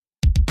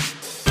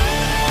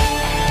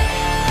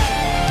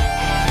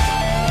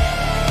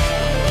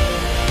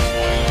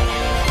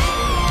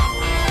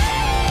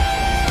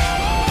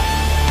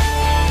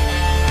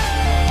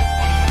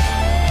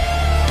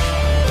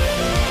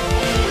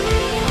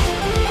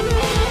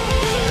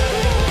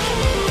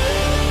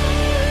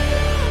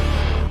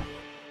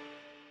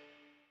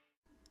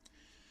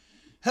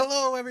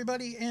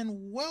everybody,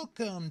 and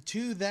welcome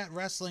to That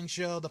Wrestling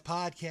Show, the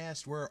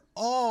podcast where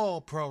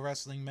all pro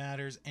wrestling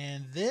matters.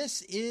 And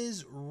this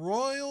is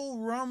Royal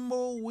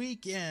Rumble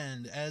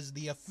weekend as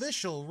the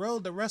official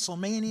road to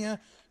WrestleMania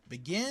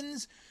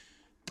begins.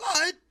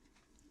 But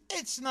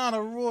it's not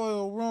a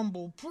Royal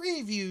Rumble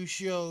preview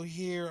show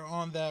here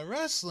on That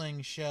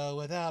Wrestling Show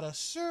without a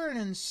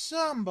certain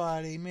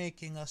somebody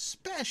making a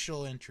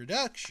special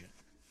introduction.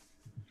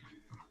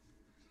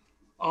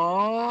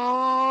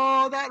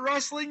 Oh, That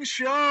Wrestling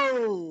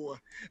Show!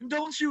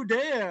 Don't you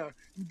dare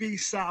be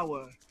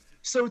sour.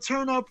 So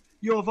turn up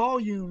your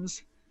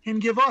volumes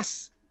and give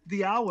us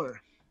the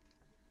hour.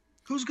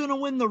 Who's gonna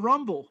win the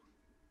Rumble?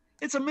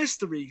 It's a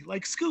mystery,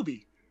 like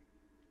Scooby.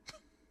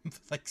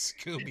 Like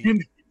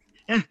Scooby.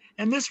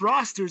 And this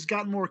roster's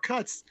got more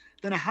cuts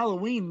than a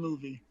Halloween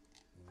movie.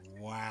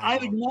 Wow. I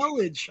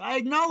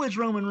acknowledge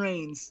Roman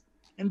Reigns.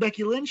 And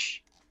Becky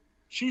Lynch,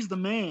 she's the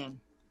man.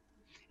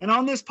 And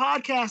on this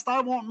podcast,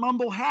 I won't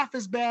mumble half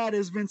as bad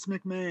as Vince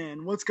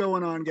McMahon. What's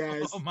going on,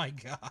 guys? Oh, my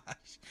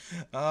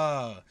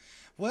gosh.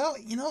 Well,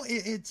 you know,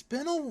 it's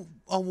been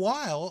a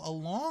while, a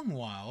long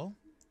while,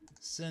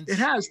 since... It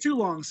has too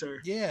long, sir.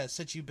 Yeah,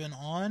 since you've been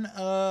on.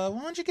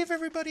 Why don't you give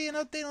everybody an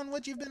update on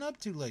what you've been up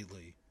to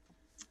lately?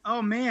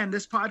 Oh, man,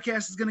 this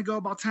podcast is going to go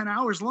about 10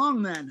 hours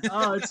long then.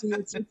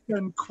 It's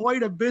been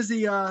quite a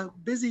busy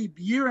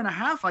year and a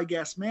half, I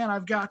guess, man.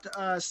 I've got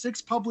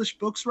 6 published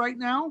books right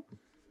now.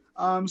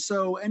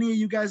 So any of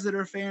you guys that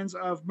are fans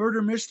of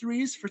murder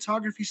mysteries,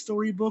 photography,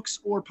 storybooks,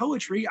 or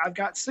poetry, I've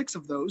got 6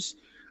 of those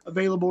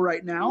available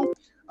right now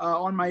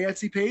on my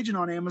Etsy page and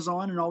on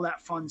Amazon and all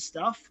that fun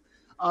stuff.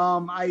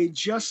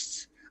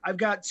 I've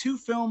got 2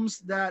 films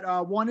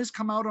that one has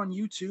come out on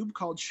YouTube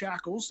called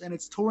Shackles, and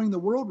it's touring the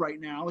world right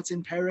now. It's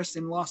in Paris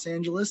and Los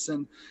Angeles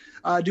and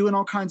doing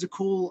all kinds of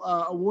cool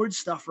award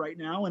stuff right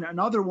now. And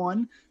another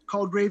one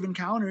called Grave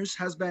Encounters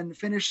has been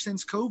finished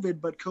since COVID,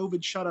 but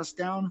COVID shut us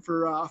down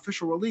for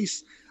official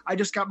release. I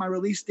just got my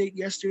release date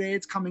yesterday.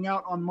 It's coming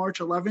out on March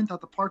 11th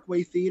at the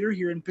Parkway Theater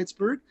here in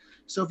Pittsburgh.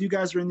 So if you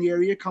guys are in the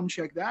area, come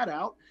check that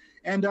out.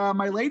 And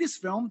my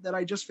latest film that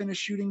I just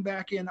finished shooting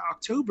back in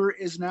October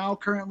is now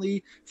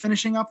currently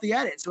finishing up the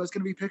edit. So it's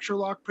going to be picture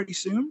locked pretty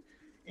soon.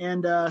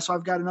 And so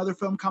I've got another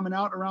film coming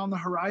out around the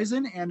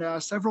horizon, and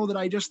several that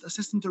I just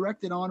assistant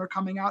directed on are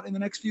coming out in the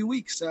next few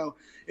weeks. So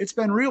it's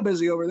been real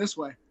busy over this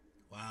way.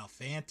 Wow,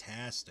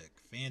 fantastic.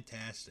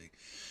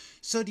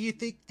 So do you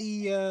think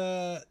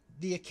the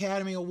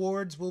Academy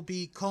Awards will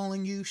be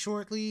calling you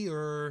shortly,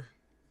 or...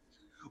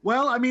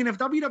 Well, I mean, if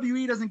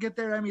WWE doesn't get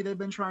their Emmy they've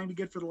been trying to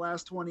get for the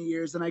last 20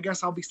 years, then I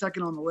guess I'll be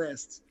second on the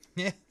list.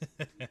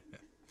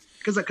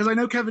 Because I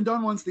know Kevin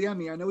Dunn wants the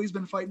Emmy. I know he's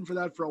been fighting for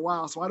that for a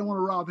while, so I don't want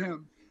to rob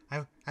him.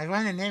 I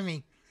want an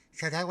Emmy,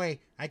 so that way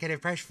I can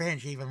impress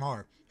fans even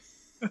more.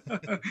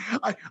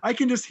 I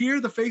can just hear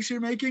the face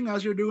you're making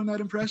as you're doing that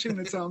impression, and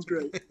it sounds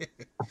great.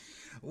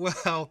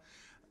 Well,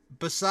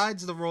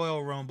 besides the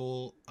Royal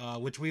Rumble,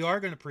 which we are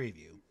going to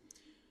preview,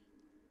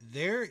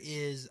 there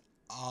is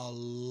a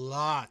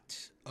lot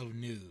of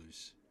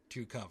news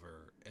to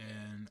cover,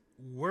 and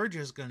we're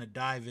just going to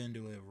dive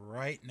into it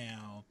right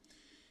now.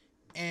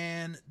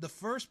 And the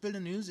first bit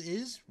of news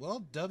is,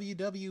 well,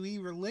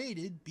 WWE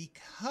related,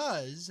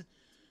 because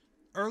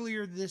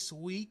earlier this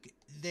week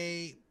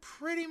they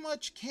pretty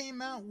much came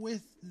out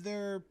with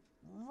their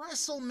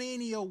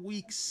WrestleMania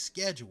week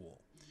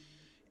schedule,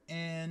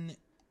 and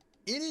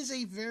it is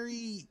a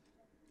very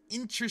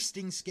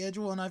interesting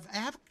schedule, and I've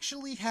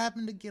actually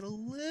happened to get a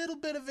little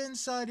bit of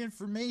inside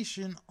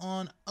information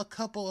on a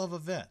couple of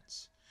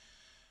events.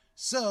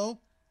 So,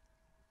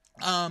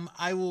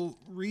 I will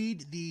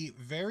read the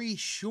very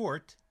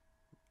short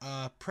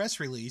press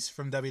release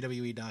from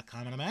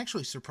WWE.com, and I'm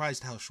actually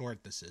surprised how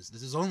short this is.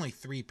 This is only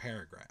 3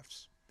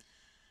 paragraphs.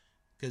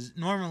 Because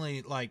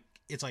normally,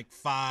 it's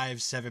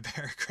 5-7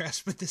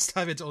 paragraphs, but this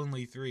time it's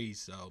only 3,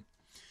 so.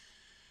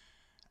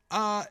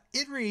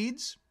 It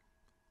reads,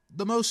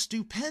 the most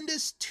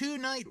stupendous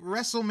 2-night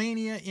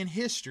WrestleMania in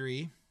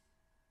history.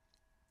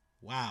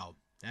 Wow,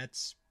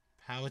 that's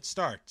how it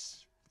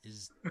starts.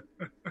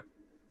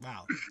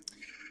 Wow.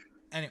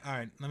 Anyway, all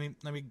right,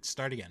 let me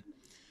start again.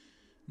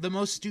 The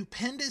most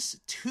stupendous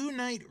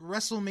 2-night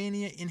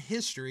WrestleMania in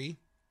history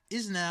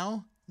is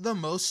now the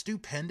most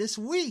stupendous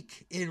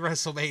week in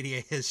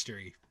WrestleMania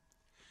history.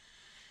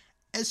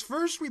 As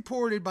first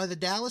reported by the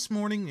Dallas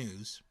Morning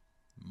News,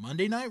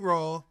 Monday Night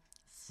Raw,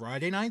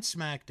 Friday Night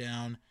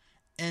SmackDown,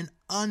 an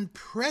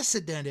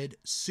unprecedented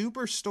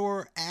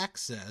Superstore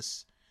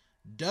access,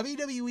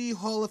 WWE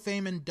Hall of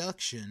Fame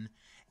induction,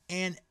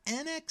 and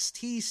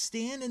NXT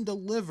Stand and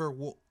Deliver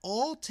will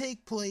all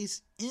take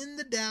place in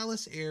the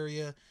Dallas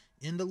area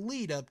in the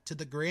lead up to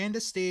the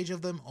grandest stage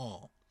of them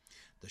all.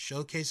 The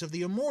Showcase of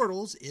the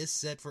Immortals is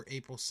set for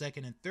April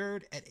 2nd and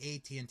 3rd at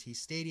AT&T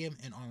Stadium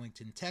in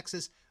Arlington,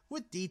 Texas,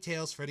 with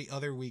details for the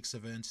other week's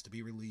events to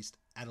be released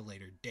at a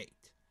later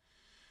date.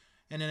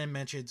 And then it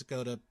mentions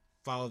go to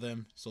follow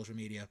them, social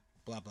media,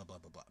 blah, blah, blah,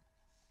 blah, blah.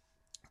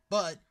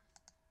 But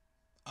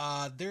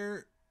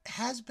there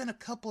has been a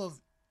couple of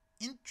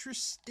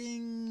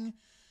interesting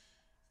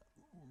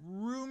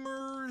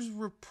rumors,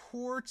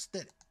 reports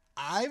that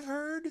I've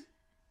heard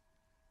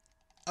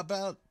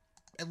about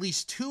at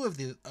least two of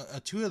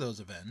those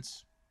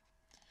events.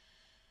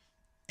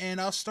 And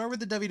I'll start with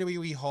the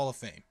WWE Hall of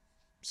Fame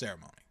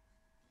ceremony.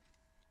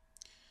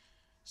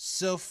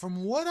 So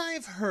from what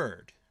I've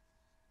heard,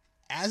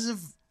 as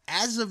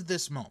of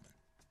this moment,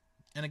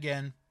 and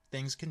again,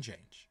 things can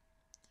change,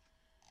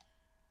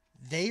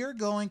 they are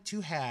going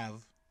to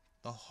have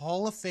the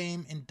Hall of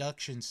Fame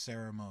induction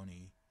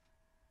ceremony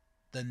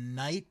the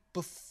night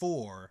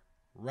before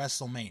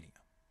WrestleMania.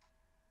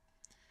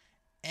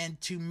 And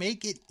to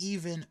make it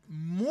even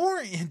more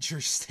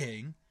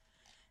interesting,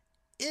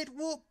 it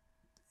will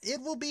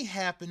be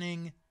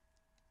happening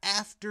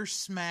after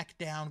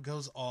SmackDown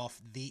goes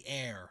off the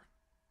air.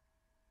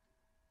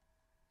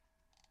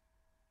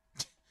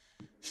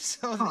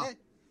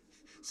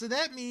 So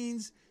that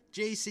means,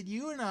 Jason,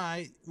 you and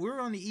I,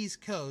 we're on the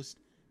East Coast.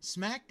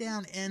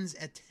 SmackDown ends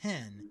at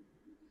 10.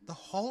 The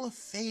Hall of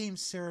Fame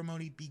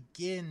ceremony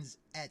begins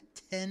at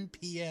 10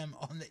 p.m.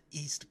 on the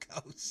East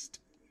Coast.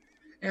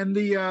 And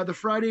the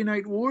Friday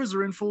Night Wars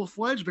are in full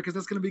fledged because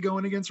that's going to be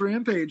going against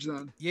Rampage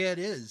then. Yeah, it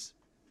is.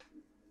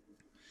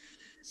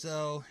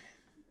 So,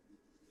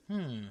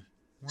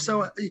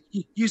 So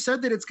you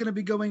said that it's going to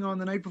be going on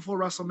the night before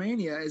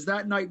WrestleMania. Is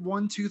that night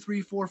 1, 2,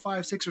 3, 4,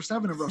 5, 6, or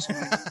 7 of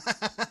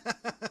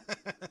WrestleMania?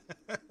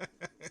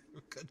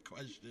 Good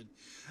question.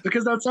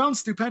 Because that sounds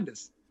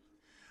stupendous.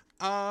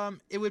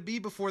 It would be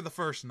before the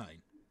first night.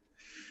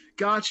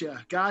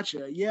 Gotcha.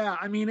 Yeah,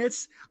 I mean,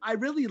 I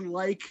really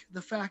like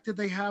the fact that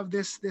they have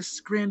this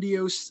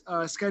grandiose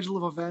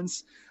schedule of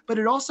events, but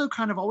it also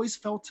kind of always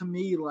felt to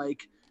me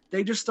like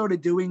they just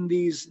started doing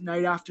these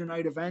night after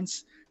night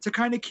events to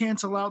kind of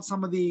cancel out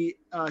some of the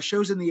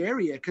shows in the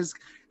area, because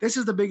this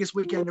is the biggest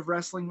weekend of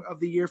wrestling of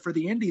the year for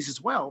the indies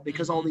as well,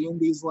 because all the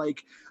indies,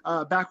 like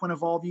back when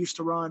Evolve used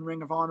to run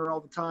Ring of Honor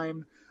all the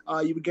time,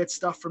 you would get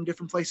stuff from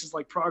different places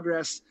like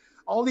Progress.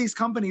 All these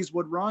companies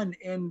would run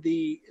in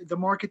the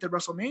market that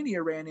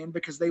WrestleMania ran in,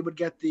 because they would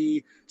get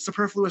the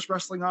superfluous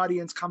wrestling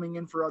audience coming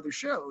in for other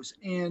shows.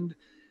 And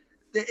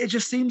it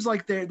just seems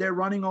like they're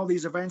running all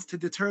these events to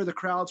deter the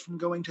crowds from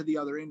going to the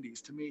other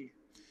indies, to me.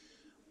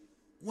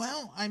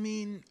 Well, I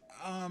mean,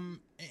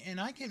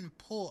 and I can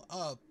pull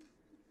up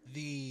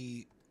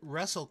the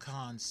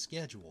WrestleCon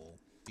schedule,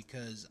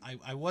 because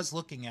I was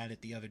looking at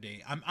it the other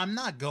day. I'm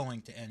not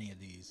going to any of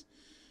these,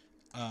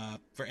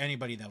 for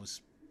anybody that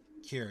was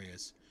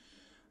curious.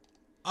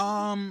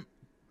 What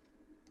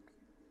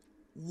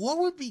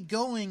would be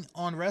going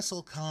on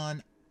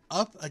WrestleCon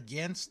up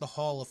against the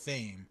Hall of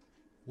Fame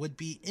would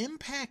be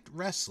Impact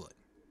Wrestling.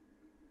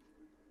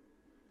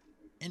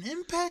 And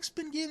Impact's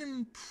been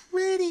getting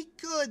pretty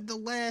good the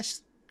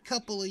last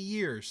couple of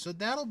years, so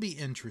that'll be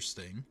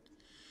interesting.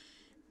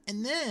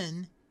 And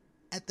then,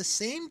 at the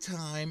same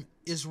time,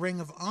 is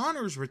Ring of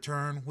Honor's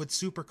return with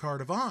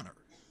Supercard of Honor.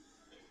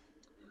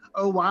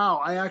 Oh,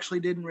 wow. I actually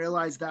didn't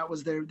realize that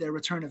was their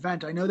return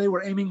event. I know they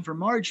were aiming for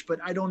March, but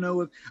I don't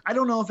know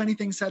if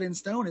anything's set in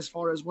stone as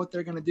far as what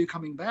they're going to do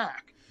coming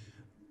back.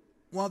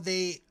 Well,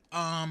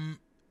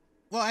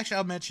 actually,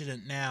 I'll mention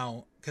it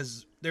now,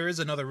 because there is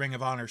another Ring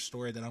of Honor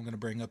story that I'm going to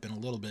bring up in a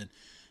little bit.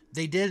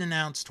 They did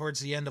announce towards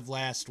the end of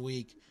last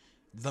week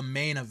the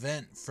main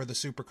event for the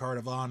Supercard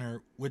of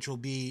Honor, which will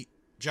be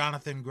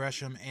Jonathan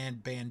Gresham and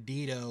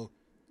Bandito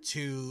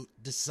to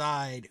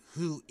decide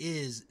who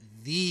is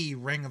the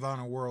Ring of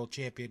Honor World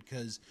Champion,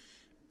 because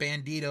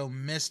Bandito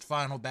missed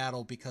Final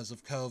Battle because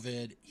of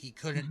COVID. He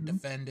couldn't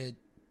defend it,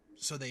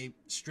 so they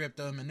stripped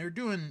him, and they're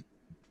doing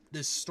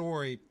this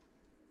story,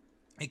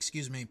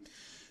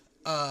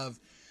 of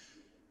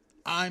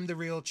I'm the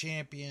real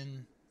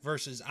champion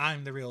versus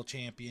I'm the real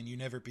champion. You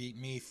never beat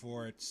me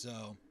for it,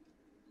 so...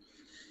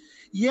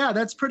 Yeah,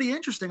 that's pretty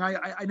interesting.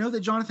 I know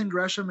that Jonathan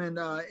Gresham and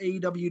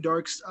AEW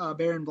Dark's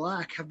Baron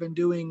Black have been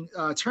doing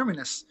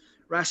Terminus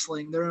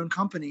Wrestling, their own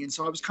company. And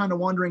so I was kind of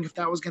wondering if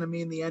that was going to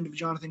mean the end of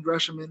Jonathan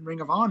Gresham in Ring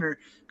of Honor,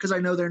 because I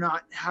know they're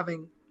not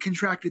having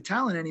contracted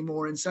talent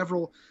anymore, and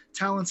several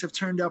talents have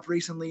turned up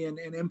recently in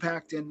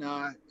Impact and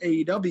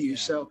AEW. Yeah.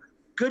 So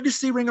good to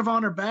see Ring of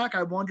Honor back.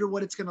 I wonder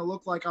what it's going to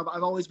look like.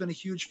 I've always been a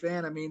huge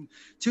fan. I mean,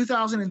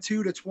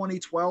 2002 to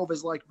 2012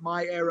 is like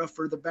my era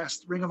for the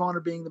best, Ring of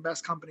Honor being the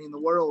best company in the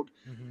world.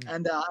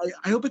 And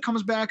I hope it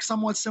comes back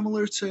somewhat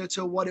similar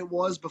to what it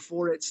was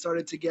before it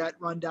started to get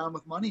run down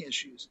with money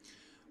issues.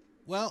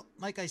 Well,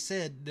 like I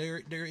said,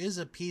 there is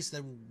a piece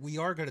that we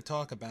are going to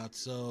talk about,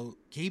 so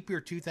keep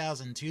your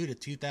 2002 to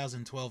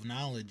 2012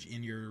 knowledge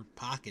in your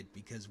pocket,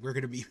 because you're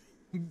going to be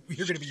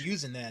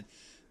using that.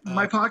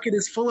 My pocket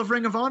is full of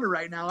Ring of Honor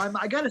right now.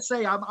 I got to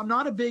say, I'm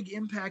not a big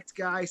Impact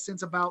guy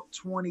since about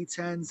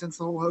 2010, since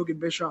the whole Hogan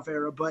Bischoff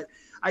era, but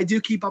I do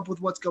keep up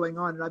with what's going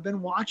on. And I've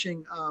been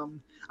watching,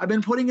 I've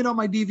been putting it on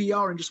my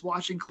DVR and just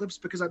watching clips,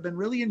 because I've been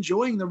really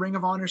enjoying the Ring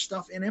of Honor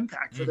stuff in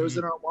Impact. For those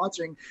that aren't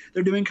watching,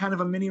 they're doing kind of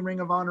a mini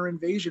Ring of Honor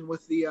invasion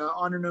with the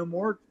Honor No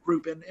More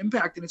group in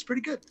Impact, and it's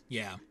pretty good.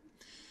 Yeah.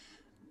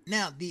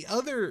 Now, the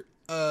other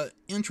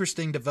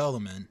interesting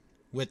development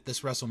with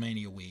this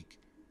WrestleMania week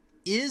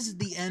is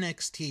the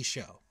NXT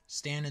show.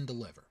 Stand and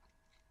Deliver.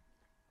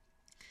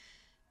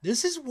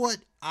 This is what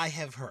I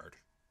have heard.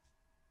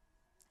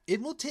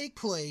 It will take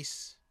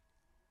place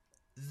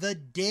the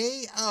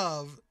day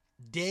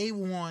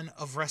one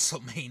of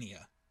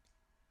WrestleMania.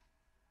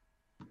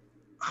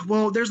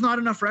 Well, there's not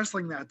enough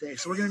wrestling that day,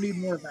 so we're going to need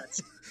more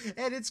events.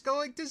 And it's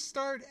going to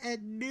start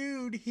at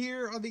noon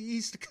here on the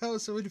East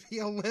Coast, so it would be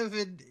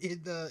 11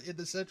 in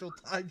the Central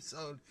Time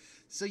Zone.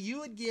 So you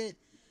would get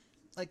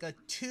like a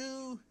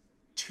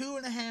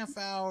 2.5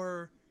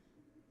 hour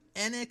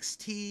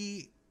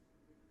NXT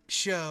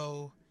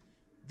show.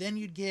 Then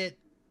you'd get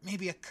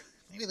maybe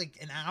like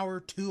an hour,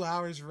 2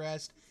 hours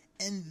rest,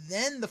 and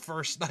then the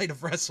first night of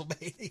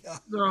WrestleMania.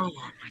 Oh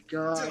my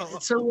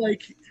god! So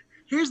like,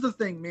 here's the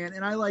thing, man,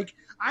 and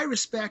I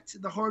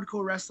respect the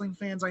hardcore wrestling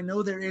fans. I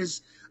know there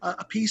is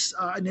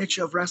a niche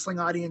of wrestling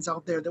audience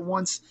out there that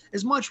wants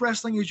as much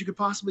wrestling as you could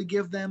possibly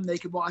give them. They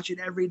could watch it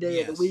every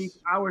day of the week,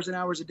 hours and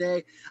hours a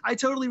day. I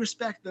totally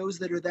respect those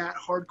that are that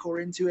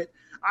hardcore into it.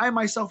 I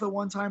myself at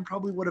one time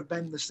probably would have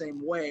been the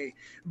same way,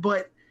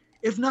 but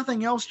if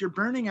nothing else, you're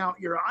burning out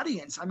your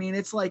audience. I mean,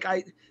 it's like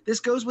this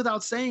goes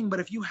without saying, but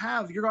if you're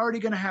already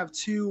going to have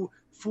 2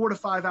 4 to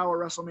 5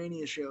 hour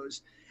WrestleMania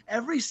shows.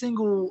 Every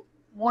single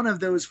one of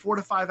those 4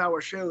 to 5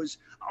 hour shows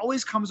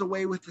always comes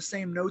away with the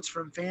same notes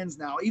from fans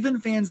now, even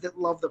fans that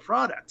love the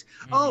product.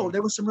 Mm-hmm. Oh,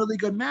 there were some really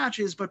good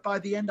matches, but by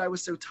the end I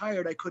was so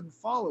tired I couldn't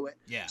follow it.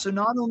 Yeah. So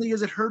not only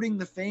is it hurting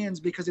the fans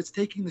because it's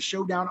taking the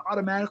show down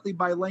automatically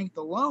by length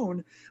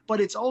alone,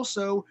 but it's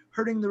also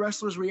hurting the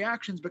wrestlers'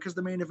 reactions because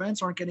the main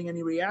events aren't getting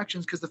any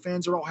reactions because the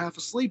fans are all half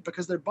asleep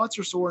because their butts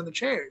are sore in the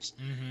chairs.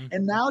 Mm-hmm.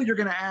 And now you're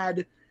going to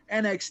add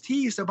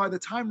NXT, so by the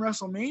time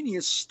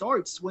WrestleMania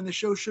starts, when the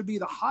show should be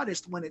the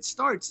hottest when it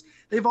starts,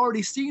 they've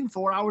already seen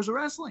 4 hours of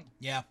wrestling.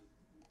 Yeah.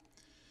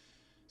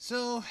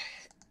 So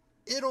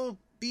it'll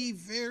be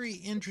very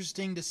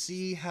interesting to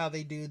see how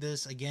they do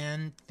this.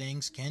 Again,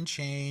 things can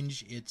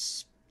change.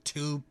 It's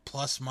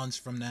 2+ months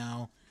from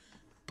now,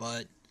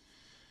 but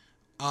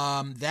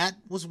that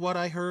was what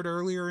I heard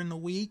earlier in the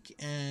week,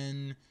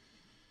 and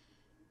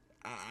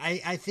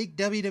I think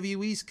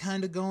WWE's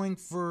kind of going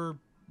for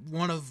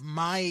one of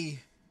my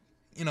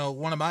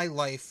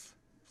life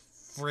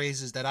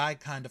phrases that I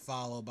kind of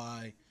follow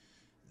by.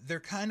 They're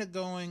kind of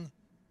going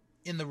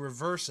in the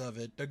reverse of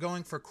it. They're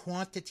going for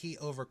quantity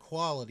over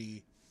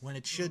quality when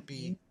it should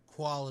be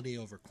quality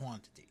over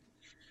quantity.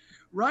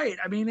 Right.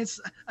 I mean, it's,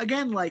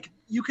 again, like,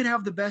 you could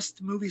have the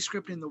best movie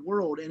script in the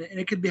world, and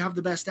it could have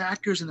the best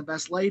actors and the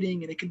best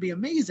lighting, and it could be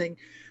amazing.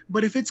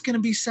 But if it's going to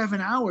be 7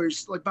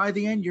 hours, like, by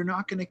the end, you're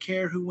not going to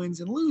care who wins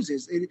and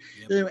loses.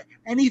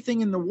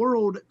 Anything in the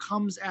world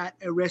comes at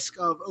a risk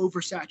of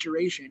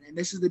oversaturation, and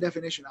this is the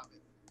definition of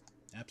it.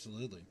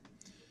 Absolutely.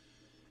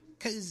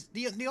 Because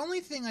the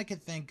only thing I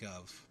could think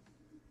of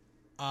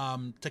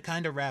to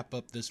kind of wrap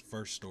up this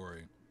first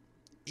story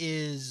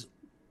is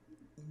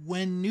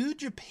when New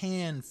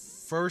Japan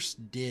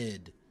first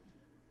did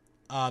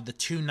the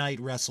 2-night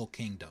Wrestle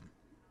Kingdom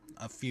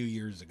a few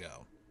years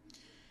ago,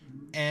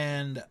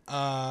 and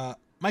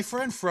my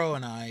friend Fro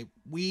and I,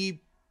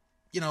 we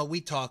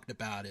talked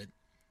about it,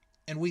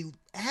 and we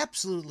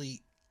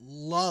absolutely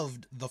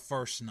loved the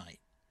first night.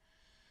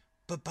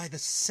 But by the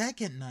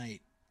second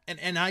night,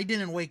 and I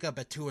didn't wake up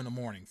at 2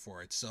 a.m.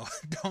 for it, so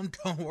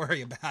don't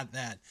worry about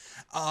that.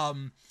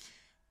 I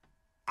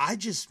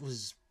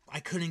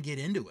couldn't get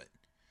into it.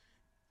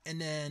 And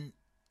then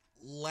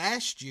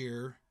last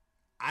year,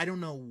 I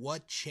don't know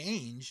what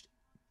changed,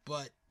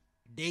 but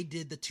they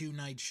did the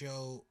 2-night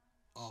show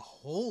a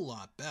whole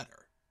lot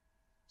better.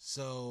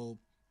 So,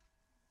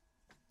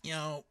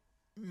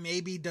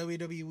 maybe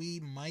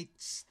WWE might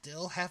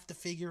still have to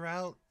figure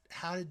out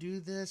how to do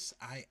this.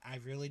 I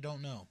really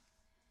don't know.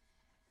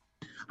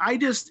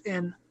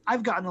 And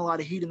I've gotten a lot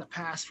of heat in the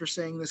past for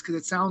saying this because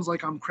it sounds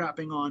like I'm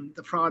crapping on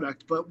the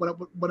product, but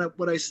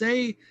what I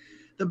say,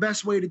 the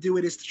best way to do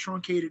it is to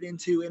truncate it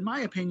into, in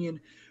my opinion,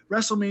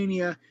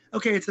 WrestleMania.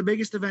 Okay, it's the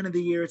biggest event of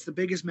the year. It's the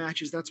biggest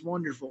matches. That's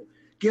wonderful.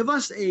 Give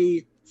us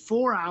a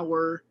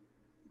 4-hour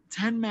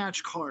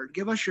 10-match card.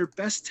 Give us your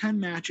best 10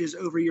 matches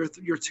over your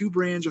 2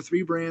 brands or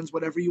 3 brands,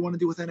 whatever you want to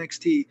do with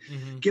NXT.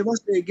 Mm-hmm.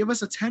 Give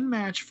us a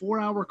 10-match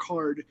 4-hour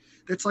card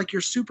that's like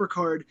your super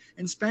card,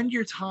 and spend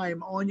your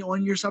time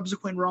on your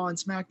subsequent Raw and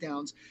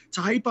SmackDowns to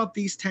hype up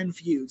these 10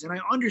 feuds. And I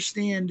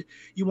understand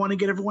you want to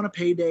get everyone a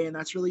payday, and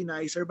that's really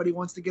nice. Everybody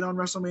wants to get on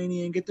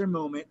WrestleMania and get their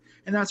moment,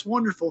 and that's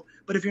wonderful.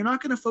 But if you're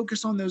not going to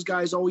focus on those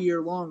guys all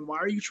year long, why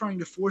are you trying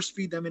to force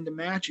feed them into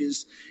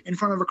matches in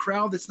front of a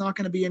crowd that's not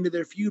going to be into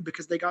their feud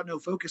because they got no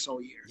focus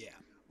all year? Yeah.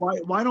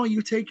 Why don't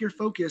you take your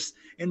focus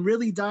and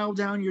really dial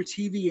down your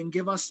TV and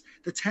give us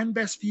the 10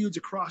 best feuds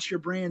across your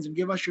brands and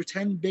give us your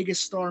 10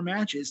 biggest star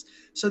matches,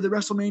 so the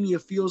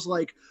WrestleMania feels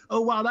like, oh,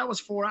 wow, that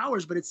was 4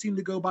 hours, but it seemed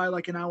to go by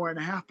like an hour and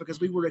a half because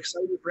we were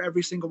excited for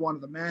every single one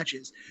of the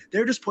matches.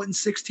 They're just putting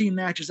 16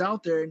 matches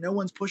out there, and no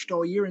one's pushed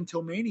all year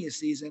until Mania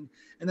season,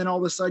 and then all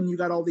of a sudden you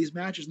got all these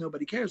matches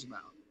nobody cares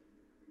about.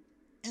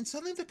 And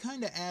something to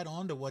kind of add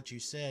on to what you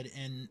said,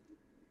 and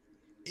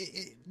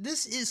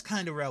this is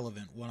kind of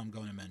relevant, what I'm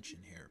going to mention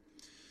here.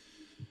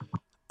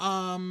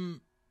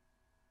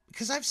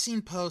 Because I've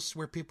seen posts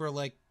where people are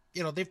like,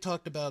 they've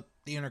talked about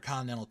the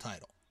Intercontinental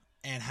title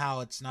and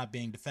how it's not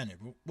being defended.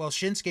 Well,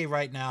 Shinsuke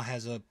right now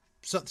has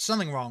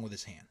something wrong with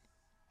his hand.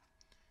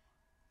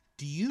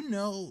 Do you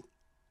know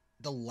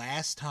the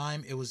last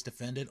time it was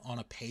defended on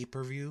a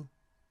pay-per-view?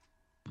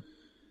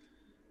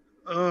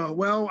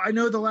 Well, I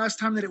know the last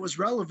time that it was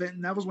relevant,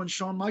 and that was when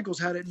Shawn Michaels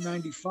had it in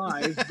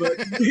 '95. But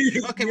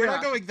okay, we're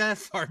not going that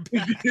far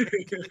back.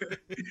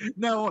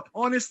 No,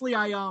 honestly,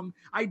 I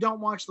don't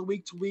watch the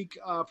week-to-week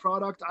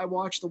product. I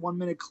watch the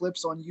 1-minute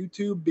clips on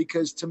YouTube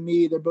because to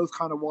me they're both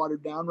kind of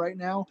watered down right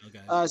now.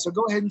 Okay. So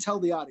go ahead and tell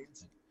the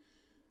audience.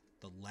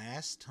 The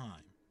last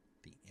time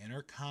the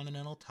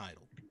Intercontinental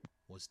title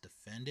was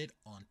defended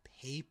on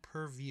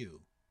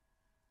pay-per-view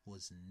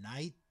was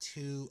night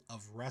 2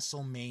 of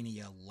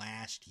WrestleMania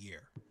last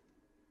year.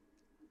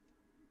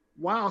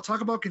 Wow,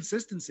 talk about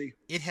consistency.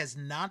 It has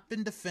not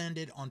been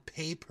defended on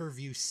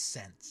pay-per-view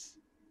since.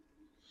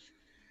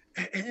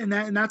 And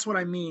that's what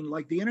I mean.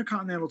 Like the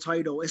Intercontinental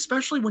title,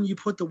 especially when you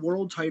put the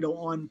world title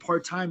on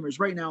part-timers.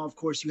 Right now, of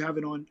course, you have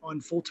it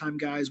on full-time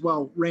guys.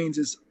 Well, Reigns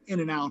is in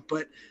and out,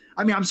 but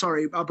I'm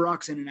sorry,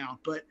 Brock's in and out.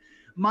 But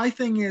my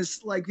thing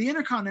is, like, the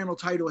Intercontinental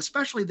title,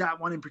 especially that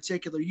one in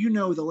particular,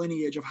 the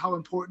lineage of how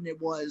important it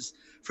was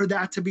for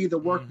that to be the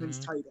workman's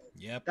title.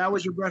 Yep. That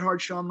was your Bret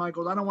Hart, Shawn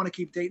Michaels. I don't want to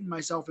keep dating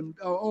myself and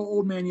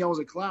old man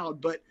yells at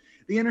cloud, but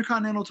the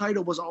Intercontinental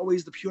title was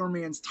always the pure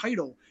man's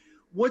title.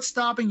 What's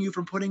stopping you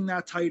from putting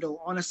that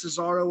title on a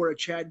Cesaro or a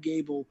Chad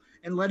Gable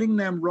and letting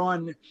them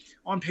run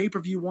on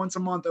pay-per-view once a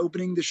month,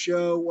 opening the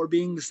show or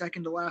being the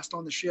second to last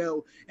on the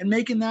show, and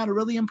making that a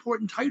really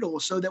important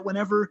title so that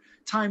whenever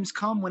times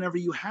come, whenever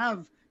you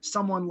have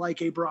someone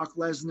like a Brock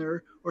Lesnar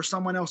or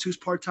someone else who's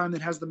part-time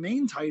that has the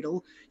main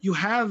title, you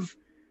have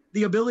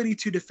the ability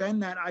to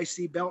defend that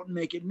IC belt and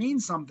make it mean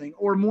something.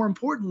 Or more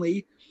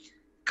importantly,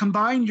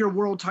 combine your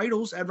world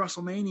titles at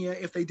WrestleMania.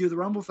 If they do the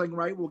Rumble thing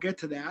right, we'll get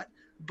to that.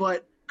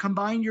 But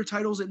combine your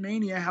titles at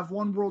Mania, have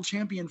one world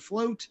champion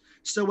float,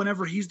 so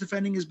whenever he's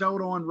defending his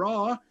belt on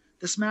Raw,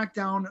 the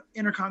SmackDown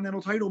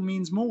Intercontinental title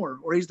means more.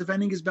 Or he's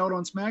defending his belt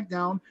on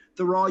SmackDown,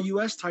 the Raw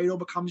US title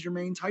becomes your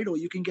main title.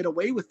 You can get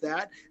away with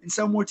that and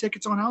sell more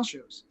tickets on house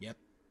shows. Yep,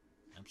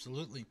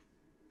 absolutely.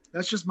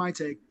 That's just my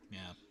take.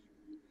 Yeah.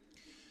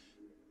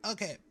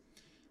 Okay,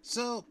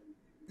 so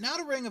now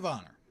to Ring of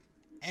Honor.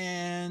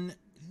 And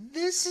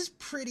this is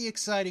pretty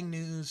exciting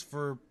news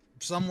for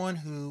someone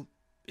who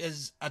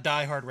is a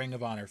diehard Ring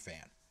of Honor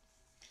fan.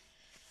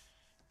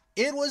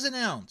 It was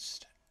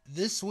announced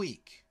this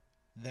week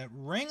that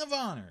Ring of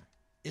Honor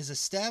is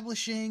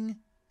establishing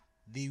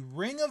the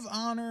Ring of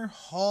Honor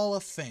Hall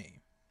of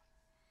Fame.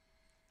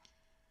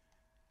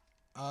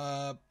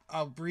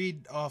 I'll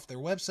read off their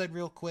website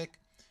real quick.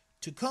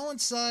 To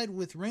coincide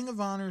with Ring of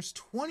Honor's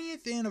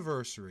 20th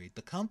anniversary,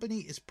 the company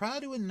is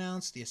proud to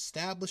announce the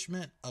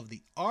establishment of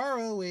the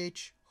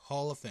ROH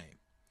Hall of Fame.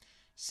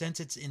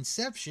 Since its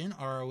inception,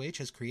 ROH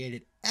has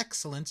created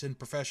excellence in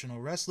professional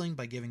wrestling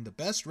by giving the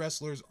best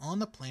wrestlers on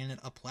the planet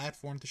a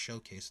platform to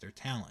showcase their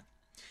talent.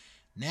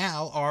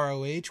 Now,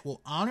 ROH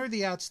will honor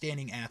the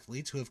outstanding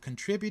athletes who have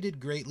contributed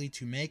greatly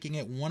to making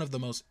it one of the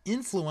most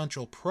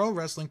influential pro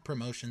wrestling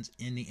promotions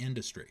in the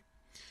industry.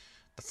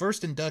 The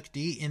first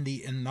inductee in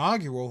the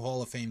inaugural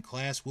Hall of Fame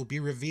class will be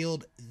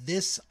revealed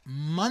this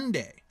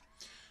Monday.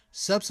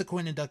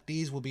 Subsequent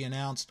inductees will be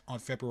announced on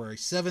February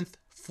 7th,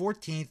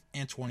 14th,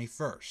 and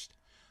 21st.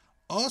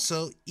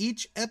 Also,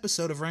 each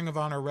episode of Ring of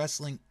Honor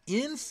Wrestling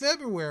in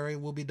February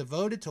will be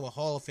devoted to a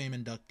Hall of Fame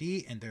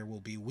inductee, and there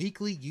will be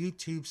weekly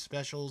YouTube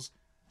specials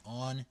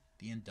on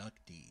the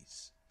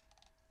inductees.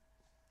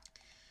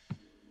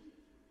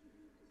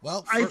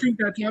 Well, I think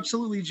that's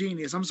absolutely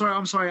genius. I'm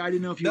sorry. I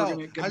didn't know if you were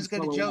going to. I was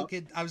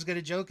going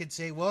to joke and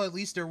say, well, at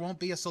least there won't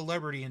be a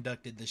celebrity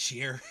inducted this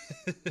year.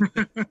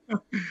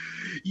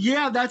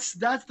 Yeah, that's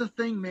the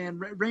thing, man.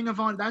 Ring of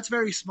Honor, that's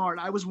very smart.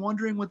 I was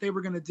wondering what they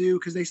were going to do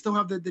because they still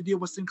have the deal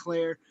with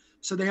Sinclair,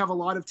 so they have a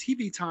lot of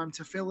TV time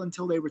to fill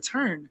until they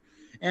return.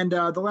 And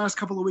the last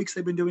couple of weeks,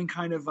 they've been doing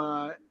kind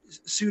of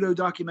pseudo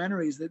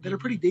documentaries that are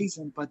pretty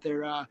decent, but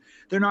they're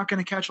not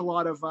going to catch a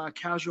lot of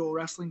casual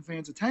wrestling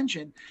fans'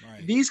 attention.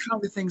 Right. These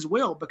kind of things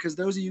will, because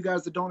those of you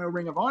guys that don't know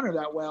Ring of Honor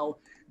that well,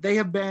 they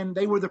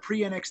were the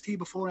pre-NXT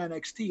before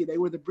NXT. They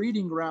were the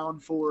breeding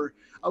ground for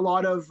a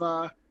lot of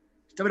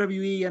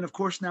WWE and, of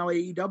course, now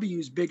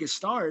AEW's biggest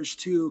stars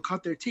to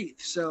cut their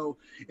teeth. So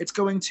it's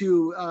going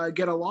to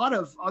get a lot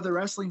of other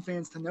wrestling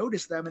fans to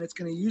notice them, and it's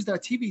going to use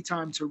that TV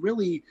time to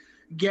really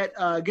get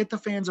the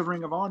fans of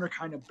Ring of Honor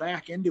kind of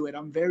back into it.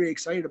 I'm very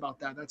excited about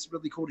that. That's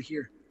really cool to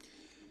hear.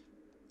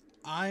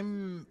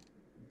 I'm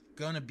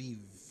going to be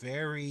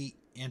very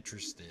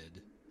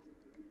interested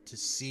to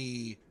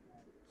see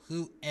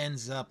who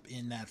ends up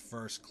in that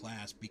first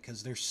class,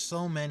 because there's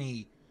so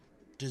many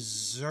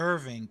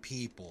deserving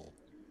people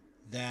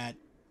that,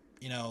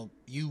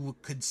 you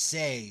could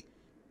say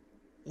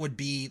would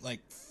be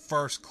like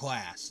first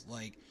class.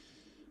 Like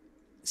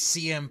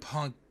CM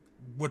Punk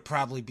would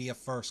probably be a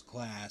first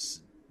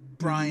class.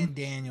 Bryan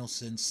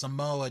Danielson,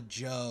 Samoa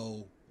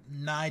Joe,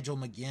 Nigel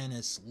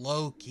McGuinness,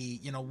 Loki,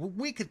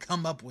 we could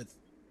come up with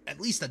at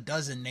least a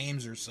dozen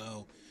names or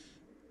so,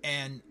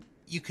 and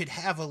you could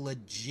have a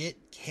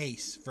legit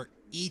case for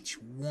each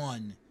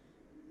one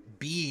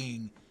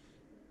being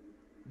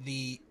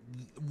the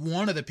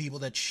one of the people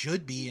that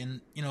should be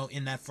in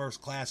that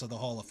first class of the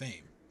Hall of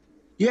Fame.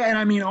 Yeah, and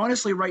I mean,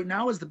 honestly, right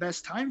now is the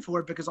best time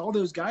for it because all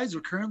those guys are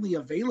currently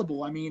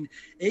available. I mean,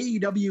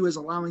 AEW is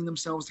allowing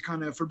themselves to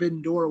kind of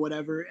forbidden door or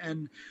whatever,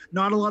 and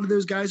not a lot of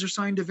those guys are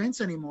signed to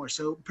Vince anymore.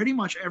 So pretty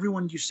much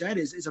everyone you said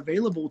is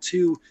available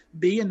to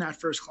be in that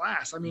first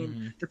class. I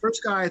mean, the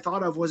first guy I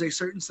thought of was a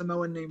certain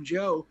Samoan named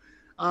Joe.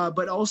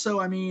 But also,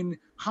 I mean,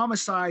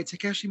 Homicide,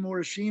 Takeshi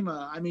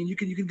Morishima. I mean, you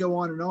could go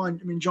on and on.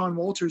 I mean, John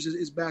Walters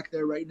is back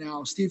there right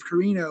now. Steve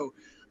Corino.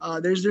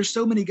 There's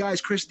so many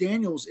guys. Chris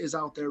Daniels is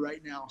out there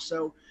right now.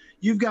 So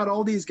you've got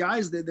all these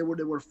guys that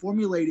were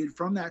formulated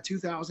from that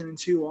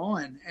 2002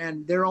 on,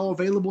 and they're all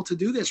available to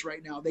do this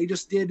right now. They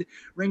just did.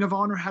 Ring of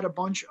Honor had a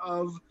bunch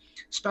of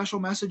special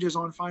messages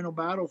on Final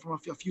Battle from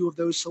a few of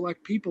those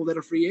select people that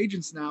are free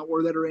agents now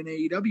or that are in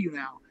AEW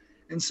now.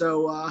 And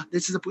so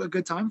this is a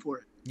good time for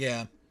it.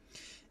 Yeah.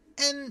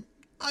 And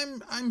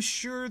I'm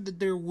sure that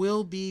there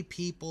will be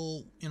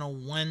people,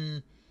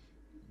 when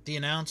the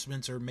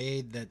announcements are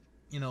made that,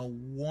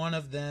 one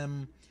of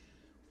them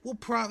will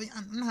probably,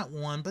 not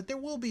one, but there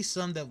will be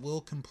some that will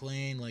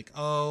complain like,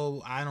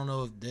 oh, I don't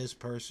know if this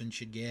person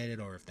should get it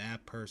or if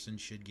that person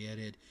should get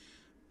it.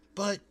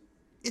 But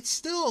it's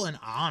still an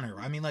honor.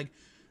 I mean, like,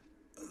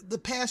 the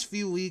past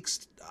few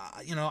weeks,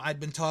 I've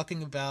been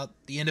talking about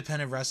the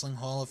Independent Wrestling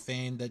Hall of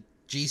Fame that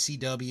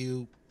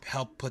GCW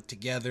helped put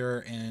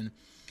together, and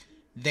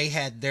they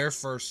had their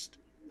first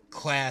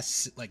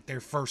class, like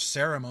their first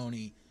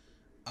ceremony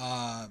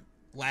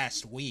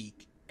last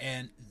week,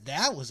 and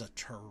that was a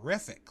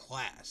terrific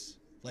class.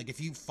 Like,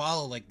 if you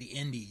follow like the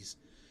indies,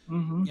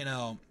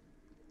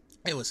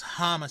 it was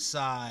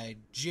Homicide,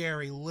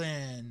 Jerry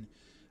Lynn,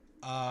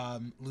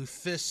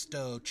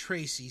 Lufisto,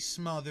 Tracy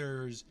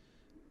Smothers,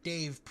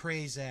 Dave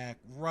Prazak,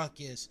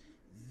 Ruckus.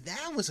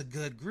 That was a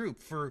good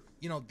group for,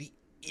 the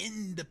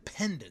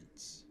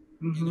independents,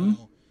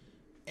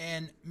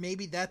 and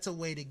maybe that's a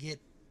way to get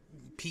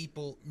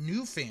people,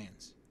 new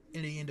fans,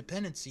 in the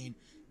independent scene.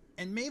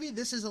 And maybe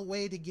this is a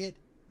way to get,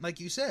 like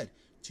you said,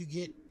 to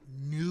get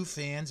new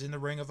fans in the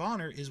Ring of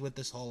Honor is with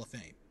this Hall of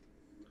Fame.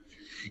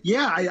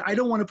 Yeah, I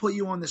don't want to put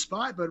you on the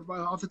spot, but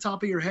off the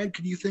top of your head,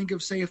 could you think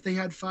of, say, if they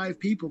had 5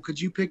 people, could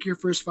you pick your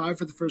first 5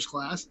 for the first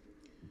class?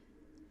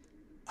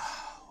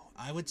 Oh,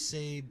 I would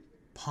say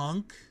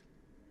Punk,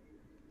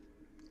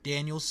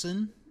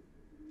 Danielson,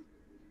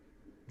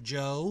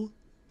 Joe.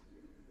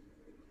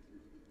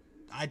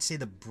 I'd say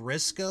the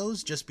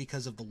Briscoes, just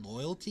because of the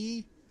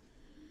loyalty.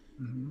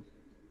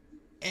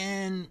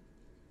 And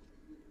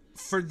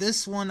for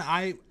this one,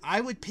 I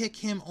would pick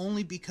him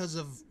only because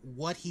of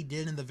what he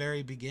did in the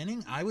very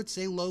beginning. I would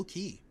say Low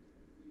Ki.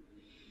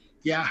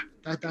 Yeah,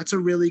 that's a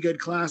really good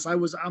class.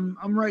 I'm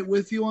right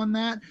with you on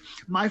that.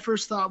 My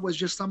first thought was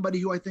just somebody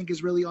who I think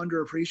is really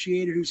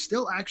underappreciated, who's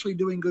still actually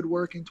doing good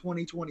work in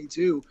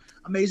 2022.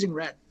 Amazing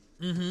Red.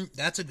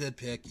 That's a good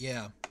pick.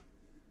 Yeah.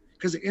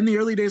 Because in the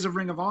early days of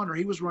Ring of Honor,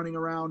 he was running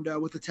around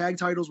with the tag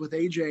titles with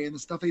AJ, and the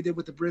stuff they did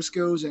with the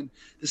Briscoes and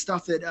the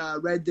stuff that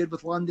Red did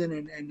with London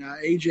and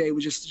AJ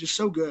was just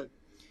so good.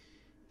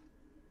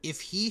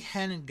 If he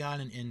hadn't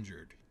gotten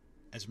injured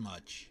as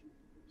much,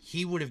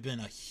 he would have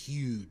been a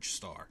huge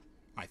star,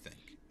 I think.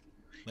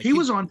 Like he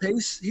was on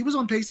pace. He was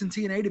on pace in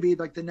TNA to be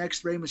like the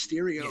next Rey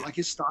Mysterio. Yeah. Like,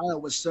 his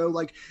style was so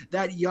like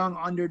that young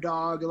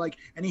underdog. Like,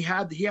 and he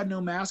had no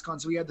mask on,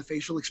 so he had the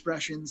facial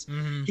expressions.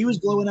 He was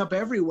blowing up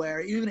everywhere.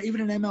 Even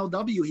in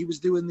MLW, he was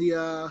doing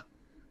the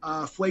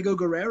Fuego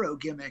Guerrero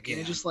gimmick, and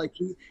it just like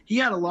he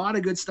had a lot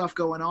of good stuff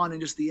going on,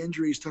 and just the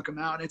injuries took him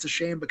out. And it's a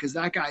shame because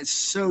that guy is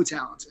so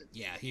talented.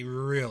 Yeah, he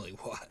really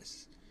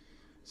was.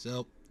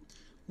 So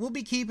we'll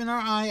be keeping our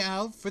eye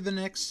out for the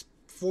next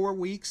 4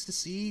 weeks to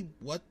see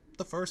what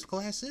the first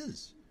class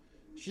is.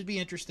 Should be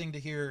interesting to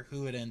hear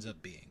who it ends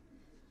up being.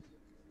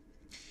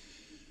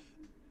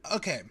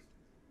 Okay.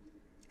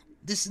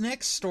 This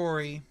next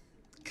story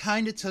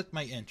kind of took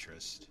my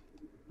interest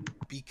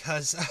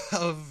because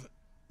of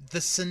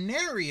the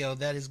scenario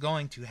that is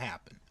going to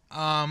happen.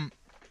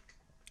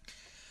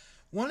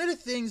 One of the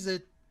things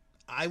that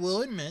I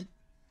will admit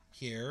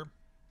here,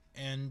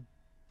 and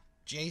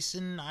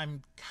Jason,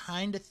 I'm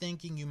kind of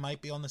thinking you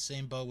might be on the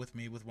same boat with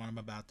me with what I'm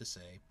about to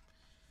say.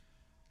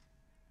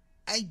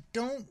 I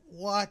don't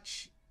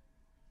watch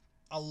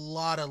a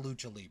lot of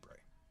Lucha Libre.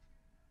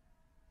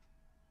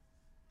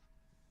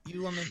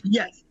 You want to?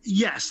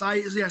 Yes.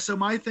 So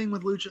my thing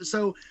with Lucha,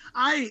 so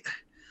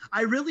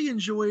I really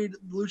enjoyed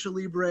Lucha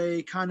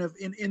Libre kind of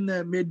in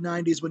the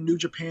mid-90s when New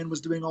Japan was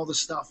doing all the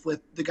stuff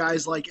with the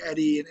guys like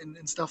Eddie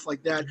and stuff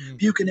like that.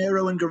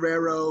 Bucanero and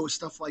Guerrero,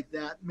 stuff like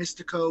that.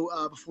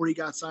 Mystico before he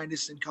got signed to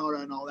Sin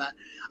Cara and all that.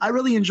 I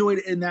really enjoyed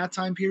it in that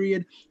time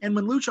period. And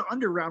when Lucha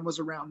Underground was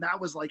around, that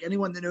was like,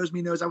 anyone that knows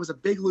me knows I was a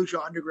big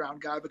Lucha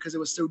Underground guy because it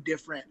was so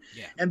different.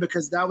 Yeah. And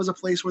because that was a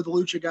place where the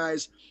Lucha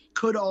guys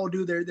could all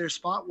do their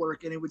spot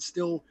work and it would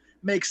still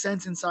makes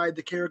sense inside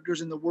the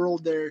characters in the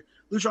world there.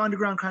 Lucha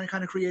Underground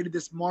kind of created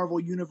this Marvel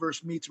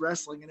universe meets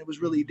wrestling, and it was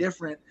really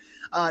different.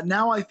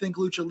 Now I think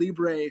Lucha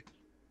Libre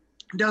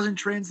doesn't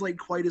translate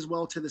quite as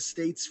well to the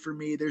States for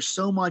me. There's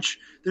so many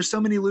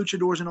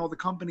luchadors in all the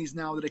companies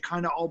now that it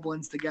kind of all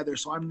blends together.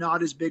 So I'm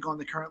not as big on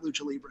the current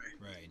Lucha Libre.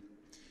 Right.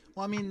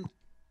 Well,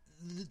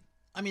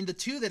 I mean, the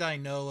two that I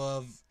know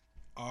of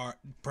are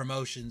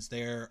promotions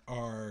there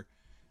are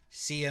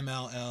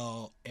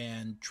CMLL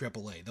and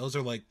AAA. Those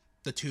are like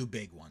the two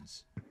big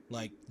ones.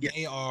 Like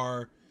they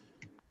are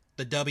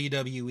the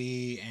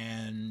WWE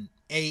and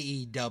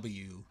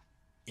AEW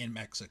in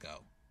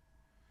Mexico,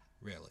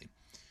 really.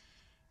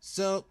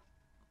 So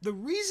the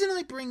reason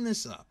I bring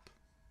this up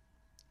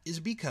is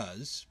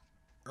because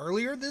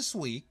earlier this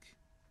week,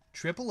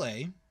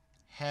 AAA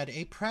had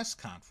a press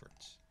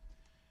conference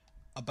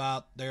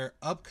about their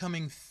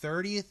upcoming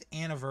 30th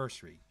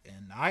anniversary.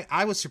 And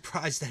I was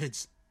surprised that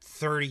it's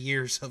 30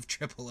 years of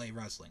AAA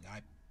wrestling. I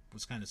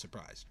was kind of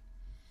surprised.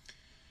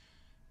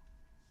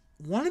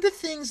 One of the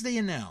things they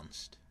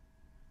announced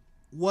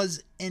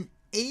was an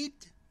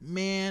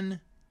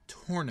 8-man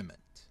tournament.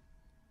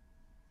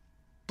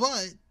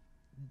 But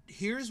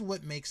here's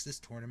what makes this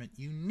tournament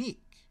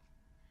unique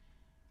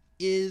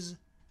is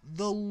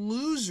the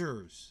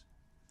losers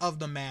of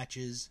the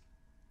matches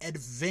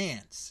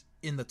advance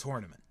in the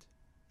tournament,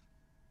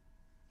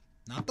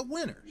 not the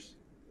winners.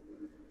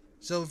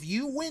 So if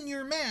you win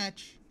your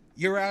match,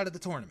 you're out of the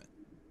tournament.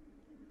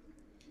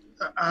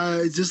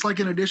 Is this like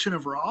an edition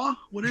of Raw?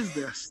 What is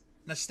this?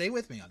 Now stay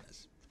with me on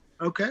this.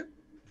 Okay.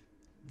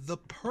 The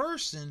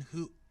person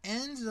who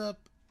ends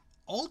up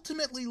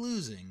ultimately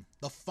losing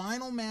the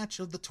final match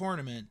of the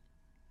tournament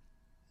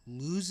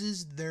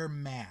loses their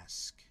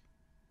mask.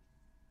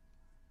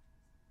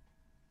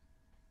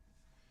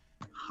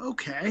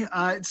 Okay,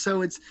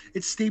 so it's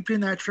steeped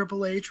in that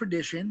AAA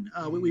tradition.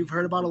 We've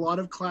heard about a lot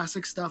of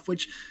classic stuff,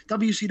 which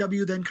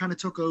WCW then kind of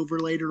took over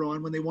later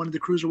on when they wanted the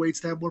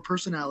cruiserweights to have more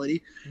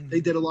personality. Mm-hmm.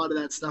 They did a lot of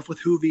that stuff with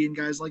Hoovy and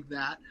guys like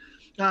that.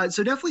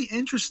 So definitely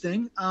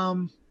interesting.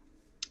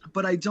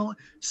 But I don't.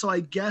 So I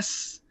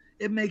guess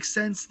it makes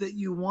sense that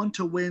you want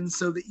to win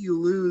so that you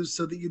lose,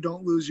 so that you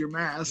don't lose your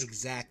mask.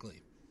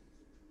 Exactly.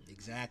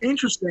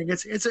 Interesting.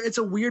 It's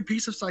a weird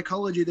piece of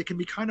psychology that can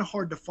be kind of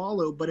hard to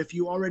follow, but if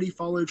you already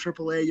follow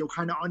AAA, you'll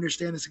kind of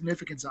understand the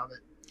significance of it.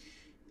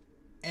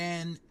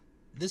 And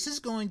this is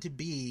going to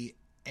be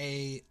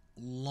a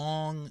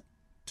long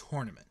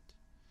tournament.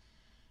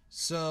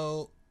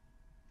 So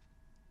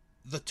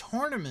the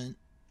tournament,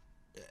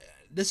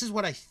 this is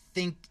what I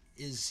think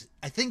this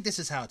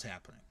is how it's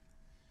happening.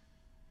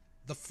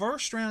 The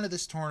first round of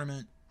this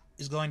tournament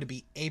is going to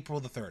be April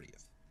the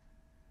 30th.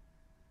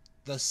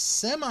 The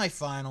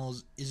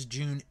semifinals is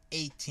June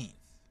 18th.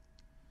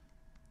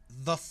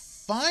 The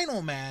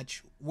final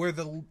match where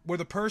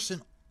the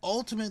person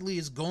ultimately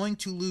is going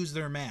to lose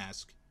their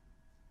mask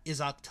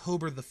is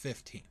October the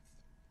 15th.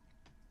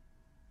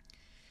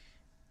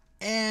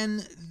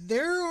 And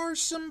there are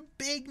some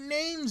big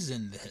names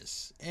in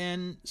this.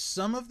 And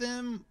some of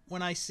them,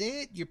 when I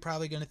say it, you're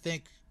probably going to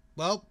think,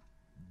 well,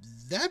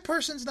 that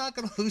person's not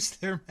going to lose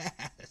their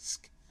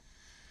mask.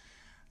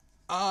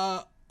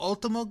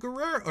 Ultimo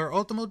Guerrero or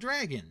Ultimo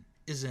Dragon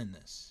is in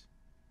this.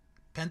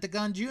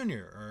 Pentagon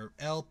Jr. or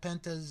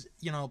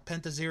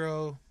Penta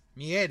Zero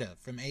Mieda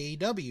from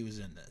AEW is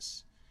in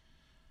this.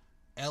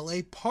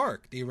 L.A.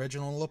 Park, the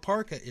original La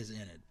Parka, is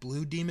in it.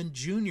 Blue Demon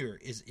Jr.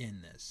 is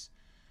in this.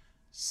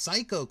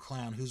 Psycho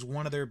Clown, who's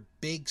one of their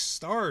big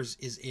stars,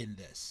 is in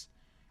this.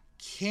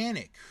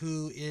 Kanik,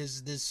 who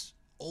is this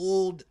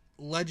old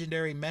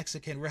legendary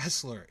Mexican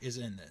wrestler, is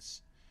in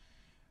this.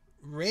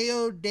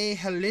 Rayo de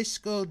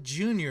Jalisco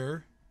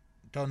Jr.,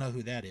 don't know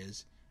who that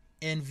is,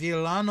 and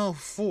Villano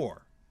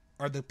 4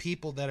 are the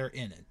people that are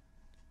in it.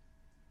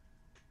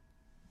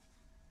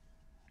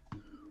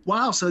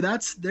 Wow, so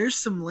there's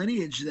some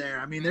lineage there.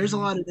 I mean, there's a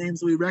lot of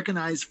names we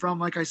recognize from,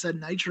 like I said,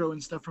 Nitro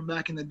and stuff from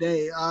back in the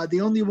day. The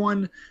only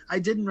one I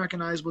didn't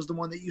recognize was the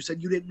one that you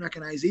said you didn't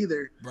recognize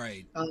either.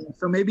 Right.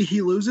 So maybe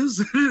he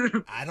loses?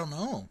 I don't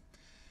know.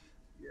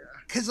 Yeah.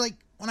 Because, like,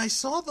 when I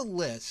saw the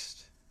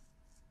list,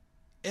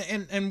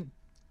 and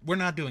we're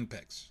not doing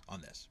picks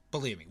on this.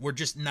 Believe me, we're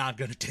just not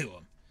going to do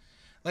them.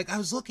 Like, I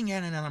was looking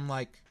at it and I'm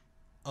like,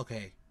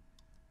 okay,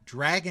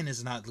 Dragon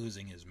is not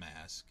losing his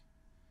mask.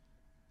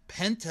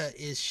 Penta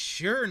is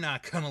sure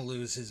not going to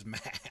lose his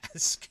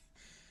mask.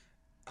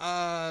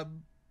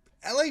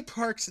 L.A.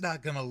 Park's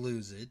not going to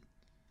lose it.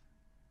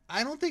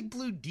 I don't think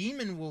Blue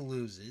Demon will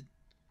lose it.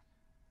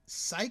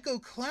 Psycho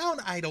Clown,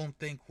 I don't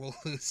think will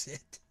lose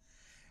it.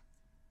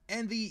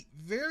 And the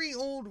very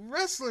old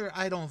wrestler,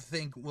 I don't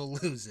think will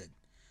lose it.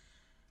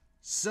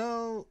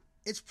 So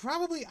it's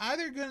probably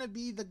either going to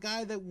be the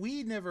guy that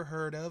we never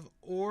heard of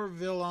or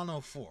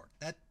Villano 4.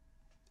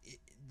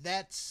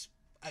 That's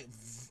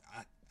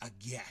a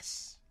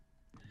guess.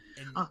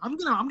 I'm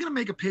gonna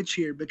make a pitch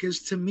here because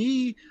to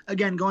me,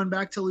 again, going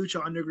back to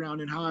Lucha Underground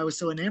and how I was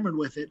so enamored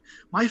with it,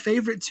 my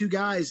favorite two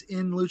guys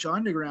in Lucha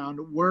Underground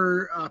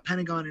were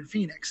Pentagon and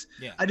Phoenix.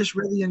 Yeah. I just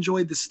really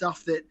enjoyed the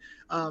stuff that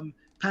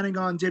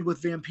Pentagon did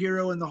with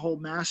Vampiro and the whole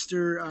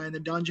Master and the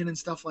dungeon and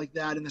stuff like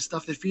that, and the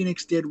stuff that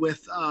Phoenix did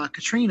with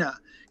Katrina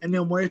and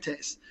Mil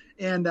Muertes.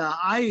 And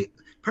I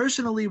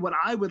personally, what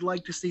I would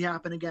like to see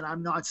happen again,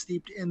 I'm not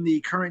steeped in the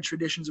current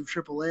traditions of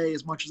AAA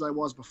as much as I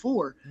was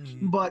before,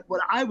 but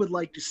what I would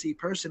like to see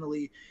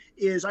personally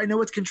is, I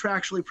know it's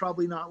contractually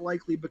probably not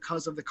likely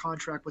because of the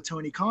contract with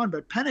Tony Khan,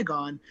 but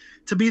Pentagon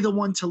to be the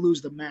one to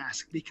lose the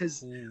mask,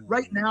 because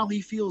right now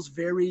he feels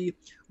very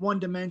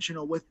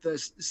one-dimensional with the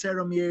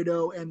Cero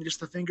Miedo and just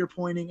the finger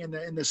pointing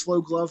and the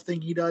slow glove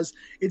thing he does.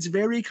 It's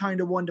very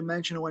kind of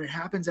one-dimensional, and it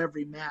happens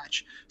every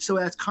match. So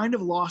that's kind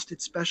of lost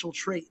its special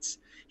traits.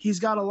 He's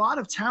got a lot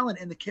of talent,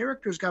 and the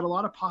character's got a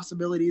lot of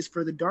possibilities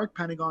for the Dark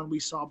Pentagon we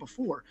saw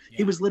before. Yeah.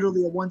 He was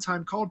literally a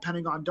one-time called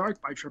Pentagon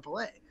Dark by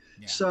AAA.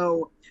 Yeah.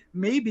 So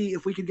maybe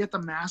if we could get the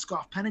mask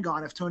off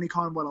Pentagon, if Tony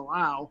Khan would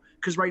allow,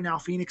 because right now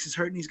Phoenix is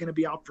hurt and he's going to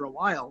be out for a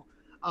while.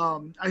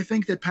 I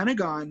think that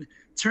Pentagon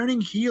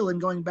turning heel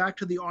and going back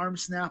to the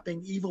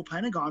arm-snapping evil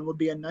Pentagon would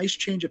be a nice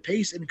change of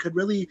pace and could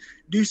really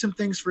do some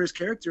things for his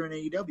character in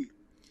AEW.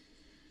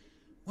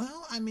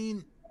 Well, I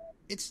mean,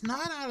 it's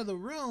not out of the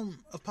realm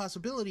of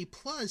possibility.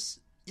 Plus,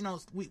 you know,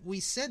 we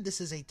said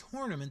this is a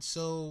tournament,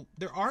 so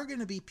there are going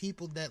to be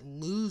people that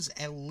lose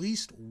at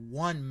least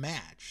one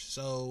match.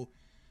 So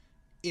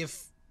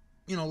if,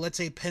 you know, let's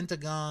say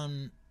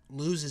Pentagon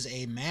loses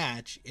a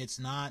match, it's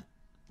not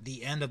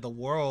the end of the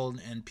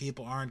world, and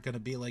people aren't going to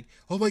be like,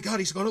 oh my God,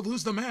 he's going to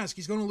lose the mask.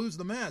 He's going to lose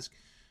the mask.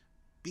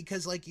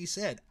 Because like you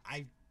said,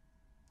 I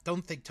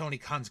don't think Tony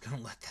Khan's going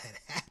to let that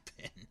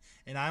happen.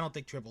 And I don't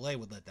think AAA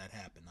would let that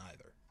happen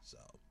either. So,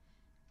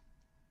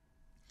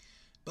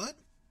 but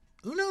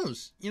who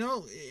knows? You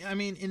know, I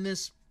mean, in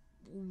this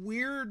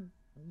weird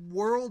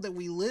world that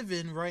we live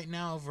in right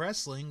now of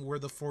wrestling, where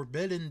the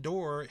forbidden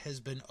door has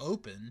been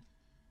open,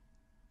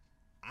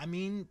 I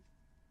mean,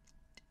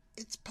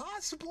 it's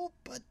possible,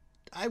 but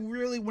I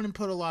really wouldn't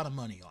put a lot of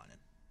money on it.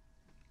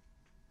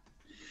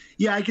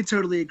 Yeah, I can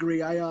totally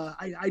agree.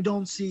 I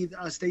don't see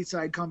a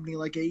stateside company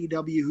like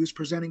AEW who's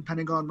presenting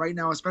Pentagon right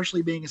now,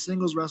 especially being a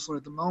singles wrestler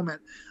at the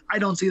moment. I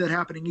don't see that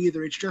happening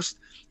either. It's just,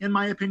 in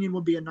my opinion,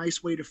 would be a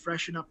nice way to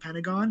freshen up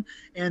Pentagon,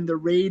 and the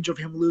rage of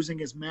him losing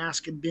his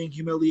mask and being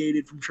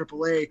humiliated from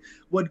AAA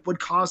would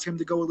cause him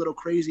to go a little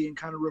crazy and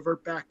kind of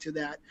revert back to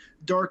that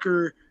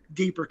darker,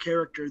 deeper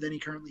character than he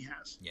currently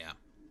has. Yeah,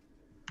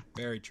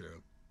 very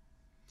true.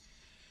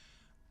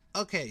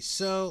 Okay,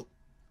 so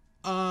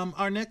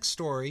our next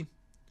story,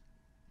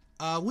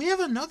 we have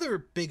another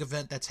big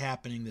event that's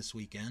happening this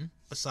weekend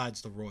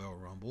besides the Royal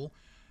Rumble,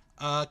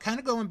 kind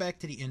of going back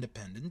to the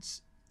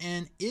independents,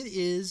 and it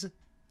is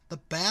the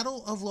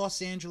Battle of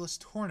Los Angeles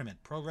tournament.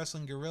 Pro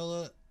Wrestling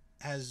Guerrilla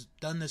has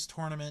done this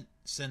tournament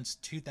since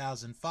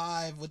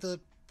 2005, with a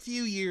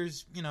few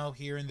years, you know,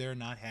 here and there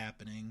not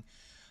happening.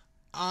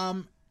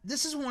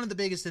 This is one of the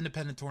biggest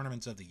independent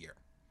tournaments of the year,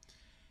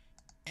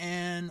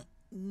 and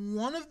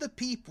one of the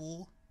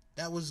people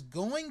that was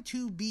going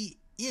to be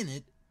in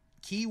it,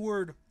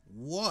 keyword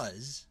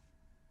was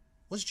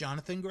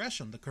Jonathan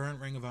Gresham, the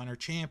current Ring of Honor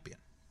champion.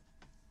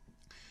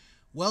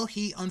 Well,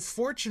 he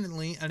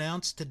unfortunately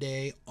announced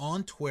today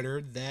on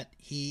Twitter that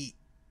he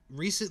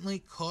recently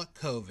caught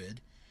COVID,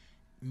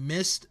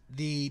 missed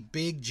the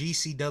big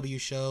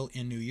GCW show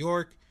in New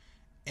York,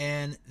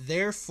 and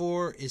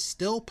therefore is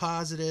still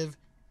positive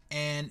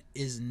and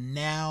is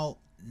now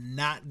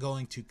not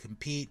going to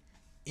compete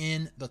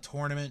in the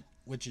tournament,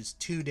 which is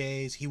 2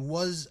 days.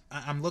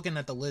 I'm looking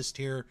at the list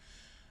here,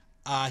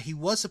 he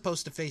was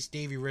supposed to face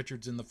Davey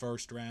Richards in the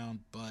first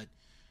round, but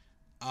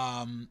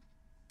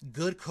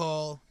good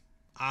call.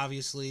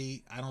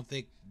 Obviously, I don't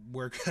think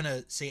we're going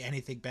to say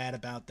anything bad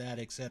about that,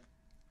 except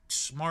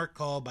smart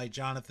call by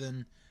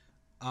Jonathan.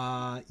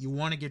 You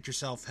want to get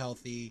yourself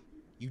healthy.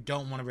 You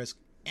don't want to risk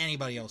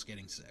anybody else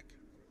getting sick.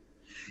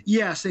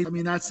 Yes, I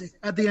mean, that's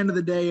at the end of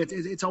the day,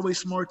 it's always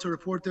smart to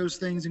report those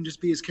things and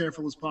just be as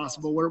careful as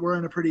possible. We're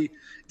in a pretty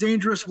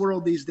dangerous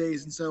world these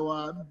days, and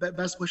so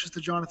best wishes to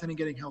Jonathan in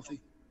getting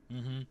healthy.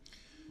 Mm-hmm.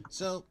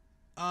 So,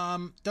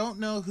 don't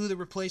know who the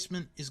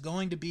replacement is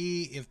going to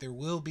be, if there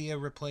will be a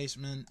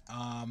replacement.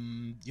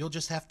 You'll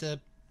just have to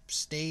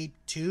stay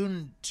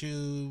tuned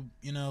to,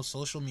 you know,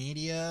 social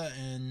media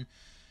and,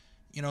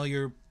 you know,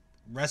 your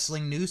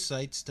wrestling news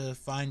sites to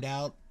find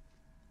out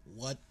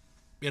what,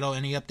 you know,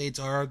 any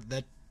updates are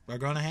that are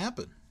going to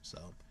happen.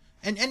 So,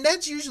 and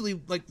that's usually,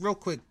 like, real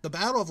quick, the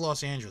Battle of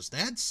Los Angeles,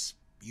 that's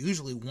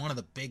usually one of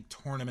the big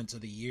tournaments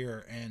of the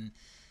year, and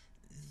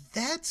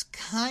that's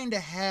kind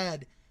of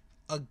had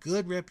a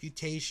good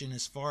reputation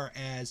as far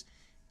as,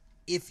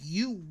 if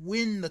you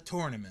win the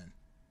tournament,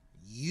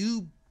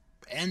 you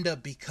end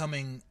up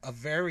becoming a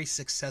very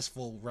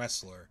successful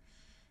wrestler.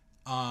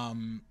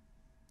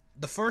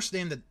 The first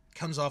name that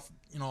comes off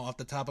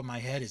the top of my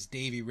head is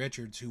Davey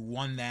Richards, who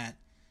won that,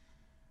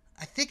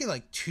 I think, in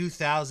like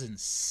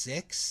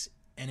 2006,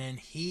 and then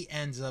he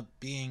ends up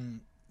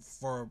being,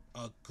 for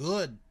a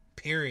good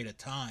period of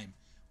time,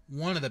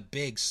 one of the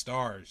big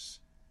stars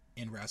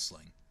in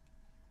wrestling.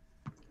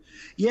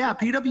 Yeah,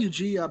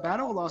 PWG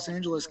Battle of Los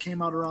Angeles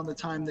came out around the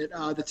time that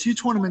the two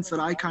tournaments that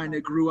I kind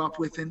of grew up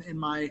with in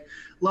my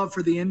love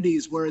for the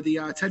Indies were the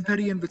Ted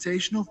Petty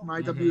Invitational from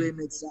Mm-hmm. IWA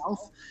Mid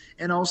South,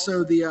 and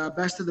also the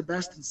Best of the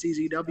Best in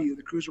CZW,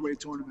 the Cruiserweight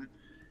tournament.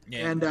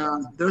 Yeah. And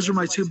those are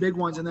my two big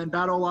ones. And then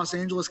Battle of Los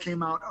Angeles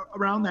came out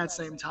around that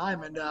same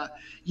time. And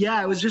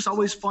yeah, it was just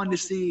always fun to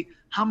see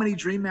how many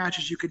dream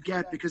matches you could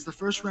get, because the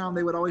first round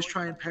they would always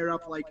try and pair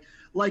up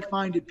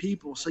like-minded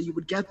people. So you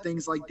would get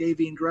things like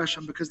Davey and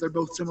Gresham because they're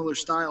both similar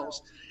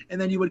styles. And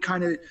then you would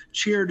kind of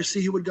cheer to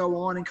see who would go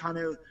on and kind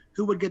of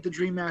who would get the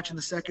dream match in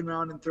the second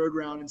round and third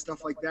round and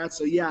stuff like that.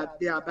 So yeah,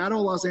 Battle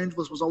of Los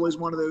Angeles was always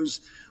one of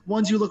those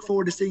ones you look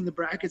forward to seeing the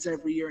brackets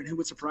every year and who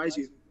would surprise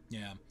you.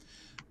 Yeah.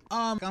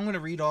 I'm going to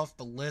read off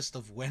the list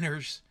of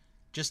winners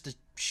just to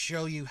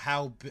show you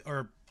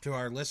or to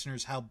our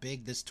listeners how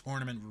big this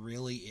tournament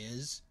really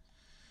is.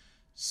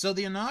 So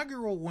the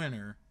inaugural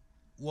winner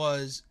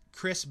was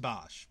Chris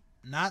Bosch,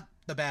 not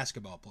the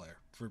basketball player,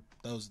 for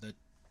those that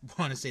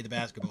want to say the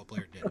basketball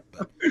player did it.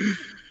 But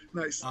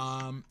nice.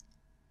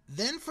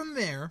 Then from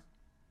there,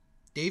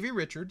 Davey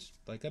Richards,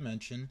 like I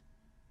mentioned,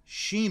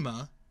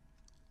 Shima,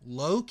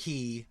 Low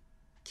Key,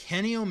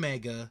 Kenny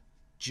Omega,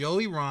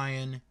 Joey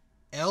Ryan,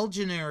 El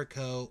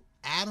Generico,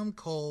 Adam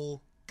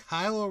Cole,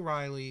 Kyle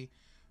O'Reilly,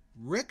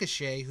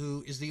 Ricochet,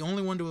 who is the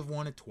only one to have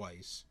won it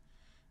twice,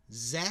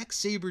 Zack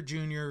Sabre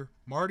Jr.,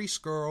 Marty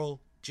Scurll,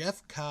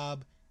 Jeff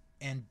Cobb,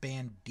 and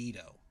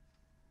Bandito.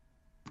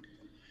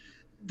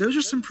 Those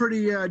are some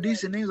pretty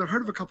decent names. I've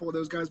heard of a couple of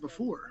those guys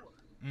before.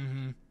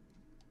 Mm-hmm.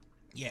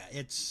 Yeah,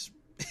 it's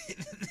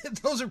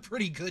those are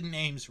pretty good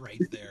names right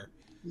there.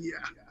 Yeah.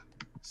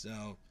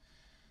 So,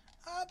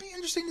 it'll be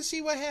interesting to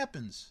see what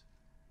happens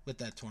with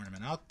that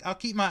tournament. I'll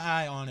keep my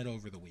eye on it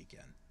over the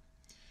weekend.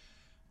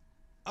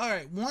 All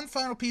right, one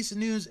final piece of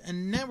news,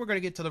 and then we're going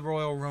to get to the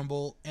Royal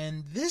Rumble.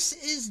 And this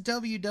is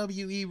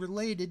WWE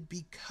related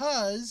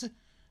because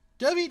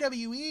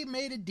WWE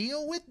made a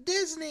deal with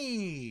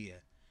Disney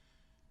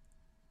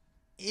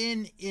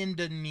in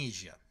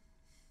Indonesia.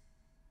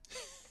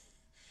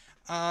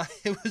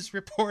 It was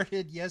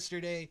reported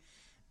yesterday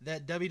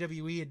that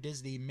WWE and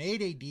Disney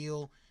made a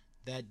deal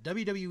that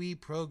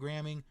WWE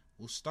programming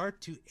will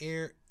start to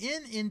air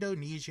in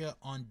Indonesia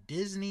on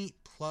Disney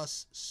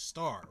Plus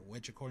Star,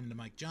 which, according to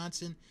Mike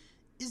Johnson,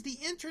 is the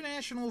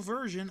international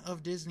version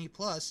of Disney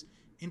Plus,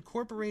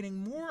 incorporating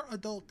more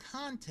adult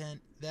content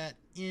that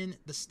in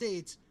the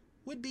States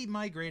would be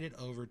migrated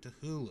over to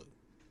Hulu.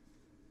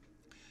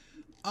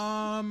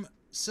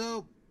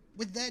 So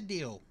with that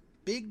deal,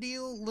 big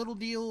deal, little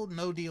deal,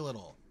 no deal at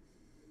all?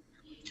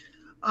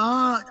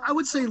 I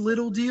would say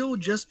little deal,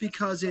 just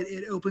because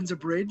it opens a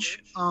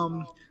bridge.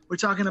 We're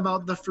talking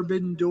about the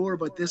forbidden door,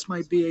 but this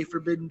might be a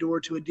forbidden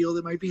door to a deal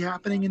that might be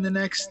happening in the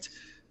next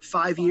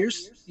 5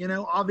 years. You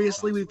know,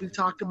 obviously we've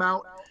talked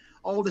about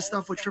all the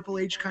stuff with Triple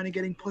H kind of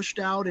getting pushed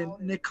out and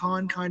Nick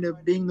Khan kind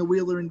of being the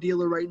wheeler and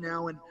dealer right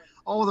now, and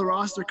all the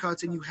roster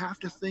cuts. And you have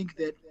to think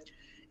that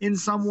in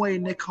some way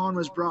Nick Khan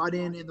was brought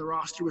in and the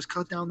roster was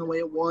cut down the way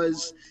it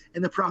was,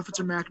 and the profits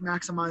are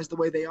maximized the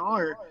way they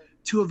are,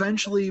 to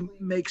eventually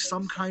make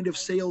some kind of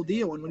sale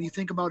deal. And when you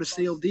think about a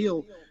sale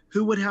deal,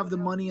 who would have the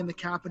money and the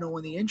capital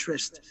and the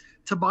interest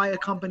to buy a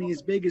company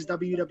as big as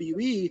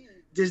WWE?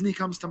 Disney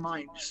comes to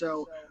mind.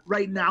 So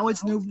right now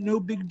it's no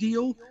big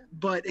deal,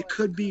 but it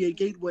could be a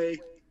gateway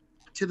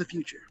to the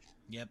future.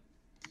 Yep.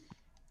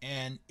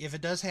 And if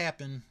it does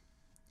happen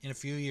in a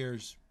few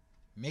years,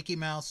 Mickey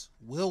Mouse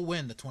will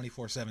win the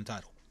 24/7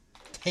 title.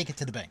 Take it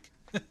to the bank.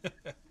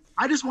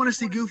 I just want to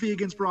see Goofy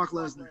against Brock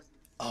Lesnar.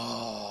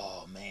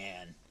 Oh,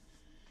 man.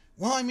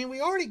 Well, I mean, we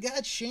already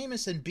got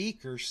Sheamus and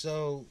Beaker,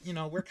 so, you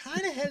know, we're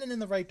kind of heading in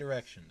the right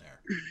direction there.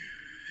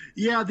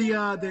 Yeah,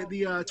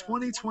 the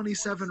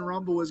 2027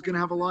 Rumble is going to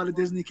have a lot of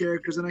Disney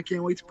characters, and I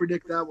can't wait to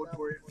predict that one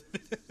for you.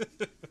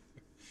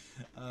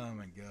 Oh,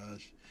 my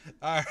gosh.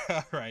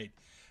 All right.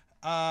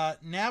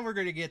 Now we're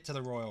going to get to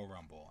the Royal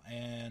Rumble.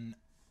 And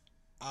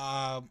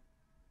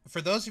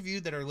for those of you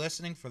that are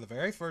listening for the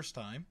very first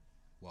time,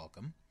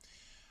 welcome.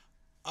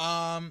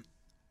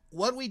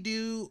 What we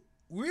do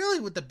really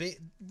with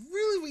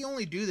we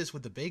only do this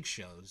with the big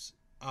shows.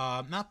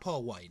 Not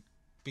Paul White,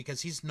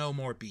 because he's no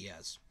more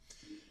BS.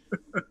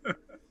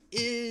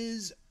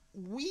 Is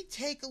we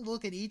take a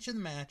look at each of the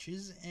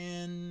matches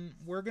and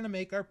we're going to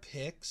make our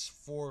picks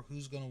for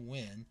who's going to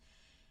win.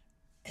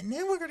 And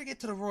then we're going to get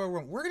to the Royal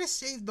Rumble. We're going to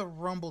save the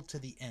Rumble to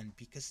the end,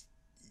 because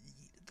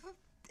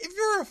if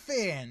you're a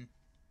fan,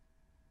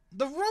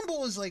 the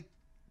Rumble is like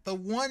the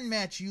one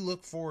match you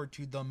look forward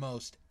to the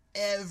most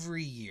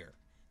every year.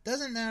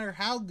 Doesn't matter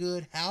how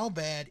good, how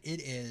bad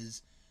it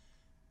is,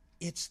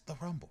 it's the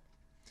Rumble.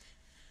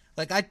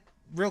 Like,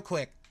 real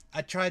quick,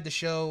 I tried to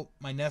show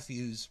my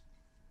nephews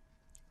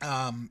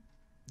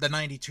the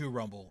 92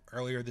 Rumble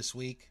earlier this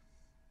week.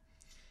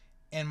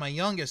 And my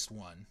youngest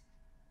one,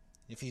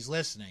 if he's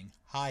listening,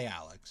 hi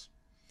Alex.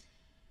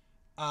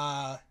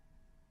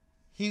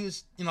 He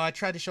was, I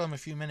tried to show him a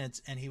few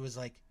minutes and he was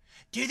like,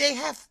 do they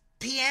have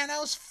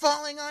pianos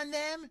falling on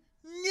them?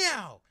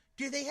 No.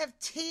 Do they have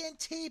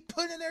TNT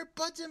put in their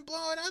butts and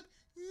blowing up?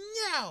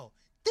 No!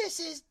 This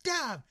is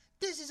dumb!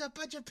 This is a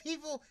bunch of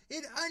people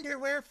in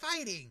underwear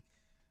fighting!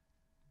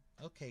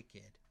 Okay,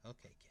 kid.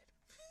 Okay,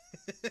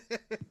 kid.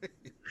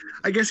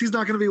 I guess he's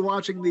not going to be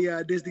watching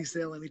the Disney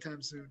sale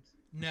anytime soon.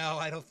 No,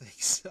 I don't think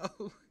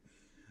so.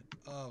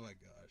 Oh my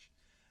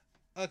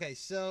gosh. Okay,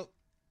 so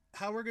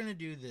how we're going to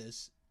do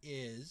this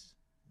is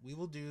we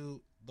will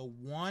do the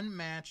one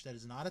match that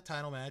is not a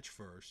title match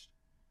first,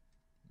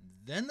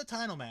 then the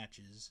title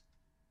matches,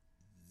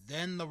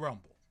 then the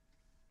Rumble.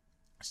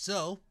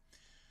 So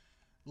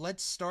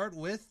let's start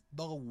with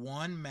the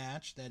one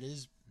match that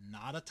is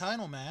not a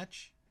title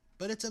match,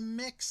 but it's a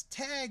mixed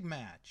tag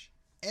match.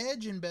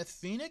 Edge and Beth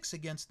Phoenix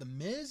against The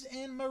Miz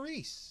and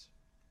Maurice.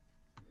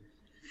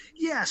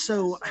 Yeah,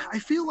 so I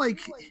feel like,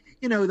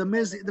 you know, the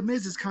Miz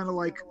is kind of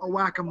like a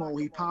whack-a-mole.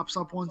 He pops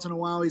up once in a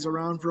while, he's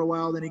around for a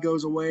while, then he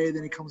goes away,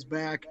 then he comes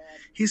back.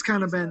 He's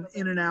kind of been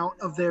in and out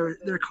of their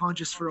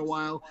conscious for a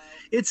while.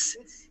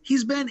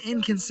 He's been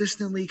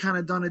inconsistently kind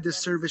of done a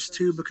disservice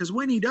too, because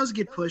when he does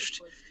get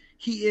pushed,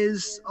 he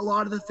is a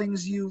lot of the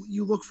things you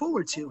look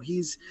forward to.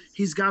 He's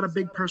got a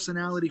big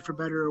personality, for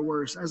better or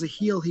worse. As a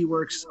heel, he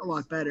works a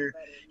lot better.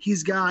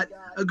 He's got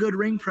a good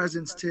ring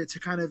presence to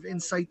kind of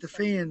incite the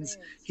fans.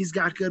 He's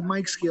got good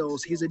mic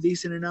skills. He's a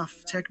decent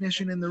enough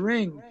technician in the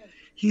ring.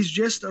 He's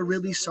just a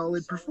really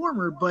solid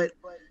performer, but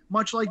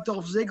much like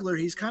Dolph Ziggler,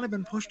 he's kind of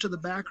been pushed to the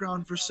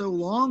background for so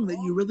long that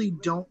you really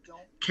don't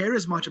care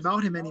as much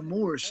about him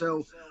anymore.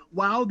 So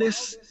while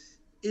this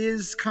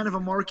is kind of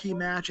a marquee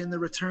match in the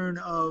return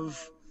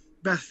of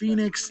Beth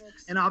Phoenix,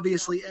 and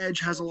obviously Edge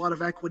has a lot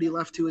of equity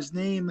left to his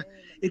name,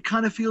 it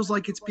kind of feels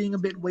like it's being a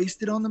bit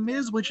wasted on The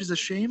Miz, which is a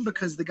shame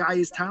because the guy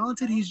is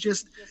talented. He's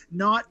just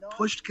not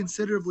pushed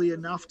considerably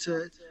enough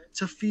to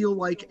feel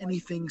like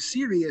anything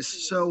serious.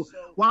 So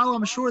while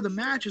I'm sure the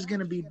match is going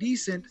to be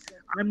decent,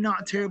 I'm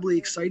not terribly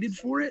excited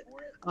for it.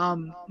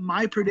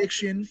 My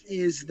prediction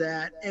is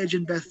that Edge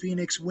and Beth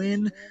Phoenix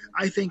win.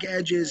 I think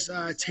Edge is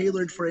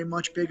tailored for a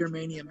much bigger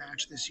Mania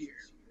match this year.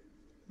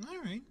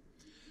 All right.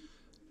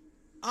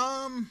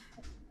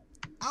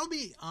 I'll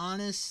be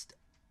honest,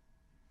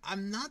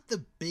 I'm not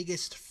the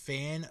biggest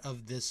fan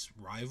of this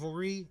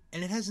rivalry,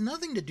 and it has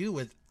nothing to do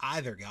with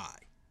either guy.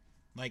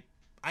 Like,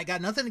 I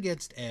got nothing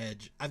against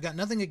Edge. I've got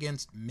nothing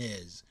against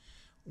Miz.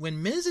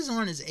 When Miz is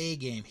on his A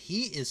game,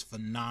 he is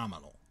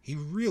phenomenal. He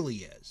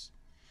really is.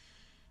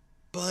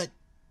 But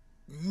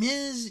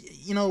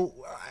Miz, you know,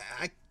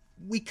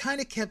 we kind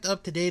of kept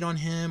up to date on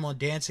him on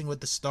Dancing with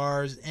the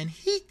Stars, and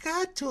he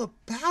got to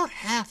about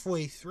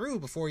halfway through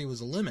before he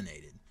was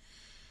eliminated.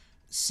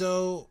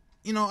 So,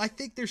 you know, I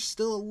think there's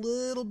still a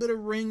little bit of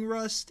ring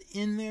rust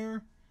in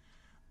there.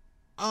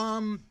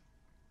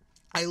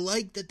 I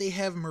like that they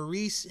have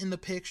Maurice in the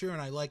picture, and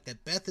I like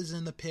that Beth is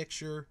in the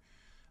picture.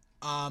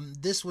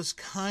 This was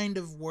kind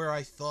of where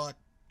I thought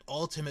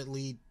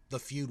ultimately the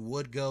feud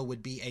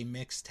would be a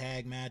mixed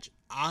tag match.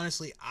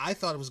 Honestly, I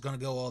thought it was going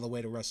to go all the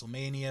way to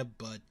WrestleMania,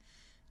 but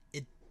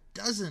it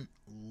doesn't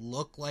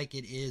look like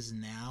it is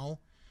now,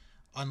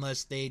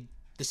 unless they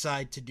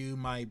decide to do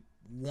my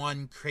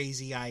one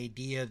crazy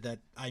idea that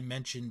I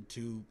mentioned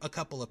to a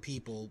couple of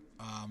people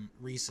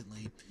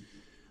recently,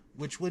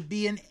 which would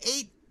be an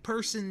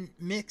 8-person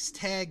mixed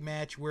tag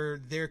match where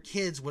their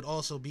kids would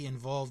also be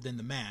involved in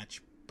the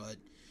match. But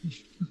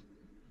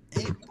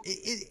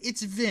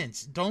it's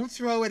Vince. Don't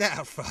throw it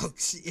out,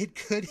 folks. It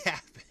could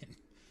happen.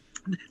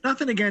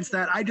 Nothing against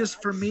that.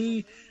 For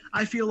me,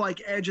 I feel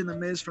like Edge and The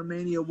Miz for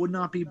Mania would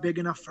not be big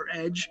enough for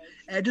Edge.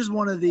 Edge is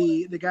one of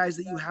the guys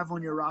that you have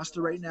on your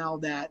roster right now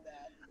that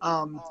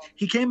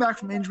he came back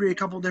from injury a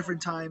couple different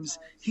times.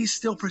 He's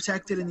still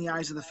protected in the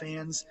eyes of the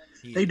fans.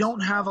 They don't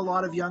have a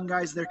lot of young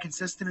guys they're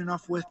consistent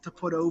enough with to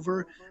put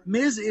over.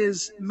 Miz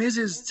is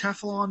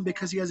Teflon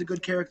because he has a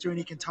good character and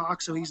he can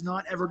talk, so he's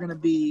not ever going to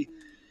be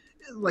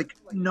like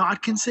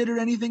not considered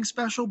anything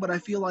special, but I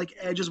feel like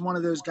Edge is one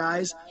of those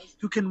guys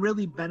who can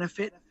really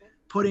benefit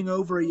putting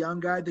over a young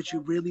guy that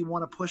you really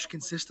want to push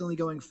consistently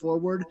going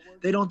forward.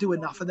 They don't do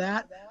enough of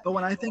that. But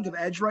when I think of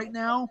Edge right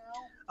now,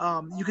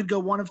 you could go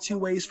one of two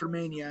ways for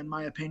Mania, in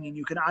my opinion.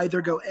 You could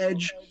either go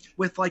Edge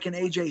with like an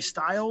AJ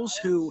Styles,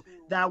 who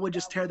that would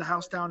just tear the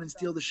house down and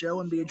steal the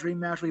show and be a dream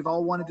match we've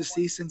all wanted to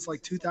see since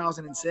like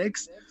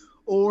 2006.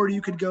 Or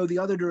you could go the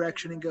other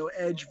direction and go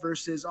Edge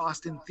versus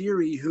Austin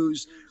Theory,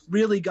 who's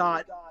really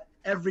got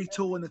every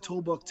tool in the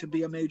toolbook to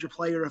be a major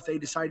player if they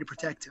decide to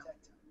protect him.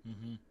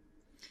 Mm-hmm.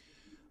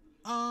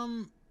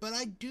 But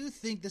I do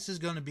think this is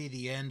going to be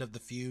the end of the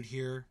feud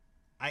here.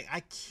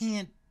 I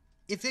can't.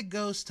 If it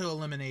goes to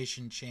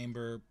Elimination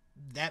Chamber,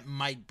 that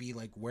might be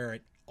like where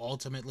it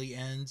ultimately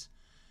ends.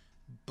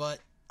 But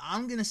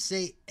I'm going to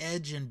say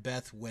Edge and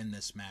Beth win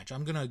this match.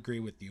 I'm going to agree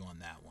with you on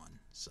that one.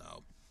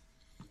 So,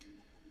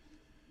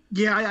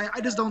 yeah,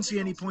 I just don't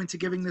see any point to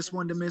giving this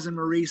one to Miz and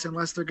Maurice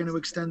unless they're going to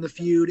extend the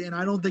feud, and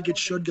I don't think it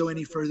should go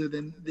any further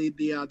than the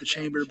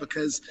Chamber,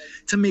 because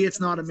to me it's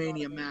not a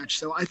Mania match.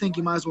 So I think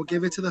you might as well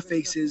give it to the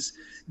faces,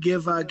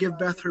 give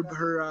Beth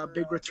her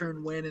big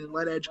return win, and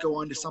let Edge go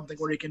on to something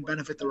where he can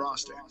benefit the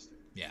roster.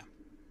 Yeah.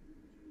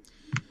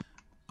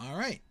 All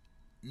right.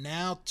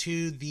 Now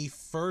to the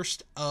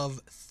first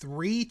of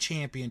 3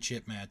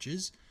 championship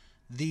matches.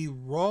 The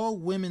Raw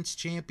Women's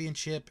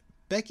Championship,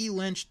 Becky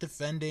Lynch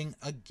defending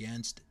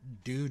against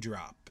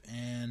Doudrop.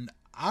 And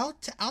I'll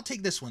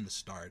take this one to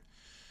start.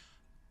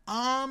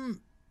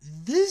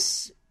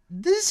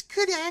 This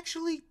could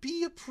actually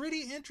be a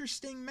pretty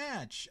interesting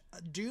match.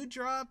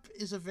 Doudrop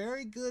is a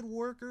very good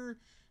worker.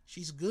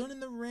 She's good in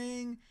the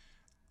ring.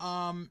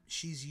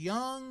 She's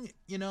young,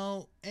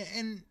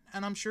 and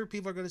I'm sure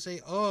people are going to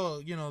say,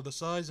 "Oh, the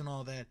size and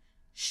all that."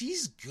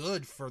 She's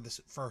good for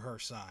her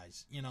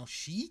size.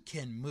 She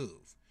can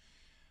move.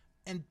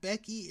 And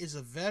Becky is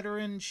a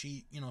veteran.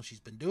 She's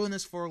been doing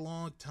this for a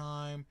long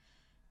time.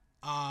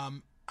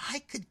 I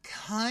could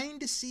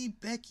kind of see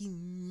Becky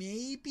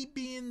maybe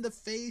being the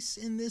face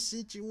in this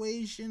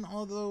situation,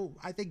 although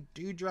I think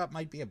Doudrop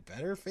might be a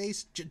better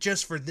face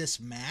just for this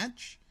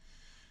match.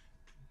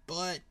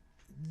 But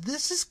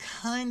this is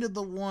kind of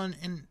the one,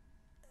 and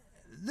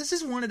this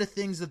is one of the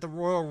things that the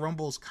Royal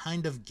Rumble is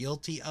kind of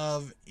guilty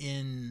of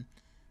in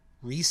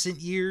recent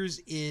years,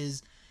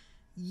 is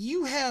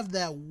you have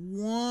that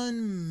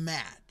one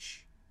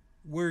match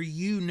where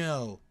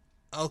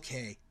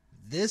okay,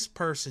 this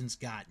person's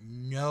got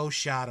no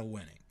shot of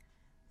winning.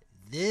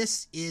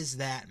 This is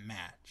that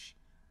match.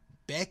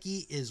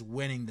 Becky is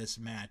winning this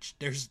match.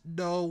 There's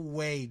no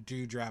way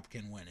Doudrop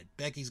can win it.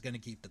 Becky's going to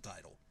keep the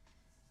title.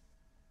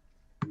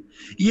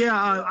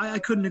 Yeah, I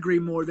couldn't agree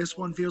more. This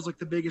one feels like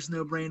the biggest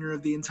no-brainer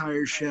of the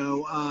entire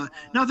show.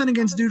 Nothing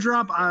against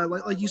Doudrop.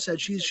 Like you said,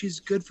 she's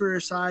good for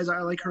her size. I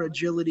like her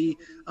agility.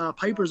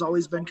 Piper's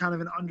always been kind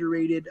of an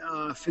underrated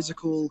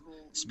physical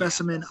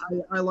specimen.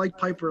 I like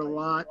Piper a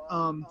lot.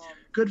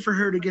 Good for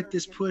her to get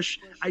this push.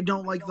 I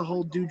don't like the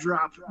whole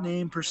Doudrop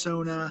name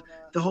persona,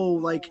 the whole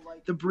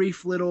the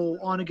brief little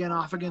on again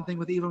off again thing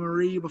with Eva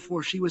Marie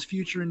before she was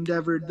future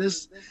endeavored.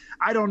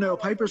 I don't know.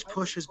 Piper's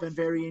push has been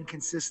very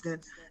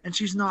inconsistent, and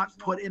she's not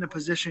put in a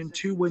position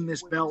to win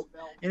this belt.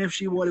 And if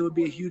she would, it would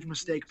be a huge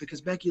mistake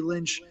because Becky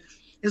Lynch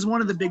is one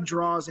of the big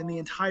draws in the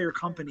entire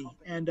company,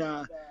 and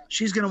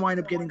she's going to wind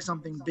up getting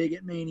something big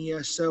at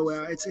Mania. So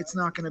it's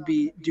not going to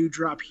be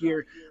Doudrop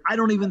here. I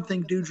don't even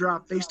think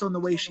Doudrop, based on the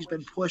way she's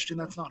been pushed, and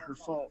that's not her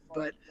fault,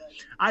 but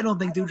I don't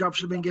think Doudrop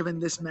should have been given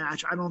this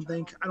match. I don't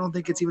think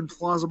it's even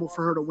plausible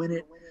for her to win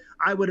it.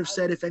 I would have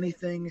said, if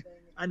anything,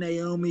 a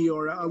Naomi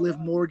or a Liv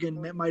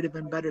Morgan might have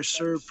been better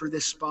served for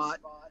this spot.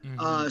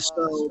 Mm-hmm.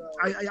 So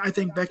I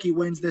think Becky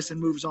wins this and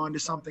moves on to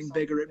something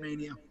bigger at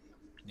Mania.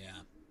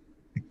 Yeah.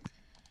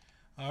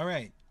 All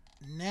right.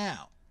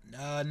 Now,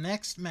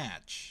 next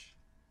match.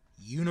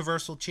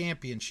 Universal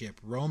Championship.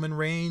 Roman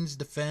Reigns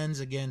defends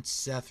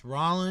against Seth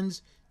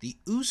Rollins. The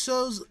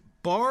Usos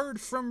barred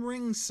from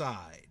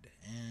ringside.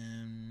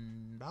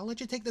 And I'll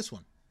let you take this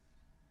one.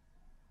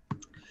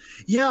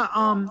 Yeah,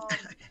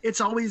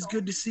 it's always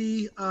good to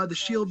see the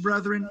Shield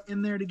brethren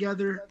in there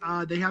together.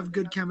 They have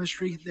good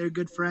chemistry. They're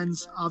good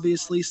friends.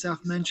 Obviously,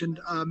 Seth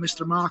mentioned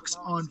Mr. Mox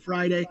on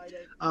Friday,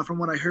 from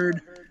what I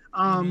heard.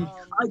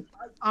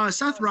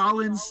 Seth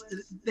Rollins,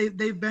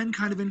 they've been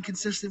kind of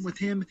inconsistent with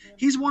him.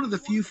 He's one of the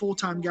few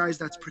full-time guys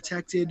that's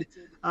protected,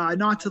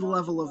 not to the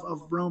level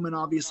of Roman,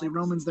 obviously.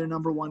 Roman's their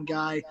number one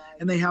guy,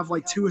 and they have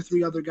 2 or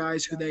 3 other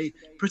guys who they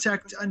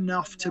protect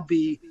enough to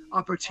be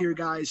upper-tier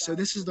guys. So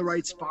this is the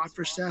right spot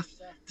for Seth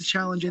to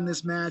challenge in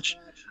this match.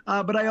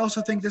 But I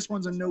also think this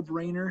one's a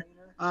no-brainer.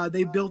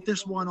 They built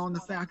this one on the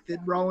fact that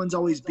Rollins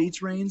always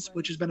beats Reigns,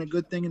 which has been a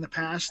good thing in the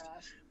past.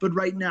 But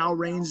right now,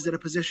 Reigns is at a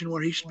position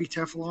where he should be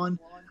Teflon.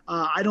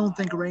 I don't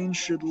think Reigns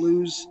should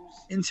lose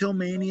until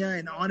Mania,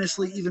 and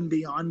honestly, even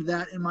beyond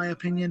that, in my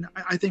opinion.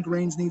 I think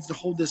Reigns needs to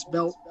hold this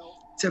belt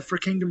for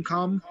Kingdom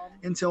Come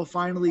until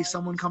finally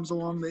someone comes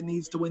along that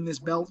needs to win this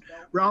belt.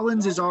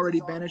 Rollins has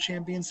already been a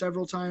champion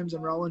several times,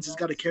 and Rollins has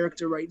got a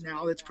character right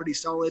now that's pretty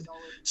solid.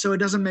 So it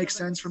doesn't make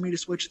sense for me to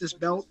switch this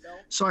belt.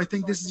 So I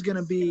think this is going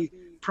to be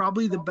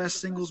probably the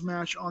best singles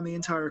match on the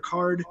entire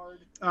card.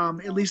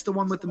 At least the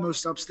one with the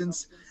most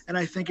substance, and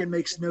I think it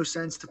makes no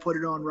sense to put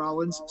it on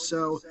Rollins.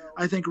 So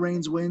I think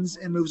Reigns wins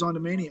and moves on to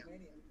Mania.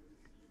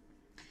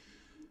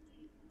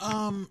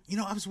 I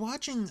was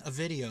watching a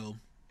video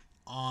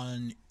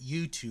on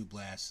YouTube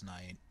last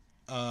night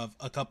of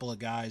a couple of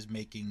guys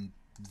making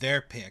their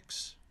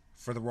picks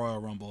for the Royal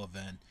Rumble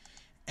event,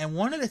 and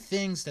one of the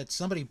things that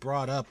somebody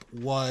brought up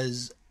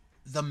was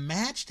the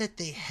match that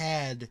they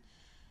had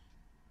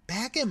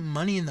back at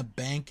Money in the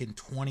Bank in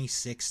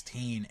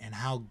 2016 and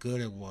how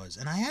good it was.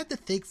 And I had to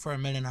think for a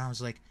minute, and I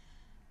was like,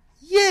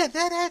 yeah,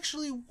 that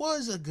actually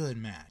was a good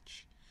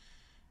match.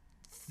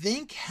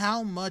 Think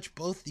how much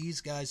both these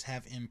guys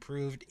have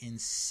improved in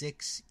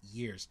 6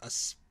 years,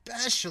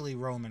 especially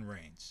Roman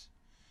Reigns.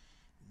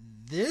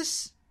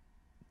 This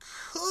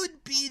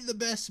could be the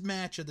best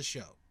match of the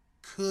show.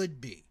 Could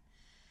be.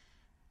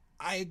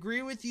 I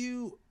agree with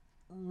you.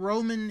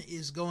 Roman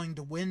is going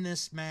to win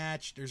this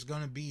match. There's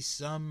going to be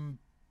some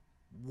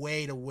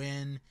way to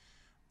win.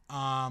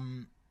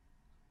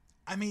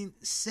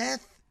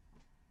 Seth,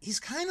 he's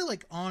kind of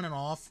on and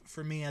off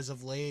for me as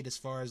of late, as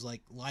far as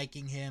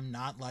liking him,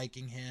 not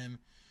liking him.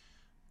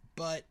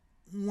 But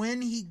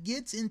when he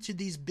gets into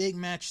these big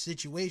match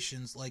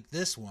situations like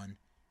this one,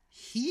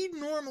 he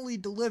normally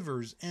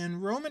delivers,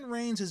 and Roman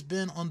Reigns has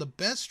been on the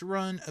best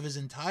run of his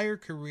entire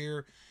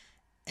career,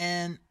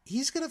 and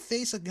he's going to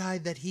face a guy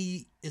that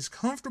he is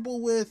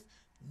comfortable with,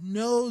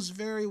 knows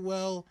very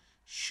well,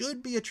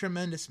 should be a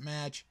tremendous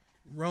match.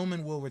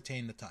 Roman will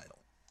retain the title.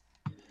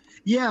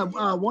 Yeah,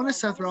 one of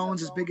Seth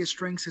Rollins' biggest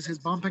strengths is his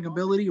bumping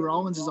ability.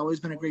 Rollins has always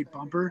been a great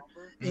bumper.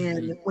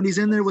 And when he's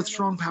in there with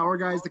strong power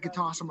guys that can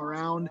toss him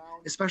around,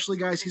 especially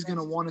guys he's going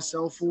to want to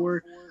sell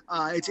for,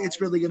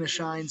 it's really going to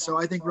shine. So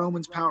I think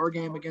Roman's power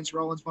game against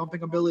Rollins'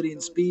 bumping ability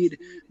and speed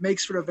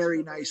makes for a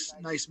very nice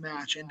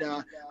match. And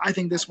I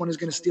think this one is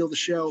going to steal the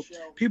show.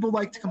 People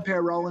like to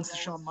compare Rollins to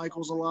Shawn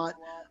Michaels a lot.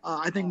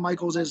 I think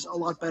Michaels is a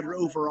lot better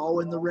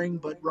overall in the ring,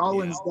 but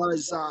Rollins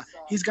does.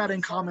 He's got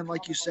in common,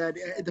 like you said,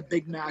 the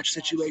big match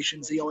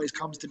situations he always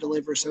comes to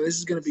deliver. So this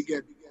is going to be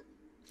good.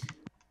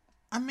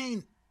 I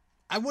mean,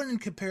 I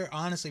wouldn't compare,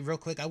 honestly, real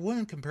quick, I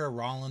wouldn't compare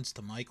Rollins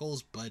to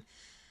Michaels, but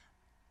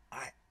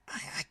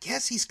I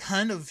guess he's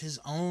kind of his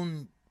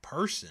own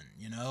person,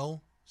 you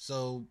know?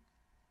 So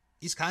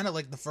he's kind of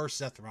like the first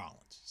Seth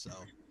Rollins. So.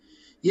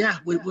 Yeah,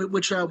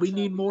 which we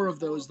need more of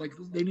those. Like,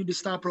 they need to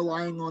stop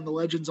relying on the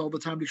legends all the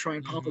time to try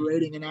and pop a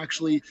rating and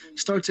actually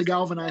start to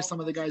galvanize some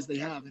of the guys they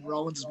have. And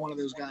Rollins is one of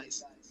those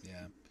guys.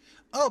 Yeah.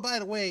 Oh, by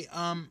the way,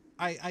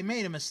 I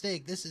made a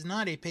mistake. This is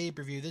not a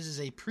pay-per-view. This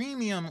is a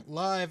premium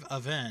live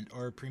event,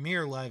 or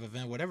premier live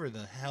event, whatever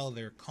the hell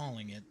they're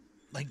calling it,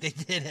 like they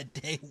did at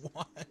day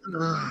one.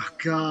 Oh,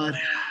 God.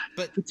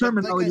 But the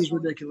terminology is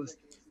ridiculous.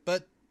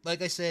 But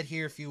like I said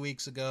here a few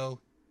weeks ago,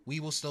 we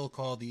will still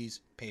call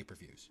these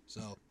pay-per-views.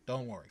 So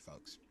don't worry,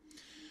 folks.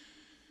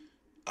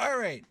 All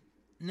right.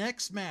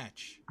 Next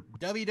match.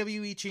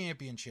 WWE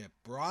Championship.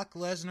 Brock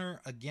Lesnar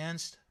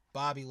against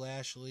Bobby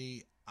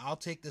Lashley. I'll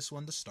take this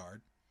one to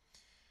start.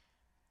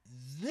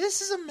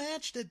 This is a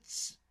match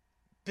that's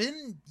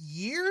been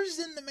years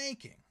in the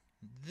making.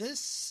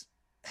 This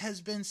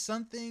has been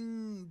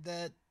something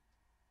that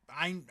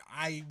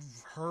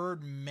I've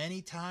heard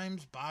many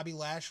times Bobby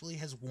Lashley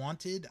has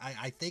wanted.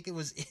 I think it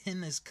was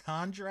in his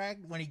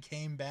contract when he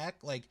came back.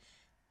 Like,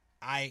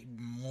 I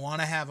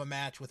want to have a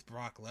match with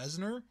Brock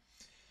Lesnar.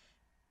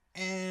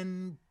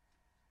 And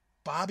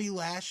Bobby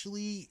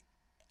Lashley,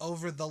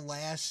 over the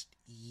last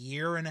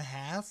year and a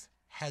half,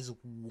 has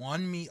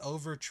won me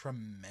over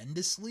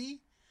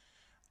tremendously.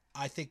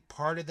 I think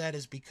part of that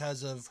is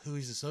because of who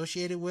he's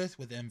associated with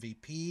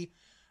MVP.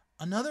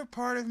 Another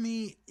part of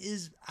me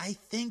is I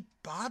think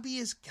Bobby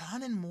has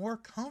gotten more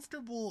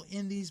comfortable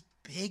in these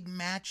big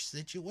match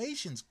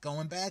situations,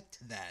 going back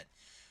to that,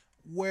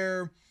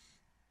 where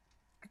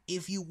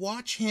if you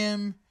watch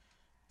him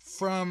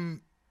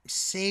from,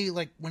 say,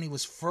 like when he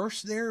was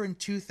first there in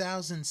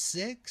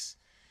 2006,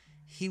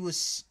 he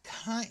was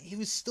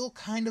still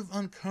kind of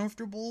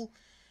uncomfortable,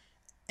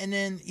 and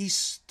then he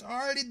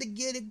started to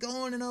get it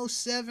going in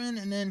 07,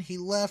 and then he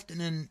left, and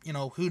then, you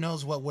know, who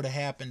knows what would have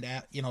happened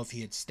if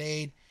he had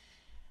stayed.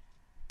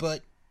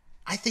 But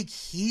I think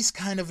he's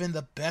kind of in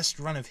the best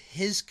run of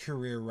his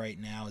career right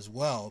now as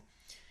well.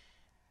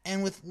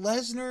 And with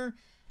Lesnar,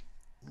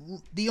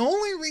 the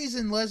only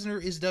reason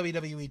Lesnar is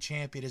WWE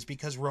champion is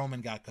because Roman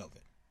got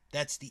COVID.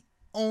 That's the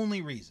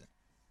only reason.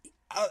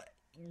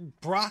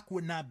 Brock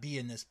would not be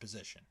in this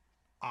position,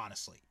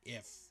 honestly,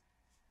 if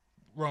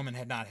Roman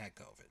had not had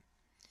COVID.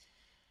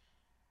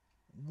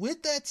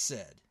 With that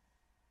said,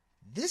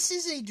 this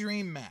is a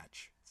dream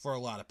match for a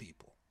lot of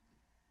people.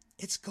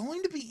 It's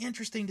going to be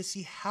interesting to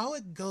see how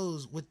it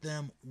goes with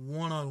them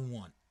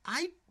one-on-one.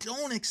 I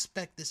don't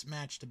expect this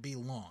match to be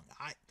long.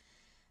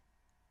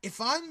 If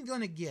I'm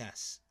going to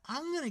guess,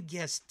 I'm going to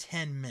guess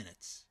 10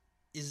 minutes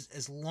is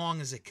as long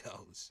as it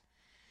goes.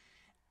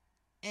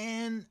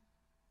 And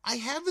I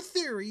have a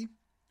theory,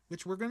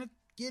 which we're going to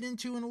get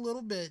into in a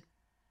little bit.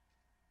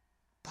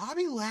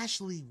 Bobby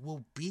Lashley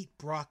will beat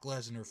Brock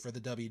Lesnar for the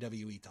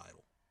WWE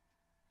title.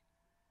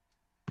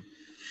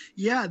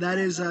 Yeah, that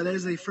is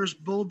a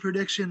first bold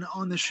prediction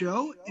on the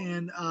show,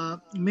 and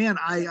man,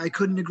 I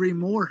couldn't agree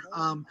more.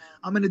 I'm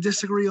going to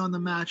disagree on the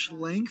match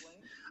length.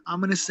 I'm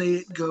going to say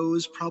it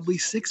goes probably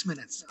 6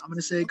 minutes. I'm going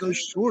to say it goes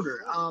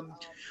shorter.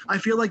 I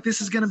feel like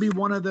this is going to be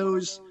one of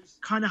those,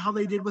 kind of how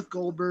they did with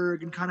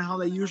Goldberg and kind of how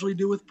they usually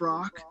do with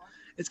Brock.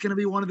 It's going to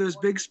be one of those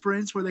big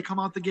sprints where they come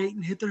out the gate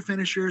and hit their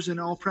finishers and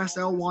all press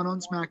L1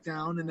 on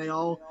SmackDown, and they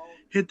all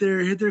hit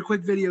their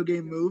quick video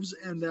game moves,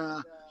 and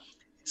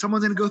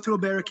someone's going to go through a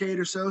barricade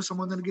or so.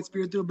 Someone's going to get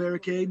speared through a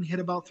barricade and hit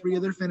about 3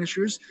 of their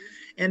finishers.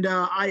 And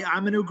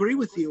I'm going to agree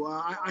with you.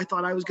 I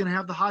thought I was going to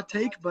have the hot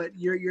take, but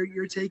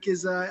your take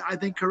is, I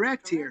think,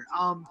 correct here.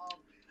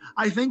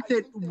 I think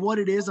that what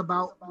it is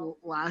about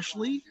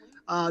Lashley,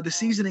 the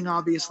seasoning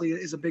obviously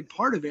is a big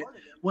part of it.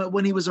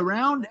 When he was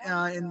around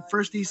in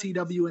first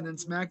ECW and then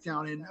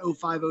SmackDown in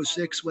 05,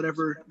 06,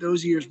 whatever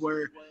those years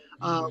were,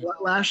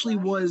 Lashley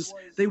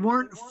they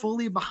weren't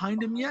fully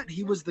behind him yet.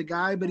 He was the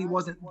guy, but he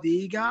wasn't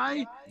the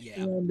guy.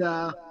 Yeah. And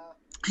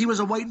he was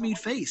a white meat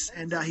face,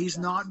 and he's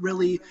not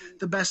really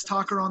the best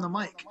talker on the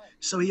mic.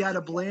 So he had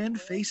a bland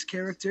face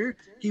character.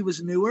 He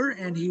was newer,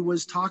 and he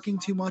was talking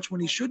too much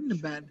when he shouldn't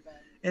have been.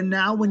 And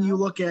now, when you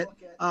look at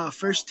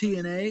first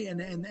TNA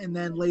and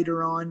then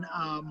later on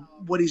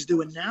what he's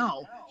doing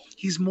now,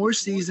 he's more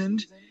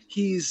seasoned.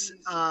 He's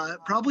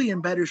probably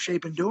in better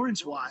shape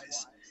endurance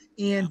wise.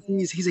 And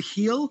he's a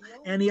heel,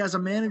 and he has a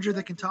manager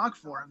that can talk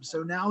for him.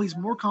 So now he's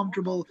more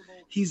comfortable.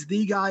 He's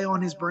the guy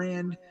on his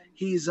brand.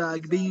 He's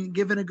being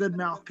given a good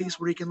mouthpiece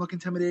where he can look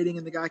intimidating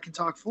and the guy can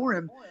talk for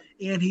him.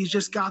 And he's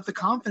just got the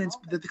confidence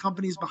that the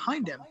company's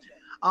behind him.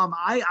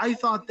 I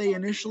thought they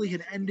initially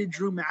had ended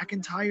Drew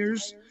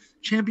McIntyre's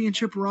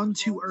championship run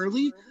too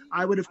early.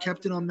 I would have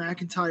kept it on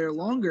McIntyre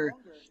longer.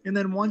 And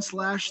then once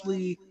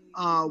Lashley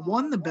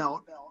won the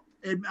belt,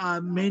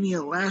 at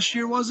Mania last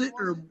year, was it,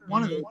 or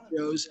one of those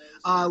shows?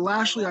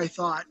 Lashley, I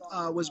thought,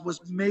 was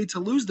made to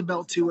lose the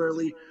belt too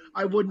early.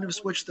 I wouldn't have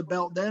switched the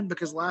belt then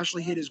because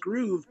Lashley hit his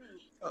groove.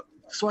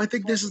 So I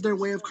think this is their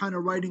way of kind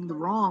of righting the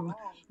wrong.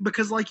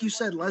 Because, like you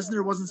said,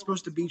 Lesnar wasn't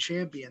supposed to be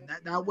champion.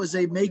 That was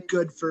a make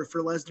good for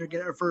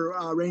Lesnar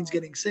for Reigns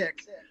getting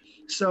sick.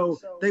 So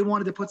they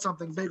wanted to put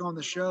something big on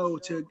the show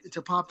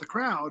to pop the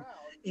crowd,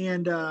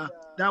 and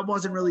that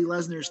wasn't really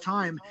Lesnar's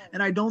time.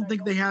 And I don't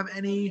think they have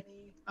any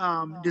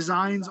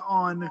designs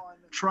on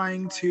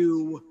trying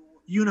to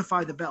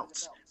unify the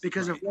belts,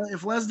 because if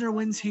Lesnar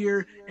wins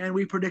here and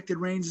we predicted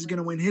Reigns is going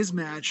to win his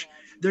match,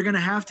 they're going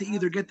to have to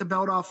either get the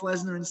belt off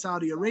Lesnar in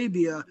Saudi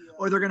Arabia,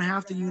 or they're going to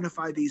have to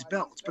unify these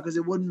belts, because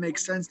it wouldn't make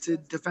sense to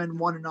defend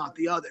one and not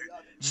the other.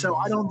 So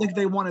I don't think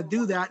they want to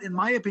do that. In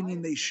my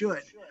opinion, they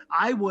should.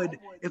 I would,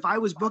 if I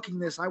was booking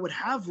this, I would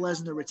have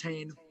Lesnar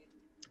retain,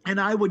 and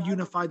I would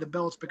unify the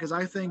belts, because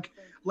I think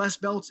less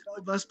belts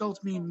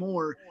mean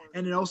more,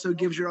 and it also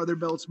gives your other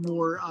belts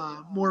more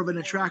of an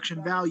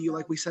attraction value,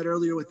 like we said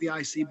earlier with the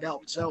IC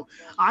belt. So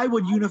I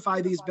would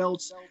unify these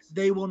belts.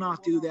 They will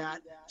not do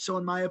that. So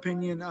in my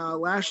opinion,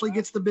 Lashley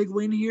gets the big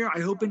win here. I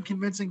hope in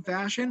convincing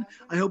fashion.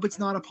 I hope it's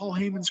not a Paul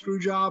Heyman screw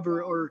job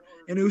or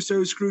an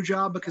Uso screw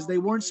job, because they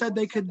weren't said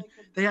they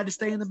had to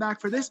stay in the back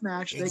for this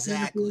match. They can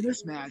interfere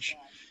this match.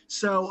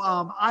 So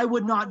I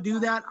would not do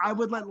that. I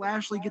would let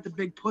Lashley get the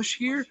big push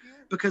here,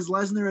 because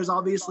Lesnar is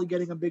obviously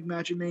getting a big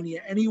match in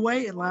Mania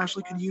anyway, and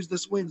Lashley could use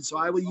this win. So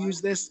I would use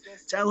this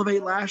to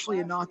elevate Lashley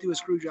and not do a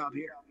screw job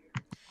here.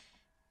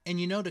 And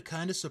to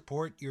kind of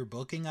support your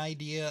booking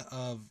idea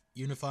of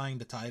unifying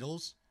the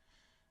titles,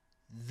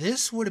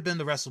 this would have been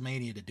the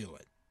WrestleMania to do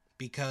it,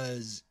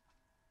 because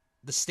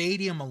the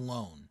stadium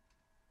alone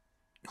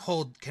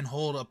can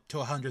hold up to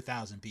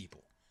 100,000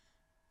 people.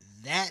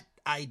 That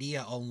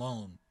idea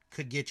alone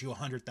could get you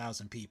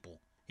 100,000 people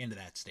into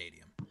that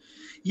stadium.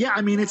 Yeah,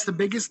 I mean, it's the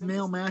biggest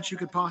male match you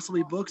could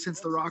possibly book, since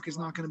The Rock is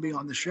not going to be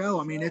on the show.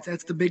 I mean,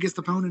 that's the biggest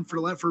opponent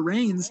for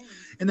Reigns.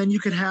 And then you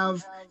could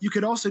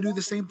also do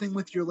the same thing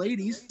with your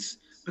ladies,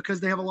 because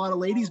they have a lot of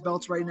ladies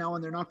belts right now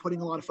and they're not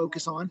putting a lot of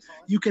focus on.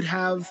 You could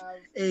have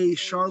a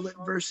Charlotte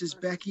versus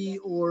Becky,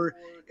 or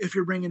if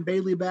you're bringing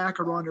Bayley back,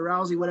 or Ronda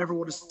Rousey, whatever,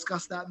 we'll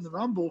discuss that in the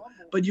Rumble.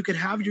 But you could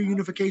have your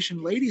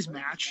unification ladies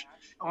match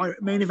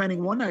main eventing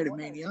one night of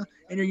Mania,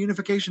 and your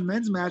unification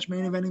men's match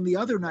main eventing the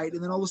other night,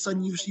 and then all of a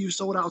sudden you've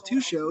sold out two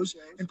shows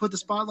and put the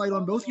spotlight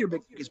on both your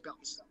biggest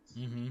belts.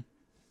 Mm-hmm.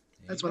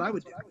 That's what I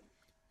would do.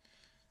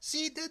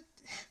 See,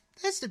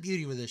 that's the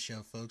beauty with this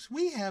show, folks.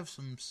 We have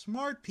some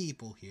smart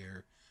people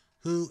here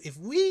who, if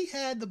we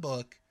had the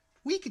book,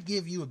 we could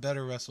give you a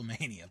better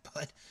WrestleMania.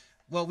 But,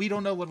 well, we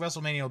don't know what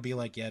WrestleMania will be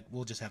like yet.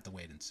 We'll just have to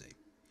wait and see.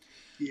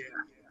 Yeah.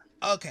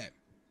 Okay.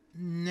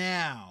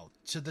 Now,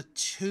 to the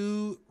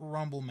two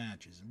Rumble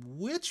matches.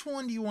 Which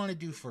one do you want to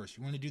do first?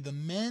 You want to do the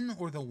men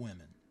or the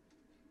women?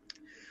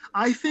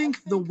 I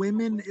think the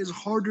women is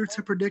harder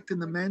to predict than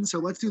the men, so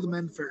let's do the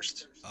men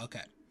first.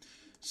 Okay.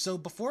 So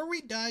before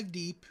we dive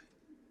deep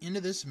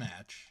into this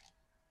match,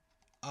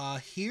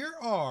 here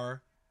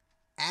are,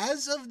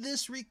 as of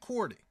this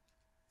recording,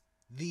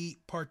 the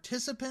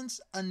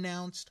participants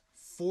announced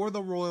for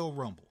the Royal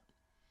Rumble.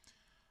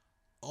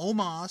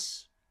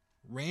 Omos,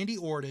 Randy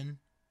Orton,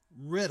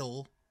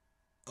 Riddle,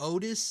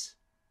 Otis,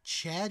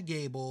 Chad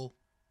Gable,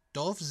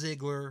 Dolph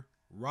Ziggler,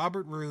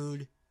 Robert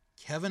Roode,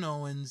 Kevin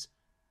Owens,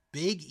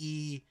 Big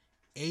E,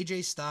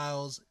 AJ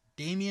Styles,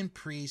 Damian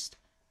Priest,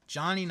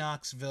 Johnny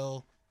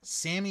Knoxville,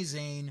 Sami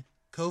Zayn,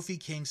 Kofi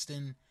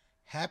Kingston,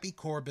 Happy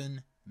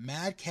Corbin,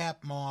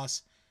 Madcap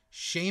Moss,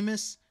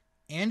 Sheamus,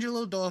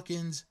 Angelo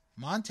Dawkins,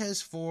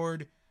 Montez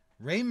Ford,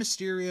 Rey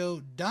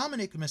Mysterio,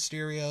 Dominic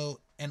Mysterio,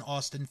 and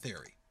Austin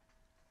Theory.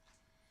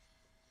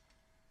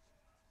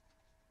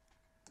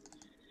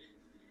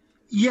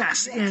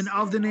 Yes, and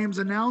of the names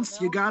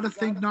announced, you got to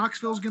think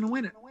Knoxville's going to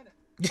win it.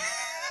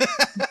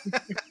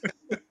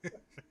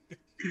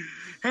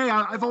 Hey,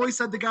 I've always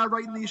said the guy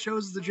writing these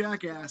shows is a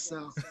jackass,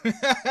 so.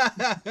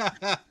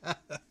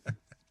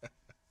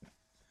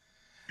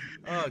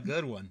 Oh,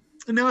 good one.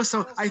 No,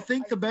 so I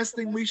think the best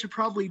thing we should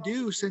probably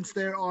do, since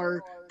there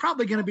are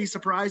probably going to be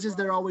surprises,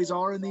 there always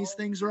are in these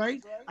things,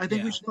 right? I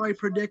think we should probably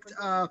predict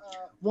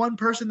one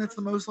person that's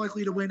the most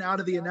likely to win out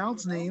of the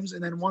announced names,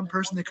 and then one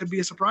person that could be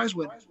a surprise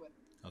winner.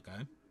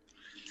 Okay.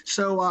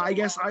 So I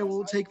guess I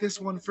will take this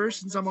one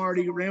first since I'm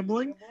already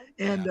rambling.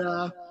 And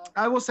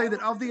I will say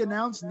that of the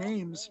announced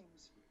names,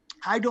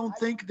 I don't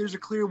think there's a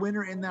clear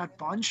winner in that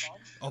bunch.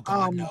 Oh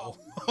God, no.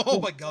 Oh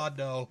my God,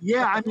 no.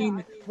 Yeah, I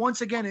mean,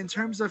 once again, in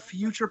terms of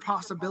future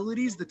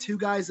possibilities, the two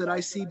guys that I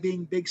see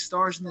being big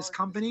stars in this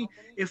company,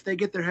 if they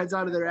get their heads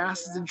out of their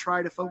asses and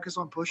try to focus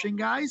on pushing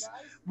guys,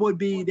 would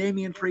be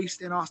Damian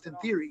Priest and Austin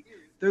Theory.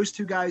 Those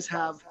two guys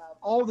have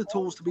all the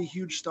tools to be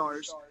huge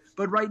stars.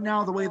 But right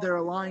now, the way they're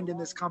aligned in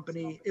this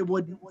company, it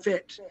wouldn't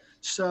fit.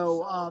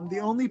 So the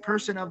only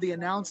person of the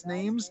announced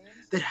names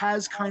that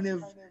has kind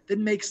of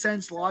didn't make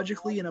sense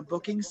logically in a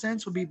booking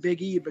sense would be Big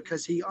E,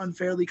 because he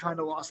unfairly kind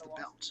of lost the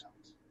belt.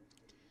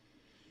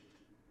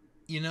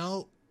 You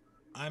know,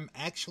 I'm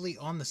actually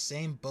on the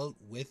same boat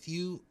with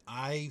you.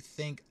 I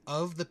think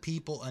of the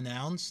people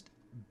announced,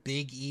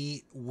 Big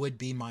E would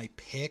be my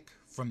pick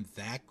from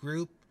that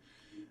group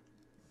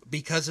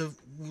because of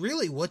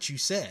really what you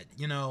said.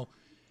 You know,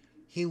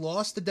 he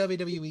lost the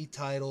WWE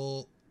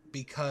title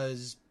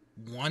because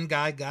one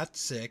guy got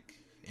sick,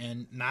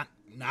 and not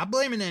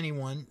blaming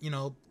anyone. You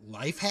know,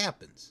 life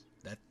happens.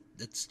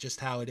 That's just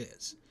how it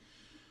is.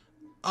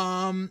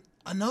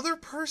 Another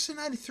person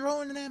I'd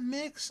throw into that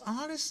mix,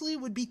 honestly,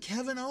 would be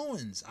Kevin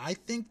Owens. I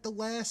think the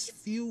last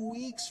few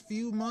weeks,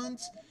 few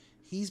months,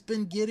 he's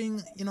been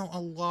getting, you know, a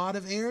lot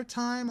of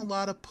airtime, a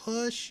lot of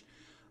push.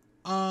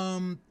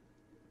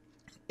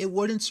 It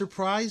wouldn't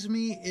surprise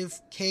me if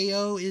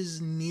KO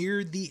is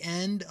near the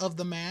end of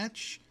the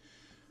match.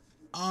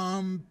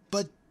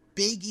 But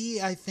Big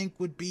E, I think,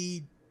 would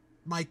be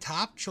my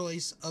top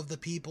choice of the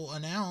people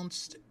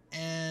announced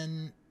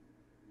and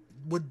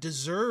would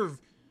deserve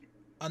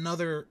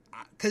another,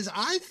 because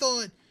I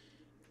thought,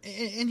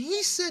 and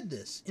he said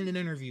this in an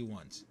interview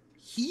once,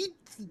 he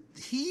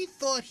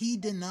thought he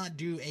did not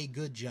do a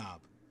good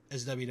job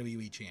as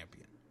WWE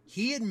champion.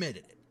 He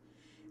admitted it.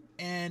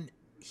 And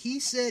he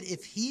said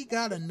if he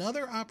got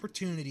another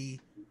opportunity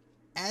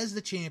as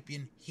the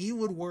champion, he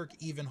would work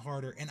even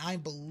harder. And I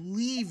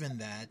believe in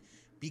that,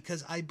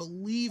 because I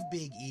believe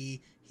Big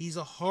E, he's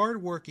a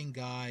hard-working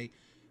guy.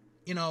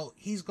 You know,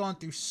 he's gone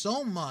through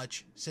so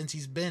much since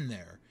he's been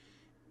there.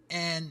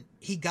 And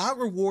he got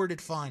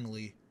rewarded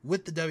finally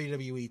with the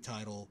WWE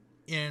title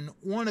in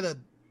one of the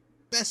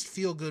best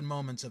feel-good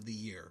moments of the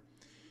year.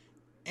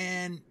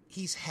 And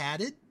he's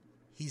had it.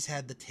 He's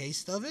had the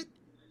taste of it.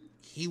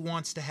 He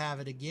wants to have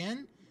it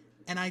again.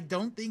 And I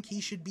don't think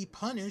he should be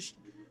punished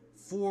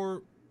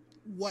for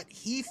what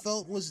he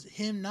felt was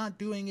him not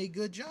doing a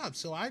good job.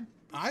 So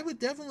I would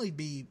definitely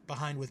be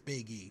behind with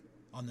Big E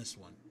on this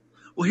one.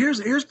 Well,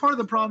 here's part of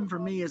the problem for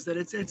me is that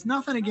it's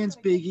nothing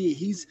against Big E.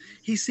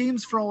 He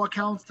seems, for all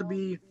accounts, to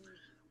be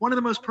one of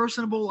the most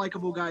personable,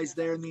 likable guys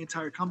there in the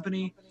entire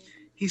company.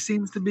 He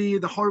seems to be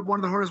one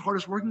of the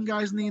hardest working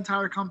guys in the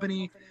entire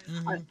company.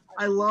 Mm-hmm.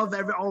 I love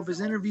all of his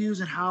interviews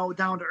and how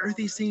down to earth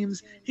he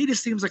seems. He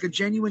just seems like a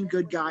genuine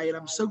good guy, and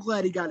I'm so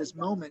glad he got his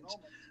moment.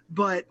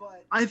 But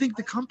I think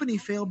the company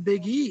failed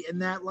Big E in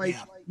that,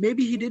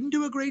 maybe he didn't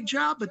do a great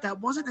job, but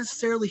that wasn't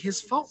necessarily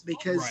his fault,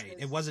 because right,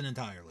 it wasn't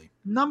entirely.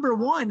 Number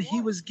one,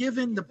 he was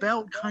given the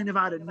belt kind of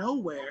out of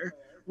nowhere,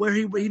 where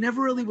he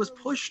never really was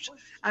pushed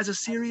as a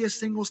serious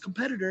singles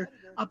competitor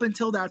up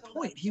until that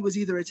point. He was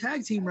either a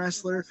tag team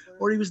wrestler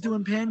or he was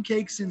doing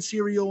pancakes and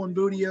cereal and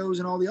bootios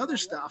and all the other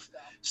stuff.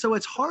 So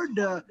it's hard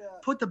to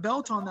put the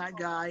belt on that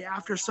guy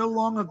after so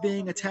long of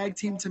being a tag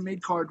team to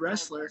mid-card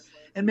wrestler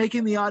and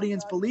making the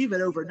audience believe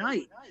it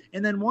overnight.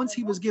 And then once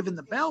he was given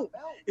the belt,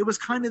 it was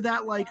kind of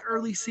that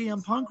early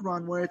CM Punk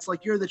run where it's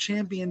like you're the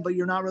champion, but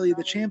you're not really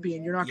the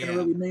champion. You're not going to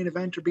really main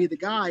event or be the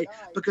guy,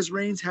 because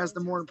Reigns has the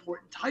more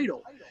important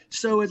title.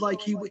 So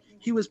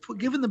he was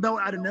given the belt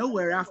out of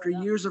nowhere after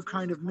years of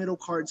kind of middle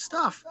card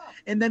stuff.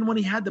 And then when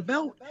he had the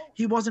belt,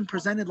 he wasn't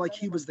presented like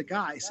he was the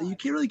guy. So you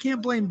really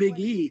can't blame Big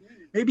E.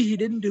 Maybe he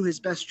didn't do his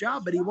best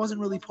job, but he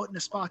wasn't really put in a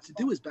spot to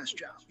do his best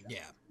job. Yeah,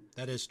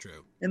 that is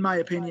true, in my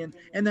opinion.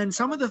 And then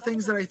some of the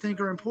things that I think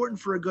are important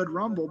for a good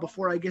Rumble,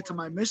 before I get to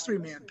my mystery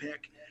man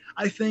pick,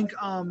 I think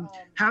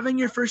having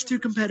your first two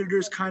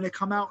competitors kind of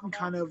come out and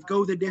kind of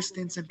go the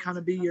distance and kind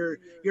of be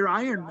your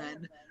Iron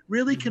Men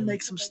really can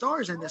make some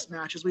stars in this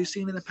match, as we've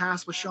seen in the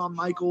past with Shawn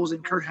Michaels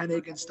and Kurt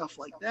Hennig and stuff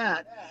like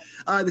that.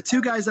 The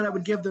two guys that I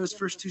would give those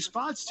first two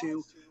spots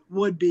to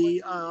would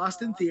be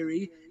Austin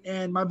Theory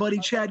and my buddy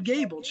Chad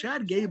Gable.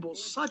 Chad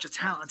Gable's such a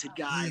talented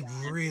guy.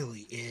 He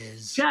really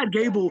is. Chad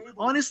Gable,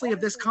 honestly, if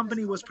this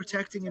company was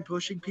protecting and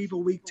pushing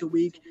people week to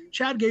week,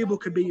 Chad Gable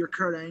could be your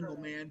Kurt Angle,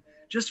 man.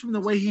 Just from the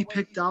way he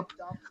picked up,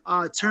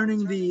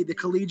 turning the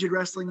collegiate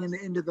wrestling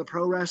into the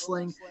pro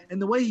wrestling, and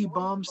the way he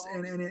bumps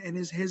and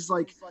his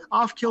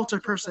off-kilter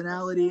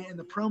personality and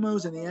the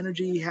promos and the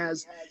energy he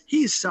has,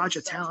 he's such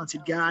a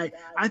talented guy.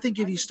 I think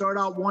if you start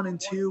out 1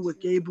 and 2 with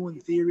Gable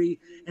and Theory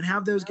and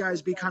have those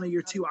guys be kind of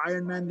your two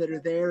Iron Men that are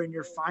there in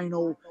your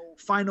final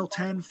final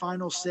 10,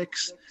 final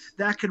 6,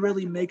 that could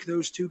really make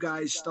those two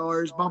guys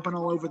stars, bumping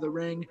all over the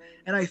ring.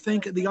 And I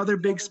think the other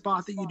big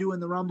spot that you do in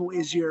the Rumble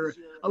is your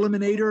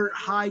eliminator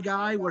high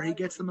guy, where he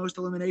gets the most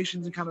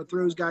eliminations and kind of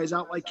throws guys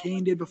out like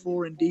Kane did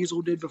before and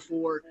Diesel did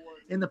before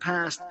in the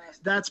past.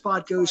 That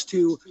spot goes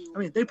to, I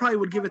mean, they probably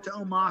would give it to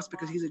Omos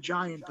because he's a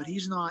giant, but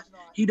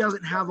he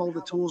doesn't have all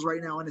the tools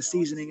right now in his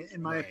seasoning,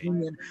 in my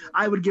opinion.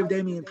 I would give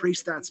Damian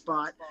Priest that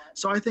spot.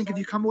 So I think if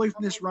you come away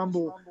from this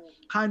Rumble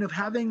kind of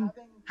having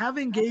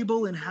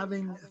Gable and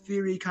having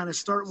Theory kind of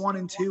start 1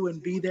 and 2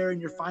 and be there in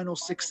your final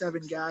 6,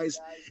 7 guys,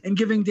 and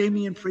giving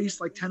Damian Priest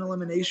like 10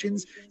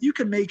 eliminations, you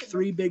can make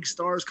 3 big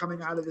stars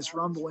coming out of this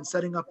Rumble and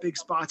setting up big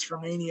spots for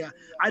Mania.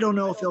 I don't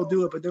know if they'll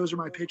do it, but those are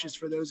my pitches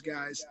for those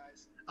guys.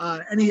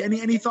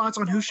 Any thoughts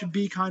on who should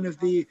be kind of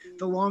the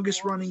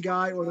longest running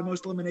guy or the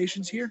most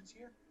eliminations here?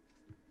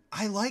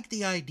 I like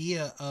the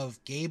idea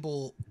of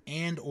Gable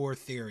and or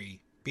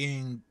Theory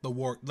being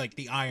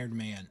the Iron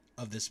Man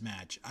of this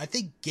match. I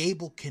think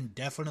Gable can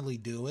definitely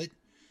do it.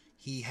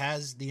 He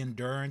has the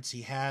endurance.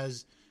 He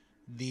has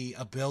the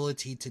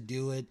ability to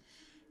do it.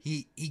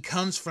 He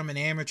comes from an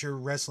amateur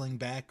wrestling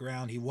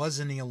background. He was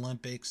in the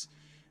Olympics.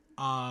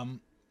 And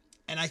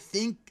I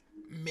think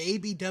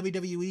maybe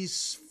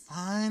WWE's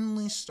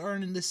finally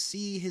starting to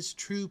see his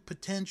true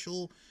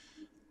potential.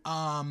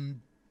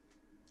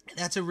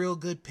 That's a real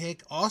good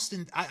pick.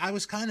 Austin, I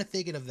was kind of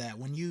thinking of that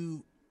when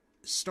you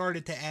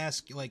started to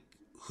ask, like,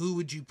 who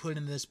would you put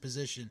in this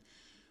position?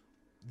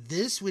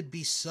 This would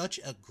be such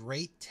a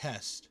great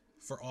test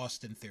for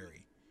Austin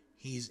Theory.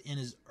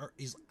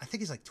 I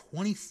think he's like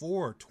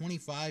 24,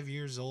 25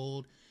 years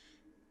old.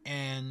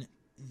 And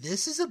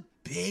this is a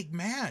big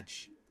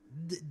match.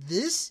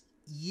 This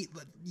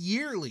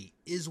yearly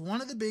is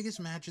one of the biggest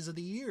matches of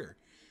the year.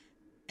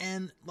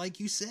 And like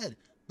you said,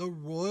 the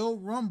Royal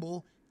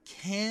Rumble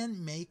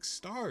can make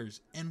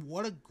stars. And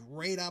what a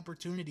great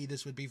opportunity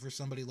this would be for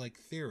somebody like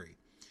Theory.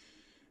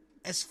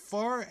 As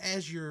far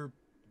as your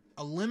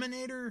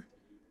eliminator,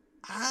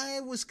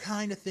 I was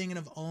kind of thinking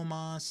of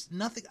Omos.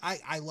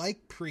 I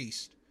like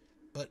Priest,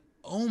 but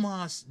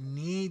Omos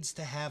needs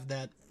to have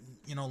that,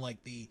 like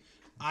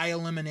I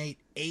eliminate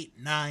 8,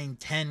 9,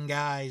 10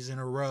 guys in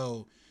a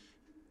row,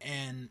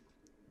 and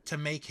to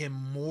make him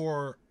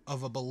more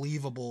of a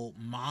believable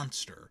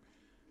monster.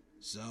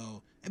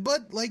 So,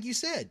 but like you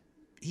said,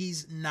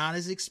 he's not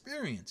as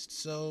experienced,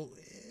 so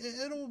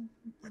it'll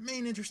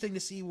remain interesting to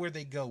see where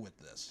they go with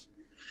this.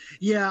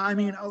 Yeah, I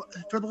mean,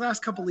 for the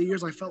last couple of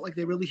years, I felt like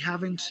they really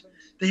haven't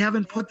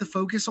put the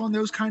focus on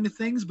those kind of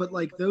things, but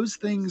like those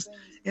things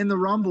in the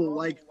Rumble,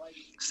 like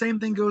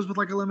same thing goes with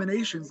like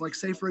eliminations. Like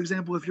say, for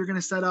example, if you're going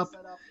to set up,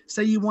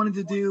 say you wanted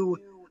to do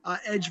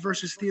Edge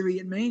versus Theory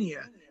at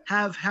Mania,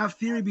 have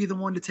Theory be the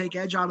one to take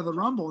Edge out of the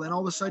Rumble, then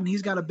all of a sudden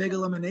he's got a big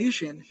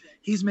elimination.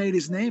 He's made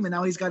his name, and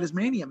now he's got his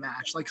Mania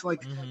match. Like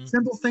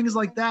simple things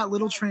like that,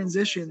 little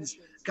transitions,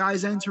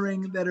 guys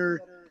entering that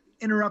are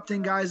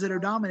interrupting guys that are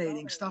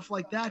dominating, stuff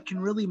like that can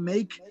really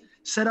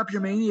set up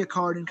your Mania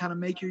card and kind of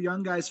make your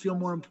young guys feel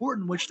more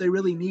important, which they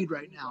really need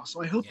right now.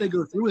 So I hope they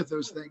go through with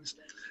those things.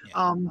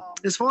 Yeah.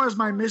 As far as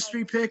my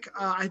mystery pick,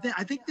 I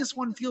think this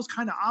one feels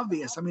kind of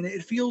obvious. I mean,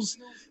 it feels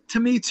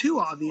to me too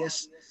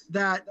obvious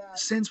that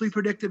since we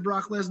predicted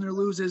Brock Lesnar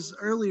loses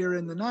earlier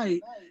in the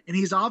night, and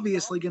he's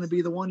obviously going to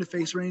be the one to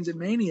face Reigns at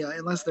Mania,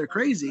 unless they're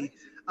crazy,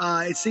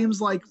 it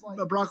seems like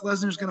Brock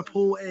Lesnar is going to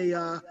pull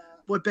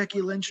what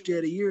Becky Lynch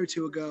did a year or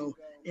two ago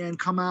and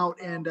come out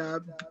and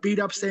beat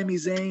up Sami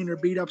Zayn or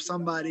beat up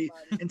somebody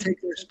and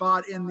take their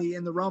spot in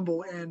the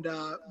Rumble and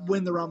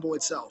win the Rumble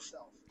itself.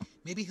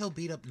 Maybe he'll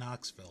beat up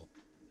Knoxville.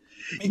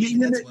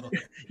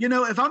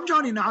 If I'm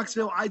Johnny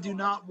Knoxville, I do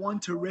not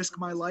want to risk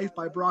my life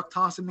by Brock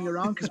tossing me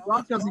around because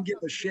Brock doesn't give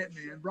a shit,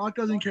 man. Brock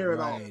doesn't care at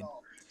all.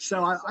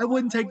 So I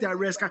wouldn't take that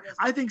risk.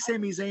 I think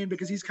Sami Zayn,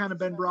 because he's kind of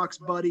been Brock's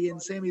buddy, and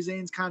Sami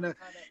Zayn's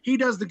he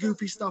does the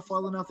goofy stuff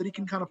well enough that he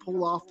can kind of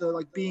pull off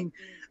the being,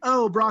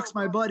 oh, Brock's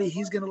my buddy,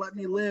 he's going to let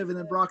me live, and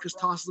then Brock just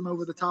tosses him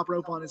over the top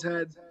rope on his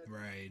head.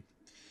 Right.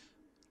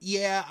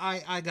 Yeah,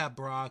 I got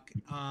Brock.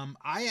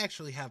 I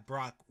actually have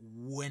Brock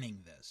winning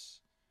this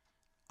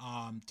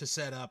to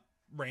set up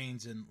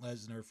Reigns and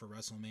Lesnar for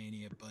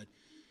WrestleMania, but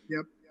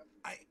yep.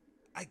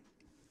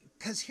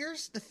 Because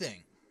here's the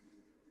thing.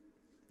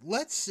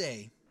 Let's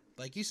say,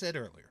 like you said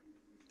earlier,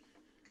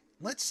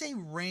 let's say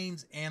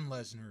Reigns and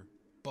Lesnar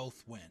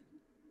both win.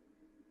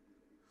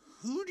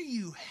 Who do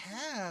you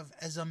have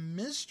as a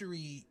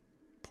mystery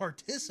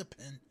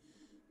participant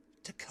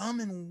to come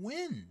and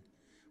win?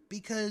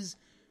 Because,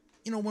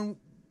 when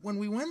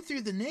we went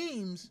through the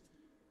names,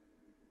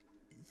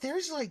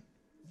 there's like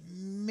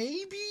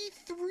maybe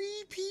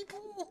 3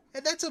 people,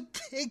 and that's a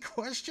big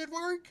question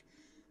mark,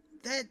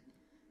 that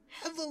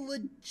have a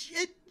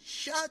legit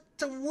shot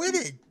to win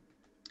it.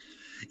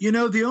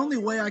 The only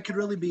way I could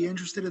really be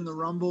interested in the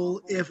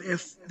Rumble,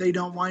 if they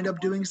don't wind up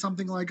doing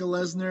something like a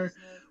Lesnar,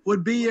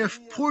 would be if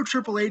poor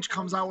Triple H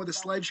comes out with a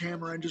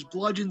sledgehammer and just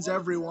bludgeons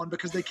everyone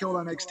because they killed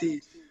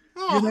NXT.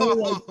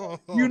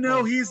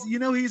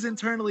 He's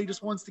internally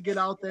just wants to get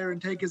out there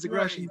and take his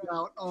aggressions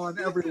out on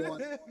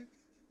everyone.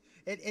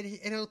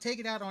 It'll take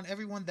it out on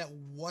everyone that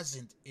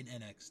wasn't in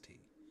NXT.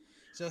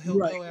 So he'll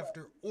Right. go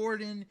after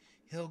Orton,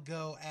 he'll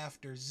go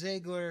after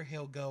Ziggler,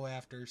 he'll go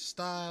after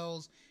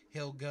Styles,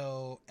 he'll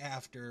go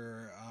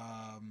after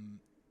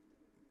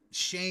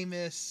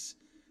Sheamus,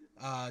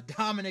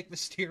 Dominic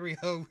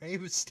Mysterio, Rey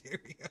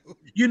Mysterio.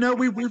 You know,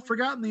 we've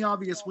forgotten the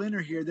obvious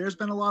winner here. There's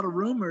been a lot of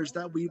rumors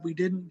that we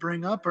didn't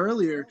bring up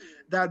earlier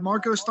that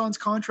Marco Stunt's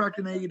contract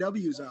in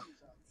AEW is up.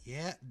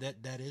 Yeah,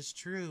 that is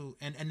true.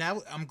 And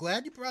now I'm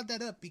glad you brought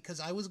that up because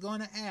I was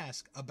going to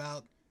ask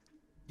about,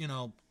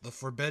 the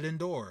Forbidden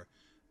Door,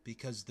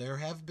 because there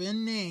have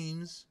been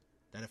names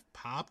that have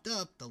popped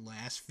up the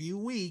last few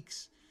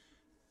weeks.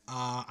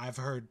 I've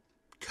heard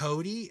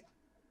Cody,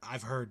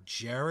 I've heard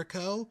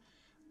Jericho.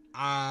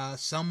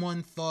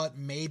 Someone thought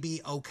maybe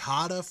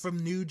Okada from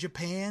New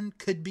Japan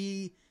could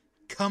be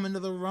coming to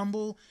the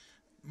Rumble.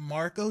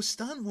 Marco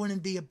Stunt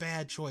wouldn't be a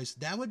bad choice.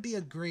 That would be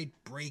a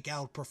great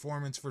breakout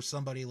performance for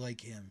somebody like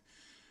him.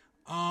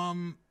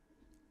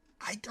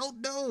 I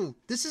don't know.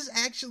 This is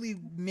actually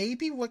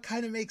maybe what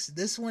kind of makes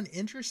this one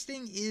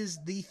interesting is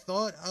the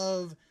thought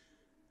of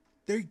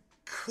there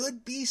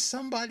could be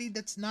somebody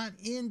that's not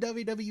in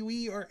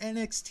WWE or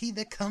NXT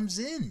that comes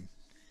in.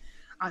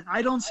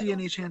 I don't see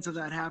any chance of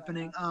that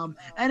happening.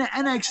 And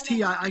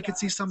NXT, I could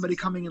see somebody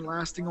coming and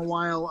lasting a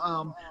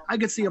while. I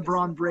could see a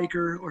Braun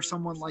Breaker or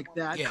someone like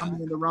that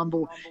coming in the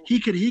Rumble. He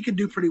could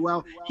do pretty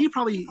well. He'll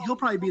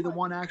probably be the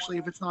one actually,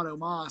 if it's not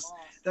Omos,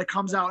 that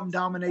comes out and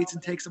dominates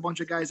and takes a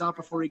bunch of guys out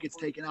before he gets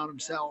taken out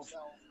himself.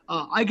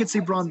 I could see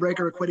Braun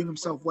Breaker acquitting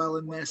himself well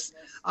in this.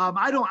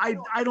 I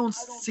don't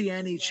see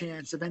any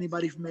chance of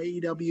anybody from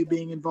AEW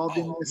being involved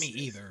in this. Me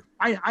either.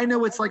 I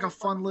know it's like a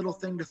fun little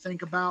thing to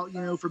think about,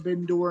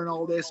 Forbidden Door and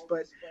all this,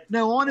 but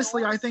no,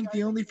 honestly, I think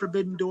the only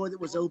Forbidden Door that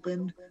was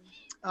opened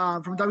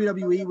from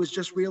WWE was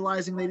just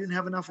realizing they didn't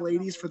have enough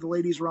ladies for the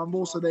Ladies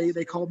Rumble, so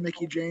they called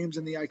Mickie James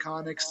and the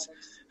Iconics,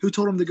 who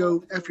told him to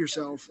go F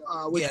yourself.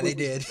 They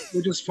did.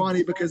 Which is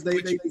funny because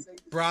they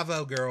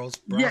bravo, girls.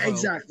 Bravo.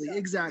 Yeah,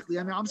 exactly.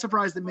 I mean, I'm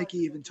surprised that Mickie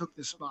even took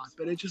this spot,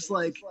 but it's just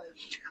like,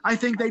 I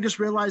think they just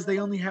realized they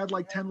only had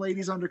like 10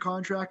 ladies under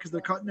contract because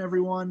they're cutting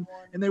everyone,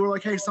 and they were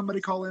like, hey,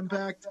 somebody call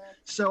Impact.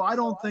 So I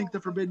don't think the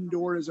Forbidden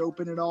Door is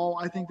open at all.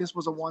 I think this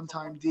was a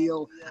one-time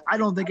deal. I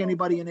don't think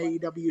anybody in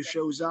AEW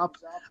shows up.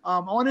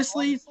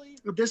 Honestly,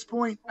 at this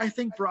point, I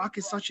think Brock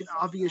is such an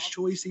obvious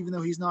choice, even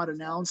though he's not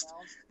announced.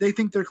 They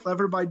think they're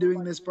clever by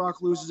doing this.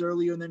 Brock loses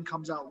earlier and then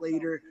comes out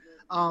later.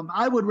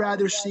 I would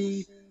rather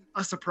see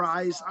a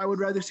surprise. I would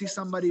rather see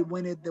somebody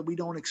win it that we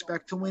don't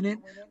expect to win it,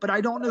 but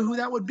I don't know who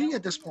that would be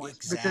at this point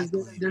because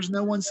there's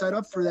no one set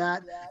up for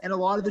that, and a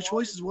lot of the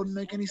choices wouldn't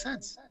make any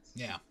sense.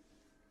 Yeah.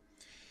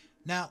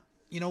 Now,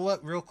 you know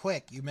what? Real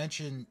quick, you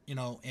mentioned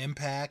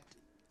Impact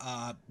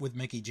with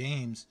Mickie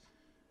James.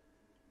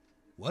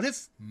 What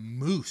if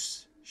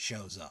Moose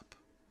shows up?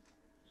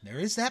 There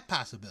is that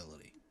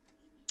possibility.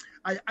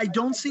 I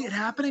don't see it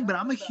happening, but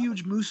I'm a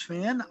huge Moose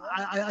fan.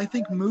 I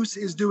think Moose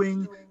is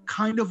doing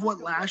kind of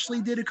what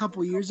Lashley did a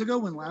couple years ago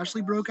when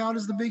Lashley broke out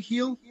as the big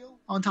heel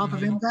on top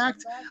of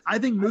Impact. I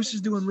think Moose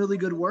is doing really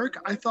good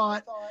work. I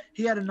thought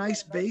he had a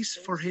nice base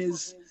for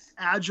his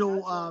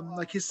agile,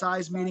 like his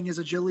size meeting his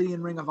agility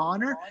in Ring of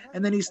Honor,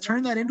 and then he's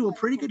turned that into a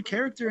pretty good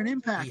character in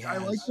Impact. I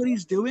like what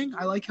he's doing.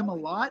 I like him a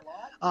lot.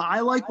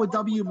 I like what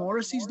W.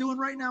 Morrissey's doing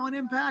right now in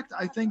Impact.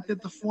 I think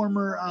that the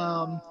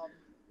former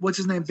what's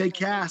his name, Big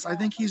Cass, I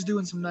think he's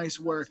doing some nice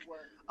work.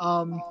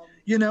 Of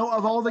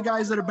all the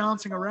guys that are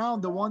bouncing around,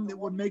 the one that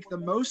would make the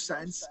most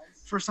sense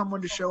for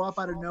someone to show up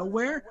out of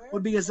nowhere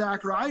would be a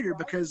Zack Ryder,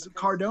 because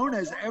Cardona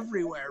is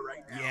everywhere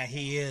right now. Yeah,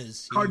 he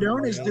is.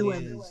 Cardona is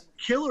doing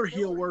killer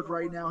heel work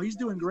right now. He's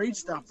doing great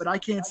stuff, but I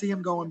can't see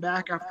him going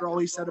back after all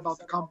he said about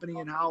the company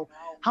and how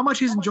much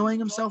he's enjoying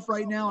himself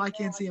right now. I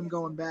can't see him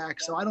going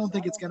back, so I don't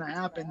think it's going to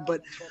happen.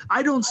 But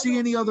I don't see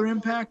any other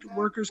Impact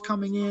workers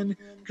coming in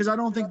because I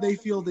don't think they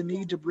feel the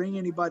need to bring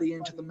anybody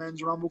into the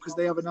Men's Rumble because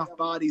they have enough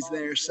bodies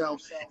there. So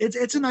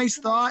it's a nice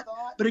thought,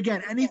 but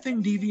again,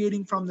 anything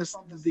deviating from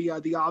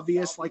the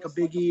obvious, like a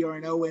Big E or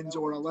an Owens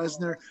or a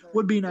Lesnar,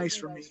 would be nice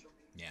for me.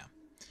 Yeah.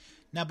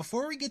 Now,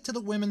 before we get to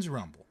the Women's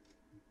Rumble,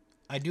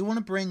 I do want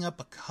to bring up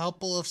a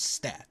couple of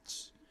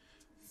stats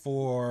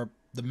for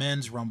the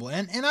Men's Rumble,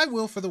 and I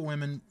will for the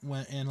women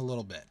in a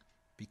little bit,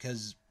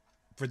 because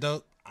for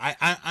those,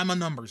 I'm a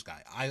numbers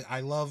guy. I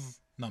love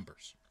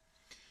numbers.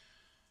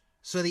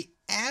 So the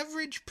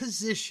average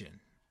position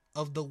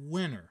of the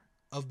winner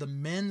of the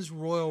Men's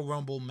Royal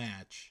Rumble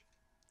match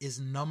is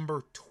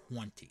number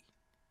 20,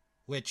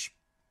 which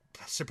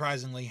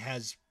surprisingly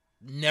has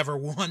never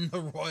won the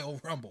Royal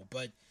Rumble.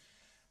 But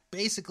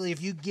basically,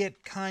 if you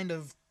get kind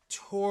of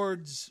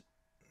towards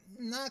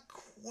not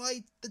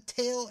quite the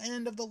tail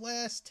end of the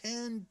last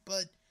 10,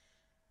 but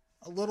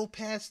a little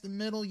past the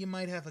middle, you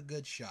might have a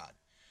good shot.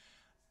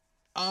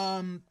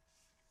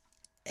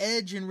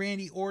 Edge and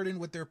Randy Orton,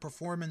 with their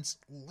performance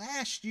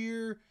last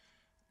year,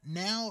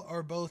 now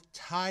are both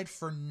tied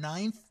for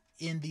 9th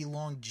in the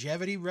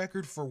longevity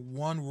record for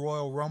one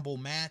Royal Rumble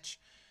match.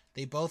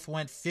 They both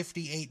went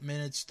 58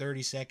 minutes,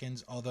 30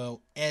 seconds,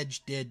 although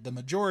Edge did the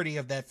majority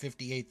of that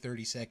 58,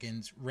 30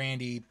 seconds.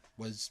 Randy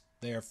was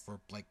there for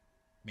like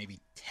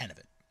maybe 10 of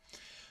it.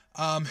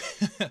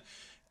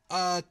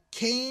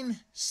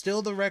 Kane,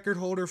 still the record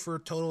holder for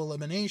total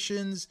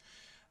eliminations.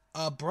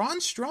 Braun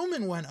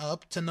Strowman went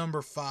up to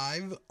number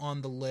 5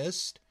 on the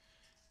list.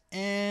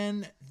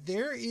 And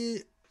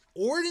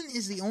Orton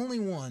is the only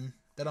one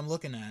that I'm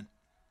looking at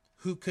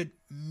who could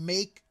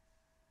make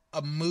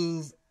a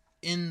move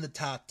in the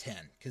top 10,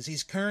 because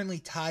he's currently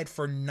tied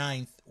for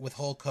 9th with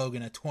Hulk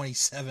Hogan at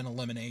 27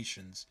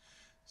 eliminations.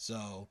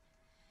 So,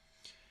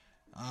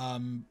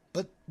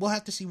 but we'll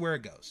have to see where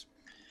it goes.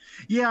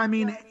 Yeah, I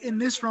mean, in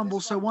this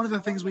Rumble, so one of the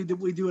things we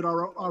do at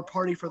our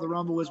party for the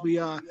Rumble is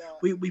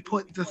we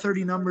put the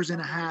 30 numbers in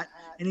a hat,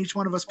 and each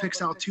one of us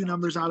picks out 2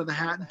 numbers out of the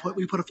hat, and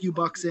we put a few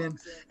bucks in,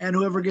 and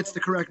whoever gets the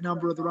correct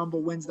number of the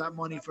Rumble wins that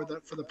money for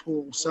the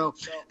pool. So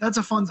that's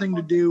a fun thing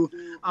to do.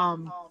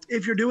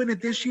 If you're doing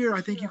it this year,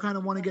 I think you kind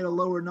of want to get a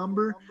lower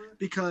number,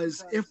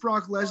 because if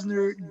Brock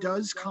Lesnar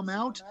does come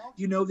out,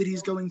 you know that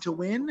he's going to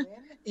win.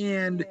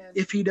 And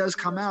if he does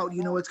come out,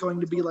 you know it's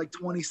going to be like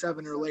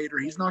 27 or later.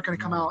 He's not going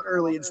to come out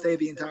early and stay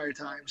the entire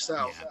time. So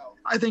yeah.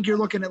 I think you're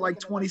looking at like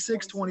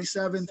 26,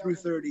 27 through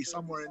 30,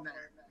 somewhere in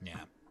there. Yeah.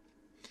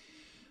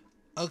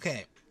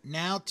 Okay,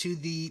 now to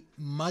the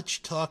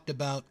much talked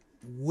about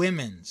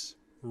women's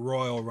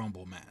Royal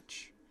Rumble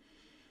match.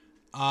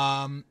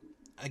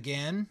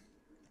 Again,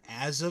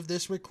 as of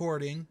this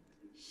recording,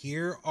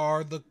 here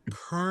are the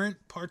current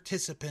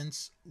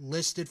participants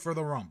listed for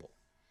the Rumble.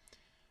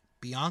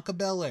 Bianca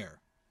Belair,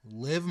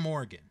 Liv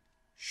Morgan,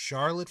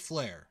 Charlotte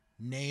Flair,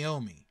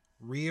 Naomi,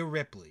 Rhea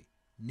Ripley,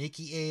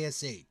 Nikki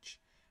ASH,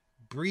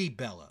 Brie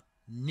Bella,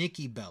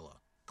 Nikki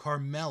Bella,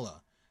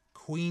 Carmella,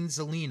 Queen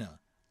Zelina,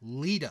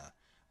 Lita,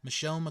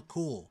 Michelle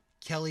McCool,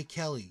 Kelly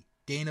Kelly,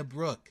 Dana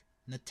Brooke,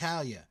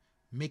 Natalya,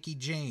 Mickie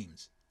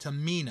James,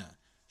 Tamina,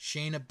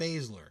 Shayna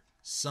Baszler,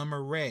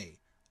 Summer Rae,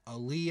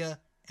 Aaliyah,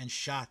 and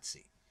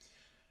Shotzi.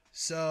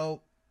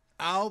 So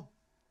I'll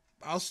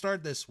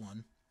start this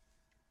one.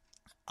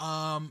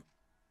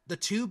 The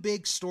 2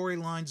 big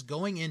storylines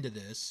going into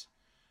this,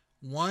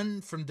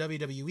 one from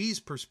WWE's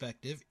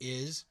perspective,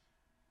 is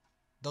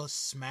the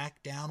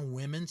SmackDown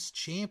Women's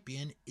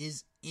Champion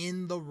is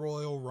in the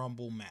Royal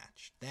Rumble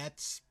match.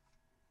 That's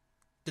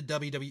the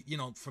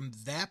WWE, from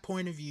that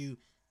point of view,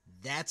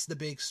 that's the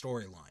big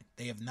storyline.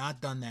 They have not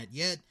done that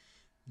yet.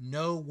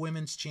 No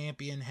women's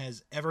champion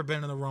has ever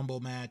been in the Rumble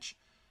match.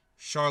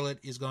 Charlotte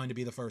is going to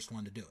be the first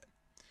one to do it.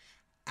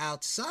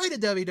 Outside of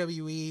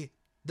WWE,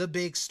 the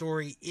big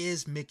story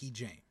is Mickie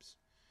James.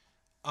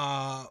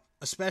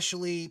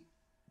 Especially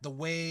the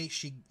way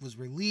she was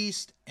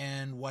released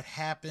and what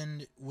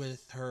happened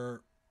with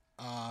her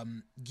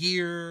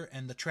gear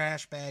and the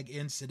trash bag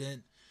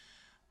incident.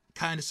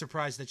 Kind of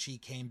surprised that she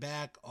came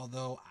back,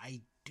 although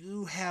I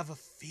do have a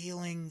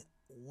feeling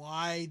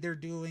why they're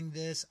doing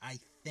this. I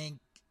think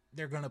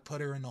they're going to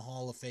put her in the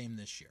Hall of Fame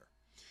this year.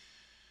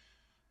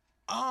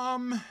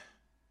 I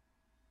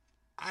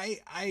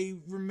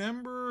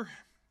remember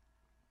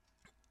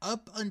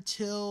up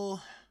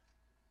until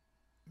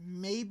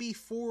maybe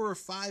 4 or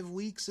 5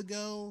 weeks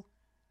ago,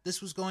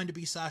 this was going to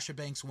be Sasha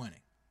Banks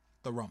winning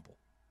the Rumble.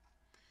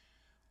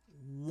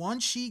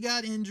 Once she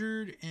got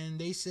injured and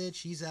they said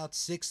she's out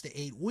 6 to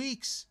 8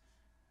 weeks,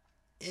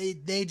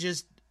 they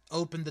just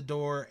opened the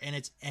door and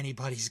it's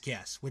anybody's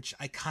guess, which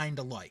I kind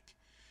of like.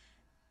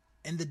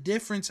 And the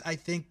difference, I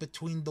think,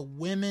 between the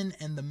women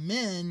and the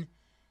men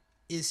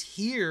is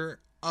here,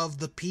 of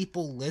the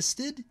people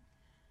listed,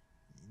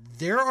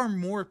 there are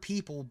more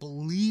people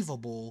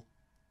believable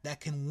that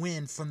can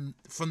win from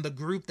the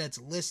group that's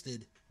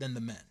listed than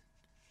the men.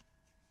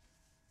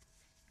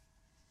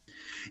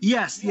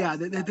 Yes, yeah,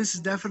 this is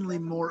definitely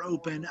more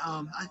open.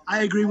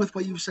 I agree with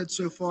what you've said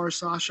so far.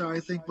 Sasha, I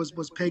think,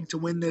 was pegged to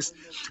win this.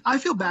 I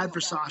feel bad for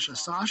Sasha.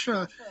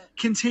 Sasha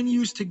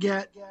continues to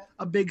get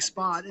a big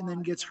spot and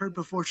then gets hurt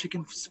before she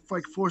can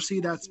foresee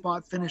that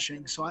spot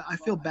finishing. So I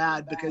feel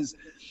bad, because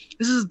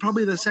this is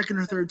probably the 2nd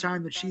or 3rd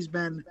time that she's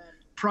been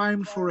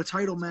primed for a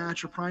title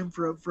match or primed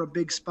for a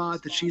big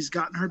spot that she's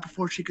gotten hurt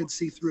before she could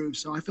see through.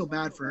 So I feel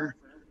bad for her.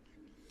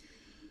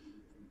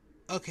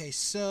 Okay,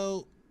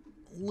 so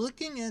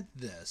looking at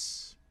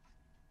this,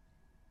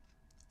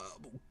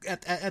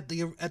 at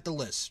the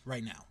list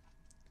right now,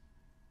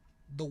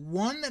 the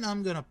one that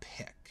I'm gonna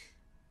pick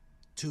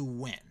to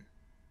win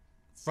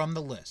from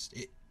the list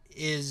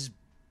is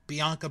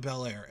Bianca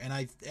Belair, and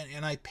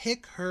I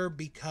pick her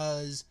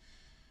because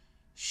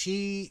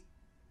she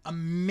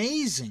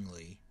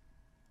amazingly,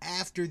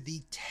 after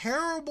the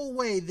terrible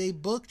way they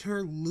booked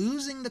her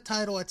losing the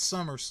title at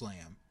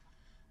SummerSlam,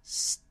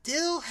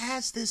 still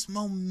has this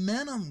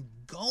momentum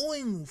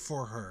going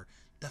for her.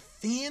 The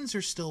fans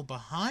are still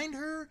behind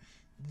her.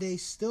 They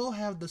still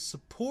have the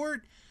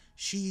support.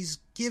 She's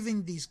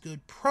giving these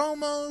good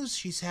promos.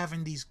 She's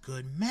having these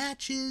good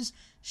matches.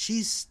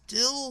 She's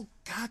still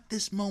got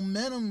this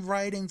momentum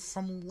riding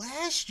from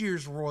last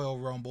year's Royal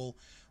Rumble,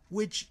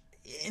 which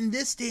in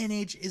this day and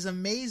age is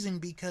amazing,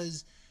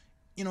 because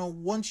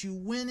once you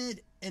win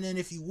it, and then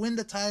if you win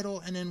the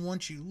title, and then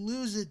once you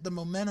lose it, the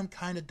momentum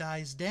kind of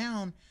dies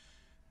down.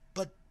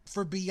 But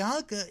for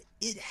Bianca,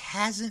 it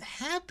hasn't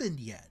happened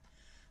yet.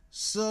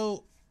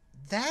 So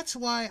that's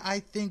why I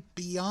think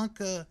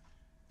Bianca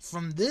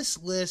from this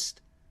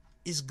list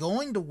is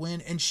going to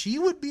win, and she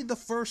would be the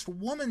first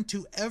woman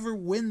to ever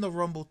win the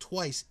Rumble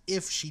twice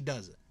if she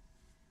does it.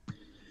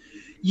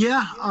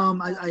 Yeah,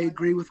 I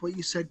agree with what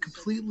you said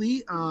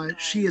completely.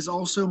 She is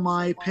also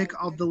my pick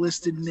of the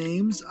listed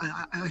names.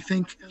 I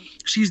think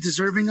she's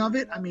deserving of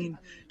it. I mean,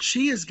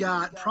 she has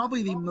got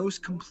probably the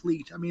most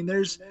complete. I mean,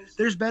 there's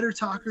better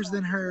talkers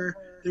than her.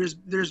 There's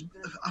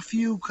a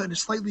few kind of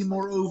slightly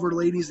more over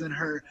ladies than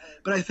her.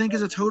 But I think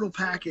as a total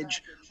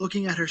package,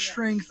 looking at her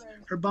strength,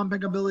 her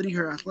bumping ability,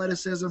 her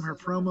athleticism, her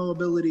promo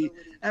ability,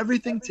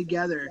 everything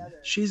together,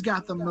 she's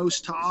got the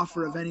most to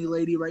offer of any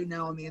lady right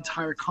now in the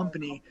entire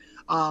company.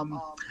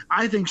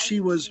 I think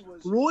she was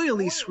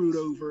royally screwed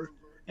over,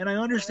 and I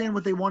understand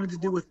what they wanted to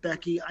do with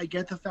Becky. I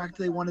get the fact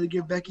that they wanted to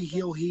give Becky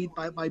heel heat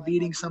by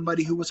beating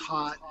somebody who was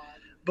hot,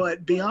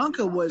 but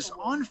Bianca was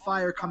on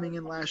fire coming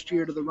in last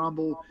year to the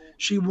Rumble.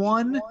 She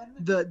won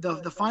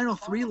the final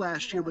three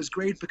last year was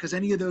great because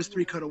any of those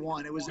three could have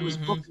won. It was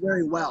booked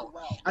very well.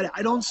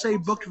 I don't say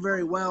booked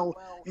very well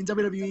in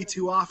WWE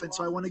too often,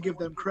 so I want to give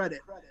them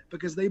credit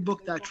because they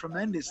booked that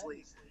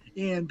tremendously.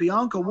 And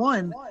Bianca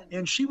won,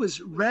 and she was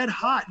red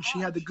hot, and she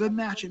had the good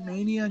match at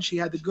Mania, and she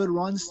had the good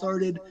run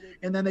started,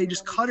 and then they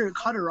just cut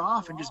her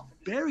off and just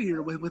buried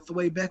her with the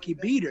way Becky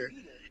beat her.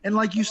 And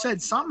like you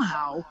said,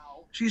 somehow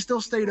she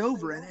still stayed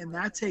over, and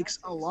that takes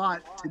a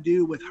lot to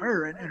do with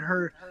her and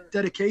her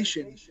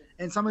dedication.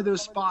 And some of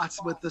those spots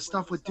with the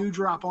stuff with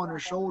Doudrop on her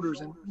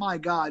shoulders, and my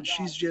God,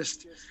 she's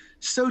just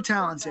so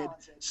talented.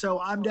 So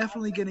I'm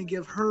definitely going to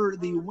give her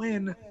the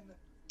win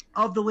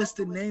of the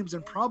listed names,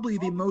 and probably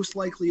the most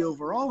likely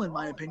overall, in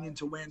my opinion,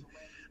 to win.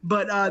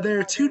 But there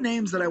are two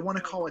names that I want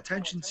to call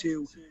attention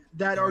to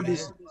that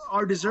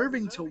are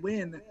deserving to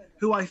win,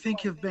 who I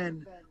think have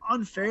been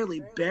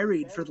unfairly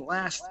buried for the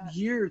last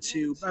year or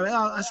two.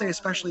 I say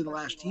especially the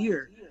last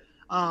year.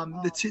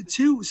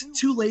 The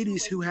two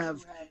ladies who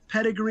have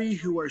pedigree,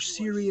 who are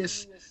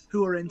serious,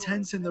 who are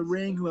intense in the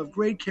ring, who have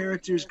great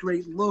characters,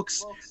 great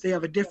looks. They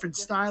have a different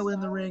style in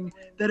the ring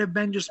that have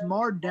been just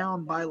marred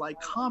down by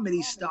like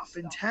comedy stuff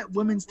and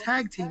women's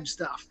tag team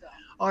stuff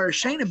are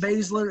Shayna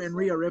Baszler and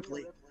Rhea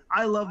Ripley.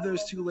 I love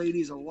those two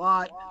ladies a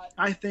lot.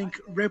 I think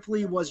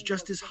Ripley was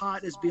just as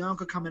hot as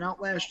Bianca coming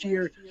out last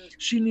year.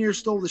 She near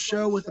stole the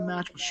show with a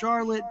match with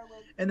Charlotte,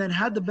 and then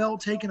had the belt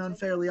taken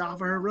unfairly off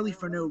of her, really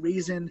for no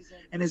reason,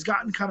 and has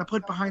gotten kind of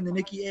put behind the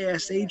Nikki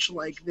ASH,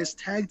 like this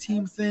tag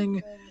team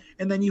thing.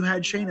 And then you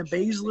had Shayna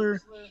Baszler,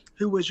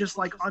 who was just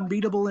like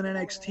unbeatable in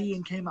NXT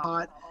and came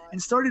hot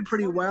and started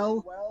pretty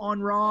well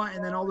on Raw,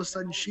 and then all of a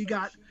sudden she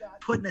got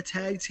put in a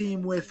tag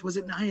team with, was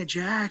it Nia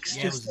Jax?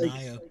 Yeah, just like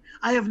Nia.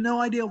 I have no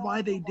idea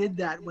why they did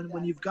that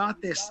when you've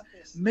got this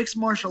mixed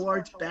martial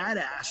arts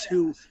badass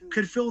who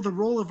could fill the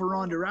role of a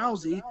Ronda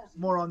Rousey.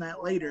 More on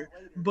that later.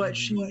 But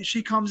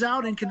she comes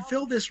out and can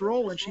fill this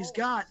role, and she's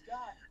got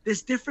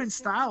this different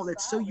style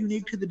that's so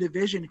unique to the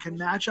division, can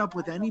match up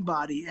with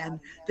anybody. And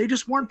they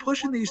just weren't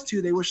pushing these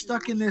two. They were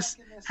stuck in this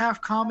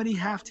half comedy,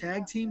 half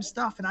tag team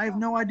stuff. And I have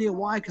no idea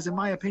why, because in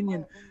my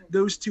opinion,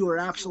 those two are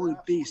absolute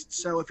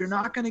beasts. So if you're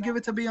not going to give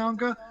it to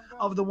Bianca,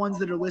 of the ones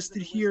that are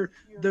listed here,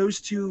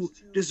 those two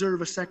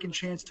deserve a second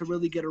chance to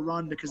really get a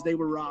run because they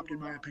were robbed, in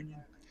my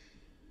opinion.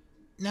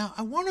 Now,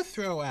 I want to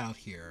throw out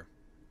here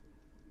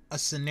a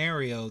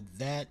scenario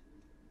that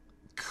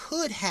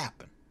could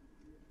happen.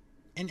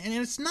 And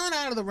it's not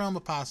out of the realm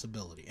of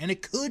possibility. And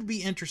it could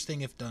be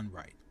interesting if done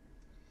right.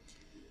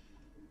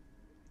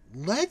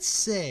 Let's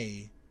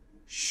say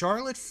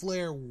Charlotte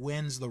Flair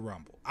wins the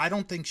Rumble. I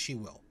don't think she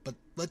will, but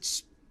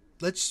let's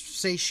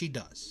say she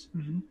does.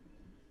 Mm-hmm.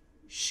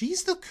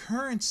 She's the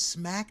current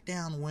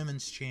SmackDown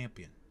Women's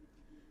Champion.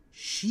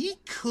 She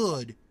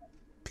could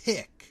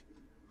pick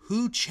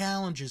who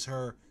challenges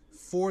her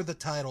for the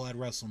title at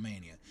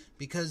WrestleMania.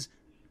 Because,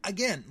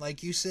 again,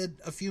 like you said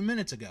a few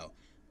minutes ago,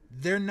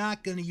 they're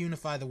not going to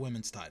unify the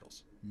women's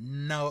titles.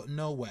 No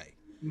way.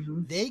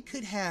 Mm-hmm. They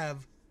could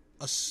have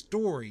a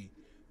story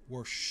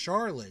where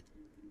Charlotte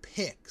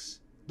picks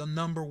the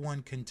number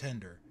one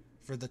contender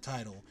for the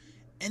title.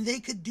 And they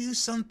could do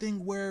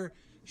something where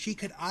she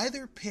could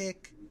either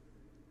pick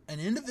an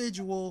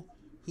individual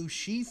who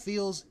she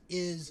feels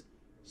is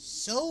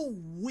so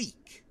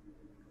weak.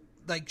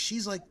 Like,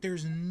 she's like,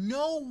 there's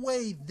no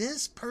way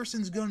this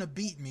person's going to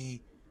beat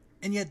me,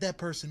 and yet that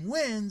person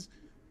wins.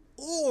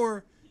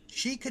 Or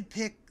she could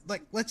pick,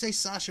 like, let's say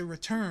Sasha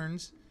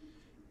returns,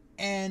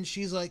 and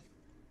she's like,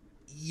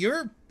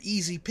 you're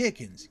easy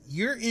pickings.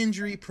 You're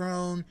injury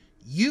prone.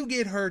 You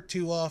get hurt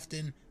too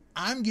often.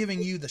 I'm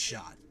giving you the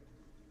shot.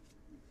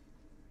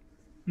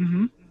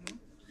 Mm-hmm.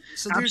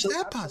 So there's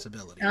that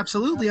possibility.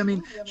 Absolutely. I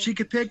mean, she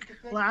could pick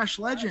Lash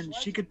Legend.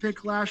 She could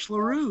pick Lash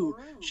LaRue.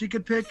 She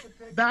could pick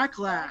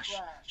Backlash.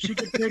 She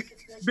could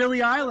pick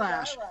Billie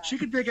Eyelash. She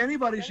could pick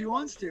anybody she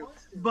wants to.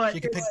 But she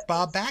could pick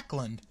Bob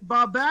Backlund.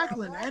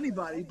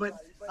 Anybody. But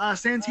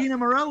Santina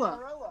Marella.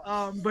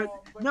 But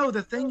no,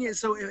 the thing is,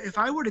 so if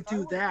I were to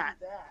do that,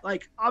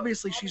 like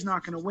obviously she's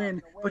not going to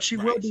win, but she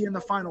will be in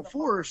the final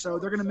four or so.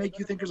 They're going to make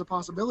you think there's a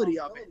possibility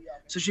of it,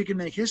 so she can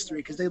make history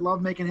because they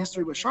love making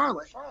history with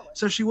Charlotte.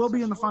 So she will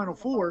be in the final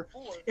four.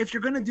 If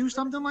you're going to do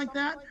something like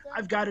that,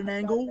 I've got an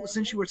angle.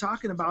 Since you were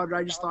talking about it,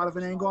 I just thought of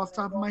an angle off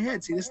the top of my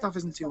head. See, this stuff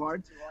isn't too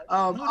hard.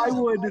 I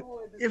would,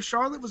 if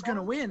Charlotte was going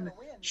to win,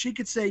 she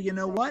could say, you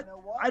know what?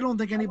 I don't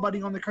think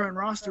anybody on the current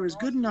roster is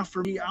good enough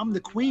for me. I'm the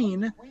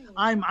queen.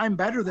 I'm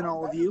better than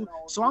all of you.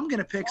 So I'm going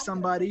to pick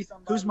somebody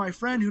who's my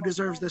friend who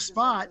deserves this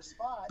spot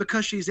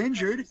because she's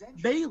injured,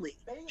 Bayley.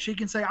 She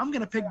can say, I'm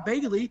going to pick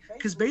Bayley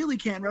because Bayley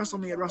can't wrestle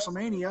me at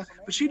WrestleMania,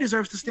 but she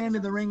deserves to stand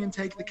in the ring and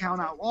take the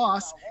count-out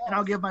loss, and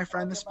I'll give my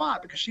friend the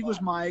spot because she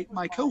was my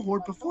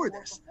cohort before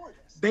this.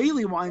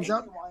 Bayley winds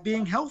up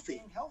being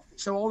healthy.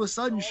 So all of a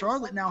sudden,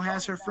 Charlotte now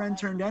has her friend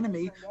turned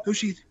enemy, who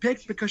she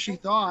picked because she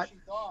thought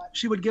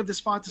she would give the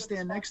spot to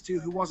stand next to,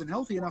 who wasn't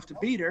healthy enough to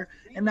beat her.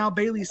 And now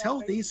Bayley's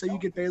healthy, so you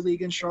get Bayley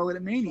against Charlotte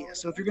at Mania.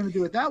 So if you're going to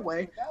do it that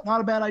way,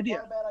 not a bad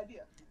idea.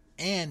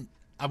 And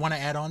I want to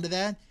add on to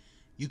that.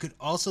 You could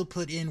also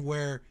put in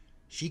where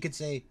she could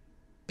say,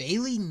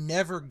 Bayley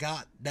never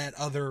got that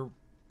other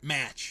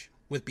match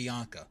with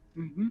Bianca.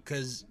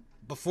 Because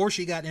before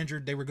she got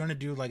injured, they were going to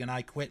do like an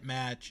I Quit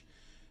match.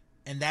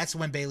 And that's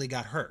when Bayley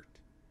got hurt.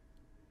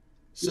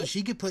 So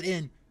she could put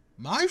in,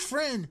 my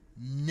friend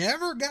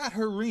never got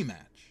her rematch.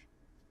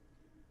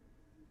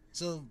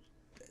 So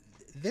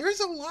there's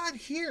a lot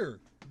here.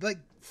 Like,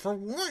 for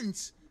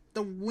once,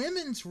 the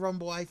women's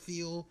Rumble, I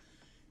feel,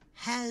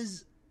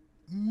 has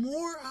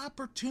more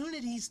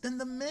opportunities than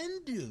the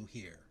men do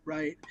here.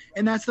 Right.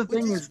 And that's the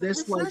thing is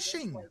this,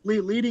 refreshing.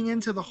 Like leading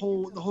into the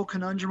whole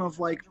conundrum of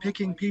like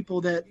picking people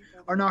that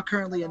are not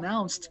currently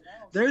announced.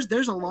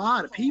 There's a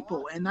lot of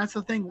people, and that's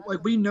the thing.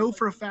 Like, we know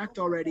for a fact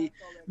already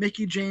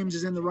Mickie James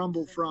is in the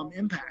Rumble from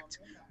Impact.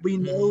 We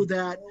know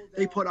that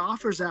they put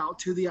offers out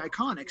to the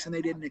Iconics and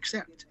they didn't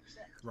accept.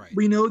 Right.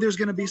 We know there's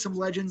going to be some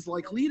legends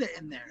like Lita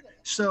in there.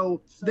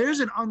 So there's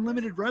an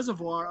unlimited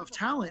reservoir of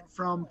talent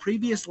from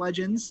previous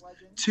legends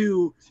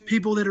to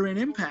people that are in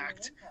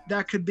Impact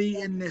that could be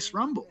in this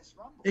Rumble.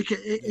 They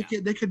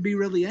could be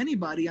really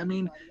anybody. I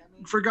mean,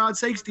 for God's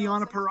sakes,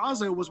 Deonna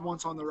Purrazzo was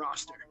once on the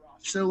roster.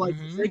 So, like,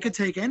 they could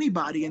take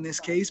anybody in this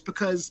case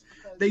because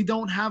they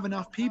don't have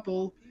enough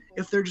people,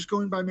 if they're just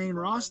going by main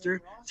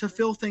roster, to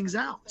fill things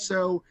out.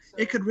 So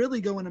it could really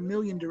go in a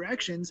million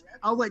directions.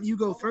 I'll let you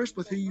go first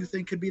with who you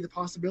think could be the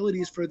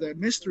possibilities for the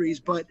mysteries,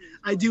 but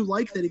I do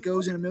like that it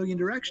goes in a million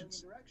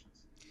directions.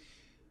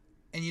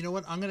 And you know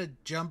what? I'm going to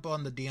jump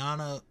on the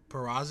Deonna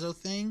Purrazzo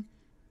thing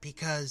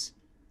because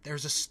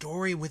there's a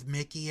story with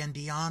Mickie and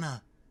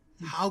Deonna.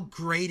 How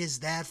great is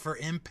that for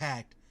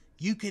Impact?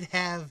 You could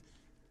have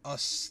a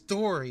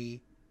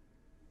story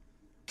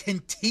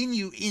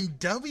continue in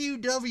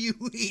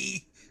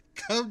WWE,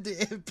 come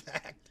to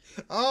Impact.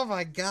 Oh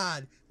my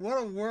God, what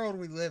a world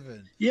we live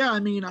in. Yeah, I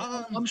mean,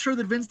 I'm sure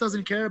that Vince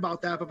doesn't care about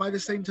that, but by the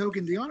same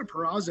token, Deonna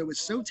Purrazzo is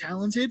so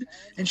talented,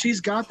 and she's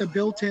got the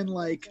built-in,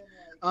 like,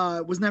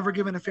 was never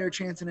given a fair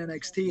chance in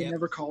NXT and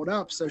never called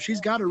up, so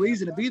she's got a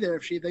reason to be there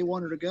if they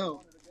want her to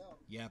go.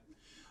 Yep.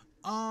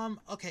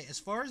 Okay, as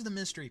far as the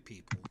mystery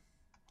people,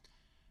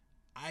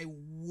 I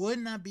would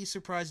not be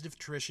surprised if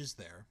Trish is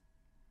there.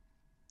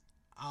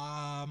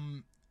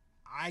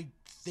 I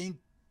think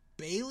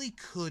Bayley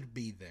could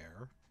be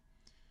there.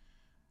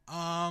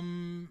 I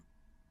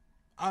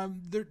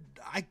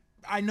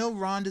know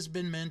Ronda's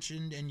been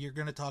mentioned, and you're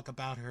going to talk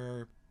about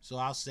her, so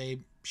I'll say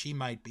she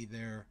might be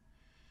there.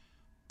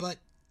 But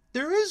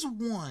there is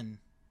one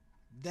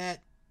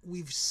that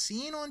we've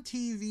seen on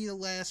TV the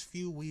last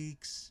few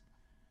weeks,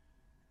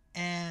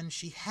 and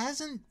she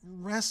hasn't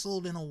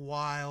wrestled in a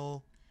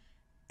while,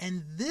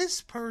 and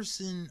this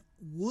person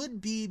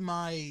would be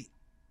my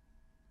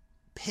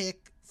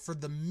pick for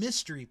the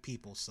mystery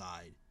people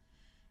side,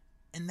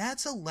 and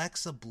that's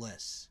Alexa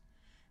Bliss.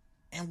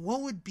 And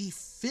what would be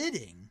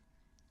fitting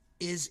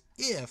is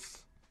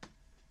if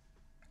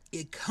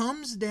it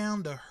comes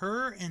down to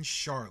her and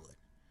Charlotte.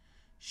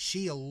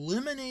 She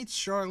eliminates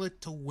Charlotte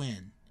to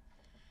win,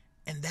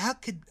 and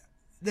that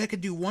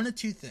could do one of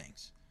two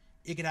things.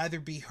 It could either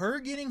be her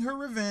getting her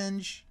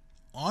revenge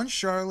on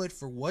Charlotte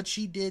for what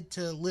she did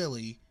to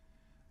Lily,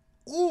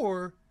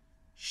 or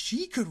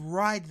she could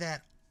ride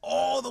that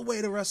all the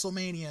way to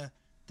WrestleMania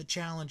to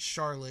challenge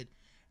Charlotte,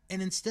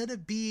 and instead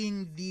of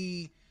being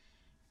the,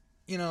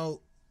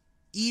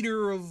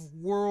 eater of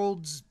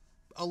worlds,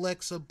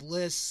 Alexa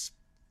Bliss,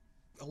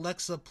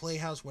 Alexa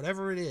Playhouse,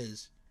 whatever it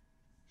is,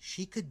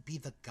 she could be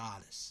the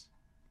goddess,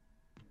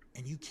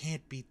 and you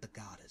can't beat the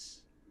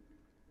goddess.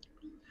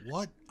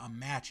 What a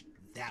match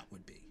that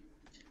would be.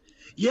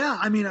 Yeah,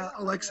 I mean,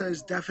 Alexa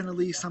is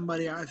definitely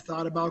somebody I've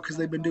thought about because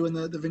they've been doing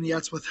the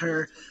vignettes with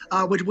her,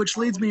 which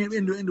leads me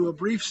into a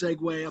brief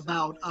segue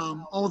about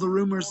all the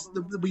rumors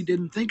that we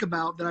didn't think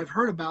about that I've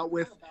heard about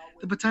with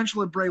the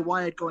potential of Bray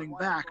Wyatt going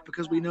back,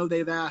 because we know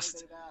they've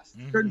asked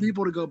certain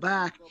people to go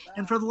back.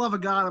 And for the love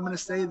of God, I'm going to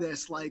say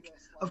this, like,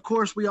 Of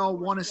course, we all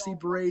want to see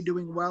Bray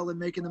doing well and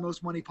making the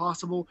most money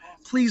possible.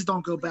 Please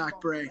don't go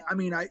back, Bray. I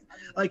mean,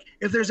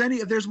 if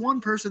there's one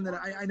person that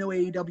I know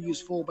AEW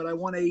is full, but I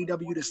want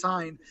AEW to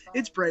sign,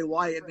 it's Bray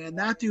Wyatt, man.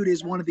 That dude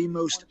is one of the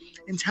most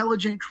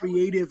intelligent,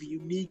 creative,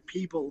 unique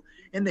people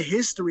in the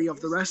history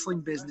of the wrestling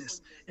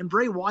business. And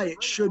Bray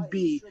Wyatt should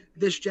be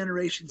this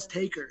generation's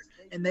taker.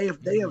 And they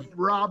have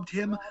robbed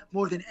him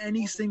more than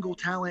any single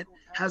talent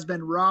has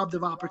been robbed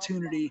of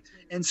opportunity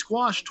and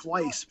squashed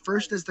twice.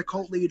 First as the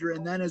cult leader,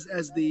 and then as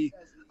the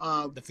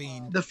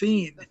Fiend. The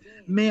Fiend.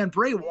 Man,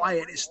 Bray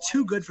Wyatt is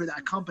too good for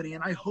that company,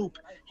 and I hope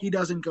he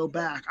doesn't go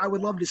back. I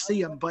would love to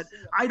see him, but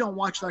I don't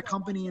watch that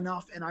company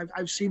enough, and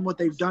I've seen what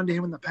they've done to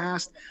him in the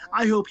past.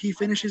 I hope he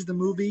finishes the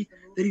movie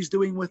that he's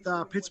doing with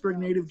Pittsburgh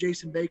native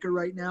Jason Baker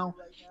right now,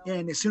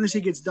 and as soon as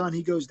he gets done,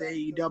 he goes to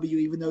AEW,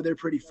 even though they're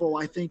pretty full.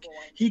 I think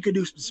he could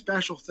do some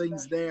special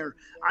things there.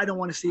 I don't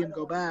want to see him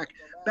go back.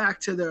 Back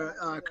to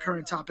the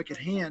current topic at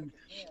hand.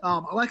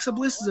 Alexa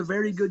Bliss is a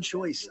very good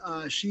choice.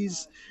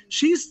 She's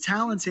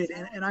talented,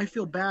 and I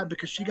feel bad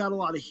because she got a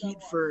lot of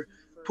heat for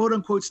quote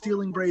unquote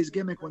stealing Bray's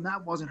gimmick when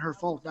that wasn't her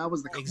fault. That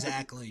was the company.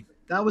 Exactly.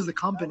 That was the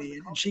company,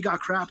 and she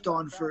got crapped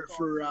on for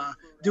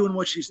doing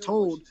what she's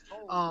told.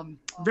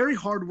 Very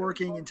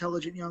hardworking,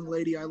 intelligent young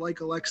lady. I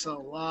like Alexa a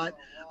lot.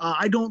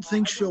 I don't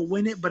think she'll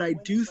win it, but I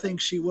do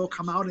think she will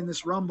come out in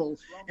this Rumble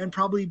and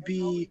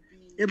probably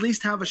at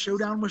least have a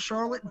showdown with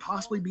Charlotte and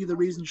possibly be the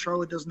reason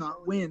Charlotte does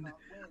not win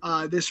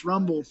this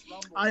Rumble.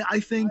 I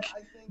think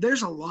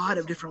there's a lot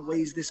of different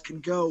ways this can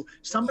go.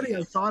 Somebody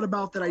I thought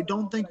about that I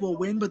don't think will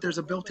win, but there's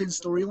a built-in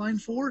storyline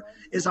for,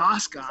 is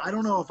Asuka. I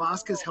don't know if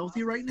Asuka's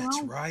healthy right now.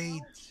 That's right.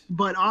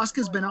 But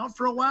Asuka's been out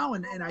for a while,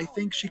 and I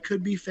think she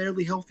could be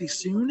fairly healthy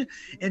soon.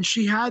 And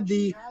she had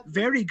the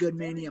very good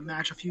Mania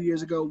match a few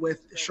years ago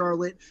with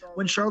Charlotte,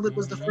 when Charlotte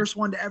was the first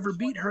one to ever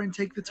beat her and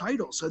take the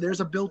title. So there's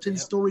a built-in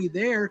story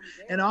there,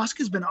 and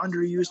Asuka's been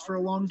underused for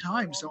a long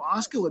time. So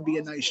Asuka would be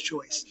a nice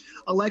choice.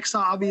 Alexa,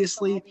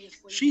 obviously,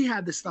 she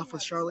had the stuff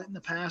with Charlotte in the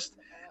past.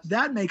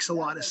 That makes a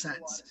lot of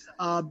sense.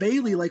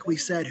 Bayley, like we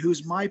said,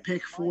 who's my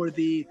pick for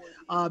the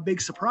big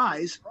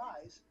surprise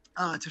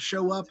to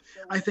show up.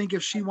 I think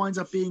if she winds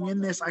up being in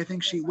this, I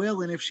think she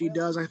will. And if she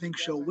does, I think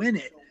she'll win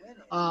it.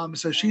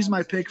 So she's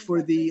my pick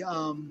for the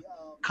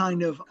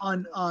kind of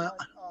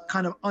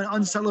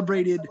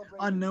uncelebrated,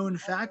 unknown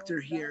factor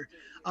here.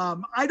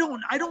 I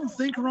don't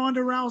think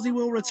Ronda Rousey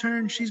will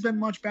return. She's been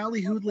much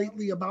ballyhooed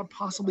lately about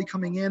possibly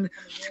coming in.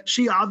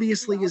 She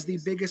obviously is the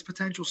biggest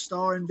potential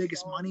star and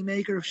biggest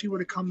moneymaker if she were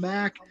to come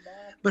back.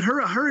 But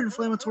her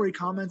inflammatory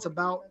comments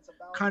about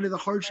kind of the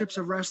hardships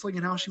of wrestling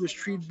and how she was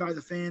treated by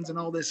the fans and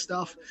all this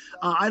stuff,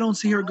 I don't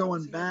see her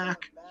going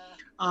back.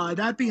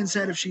 That being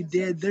said, if she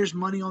did, there's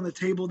money on the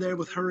table there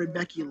with her and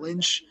Becky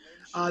Lynch.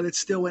 That's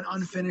still an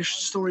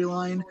unfinished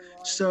storyline.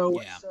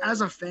 So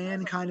as a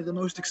fan, kind of the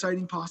most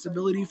exciting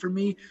possibility for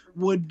me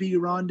would be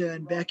Ronda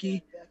and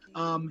Becky.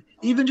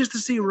 Even just to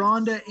see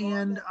Ronda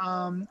and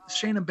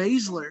Shayna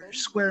Baszler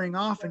squaring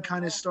off and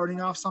kind of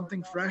starting off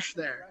something fresh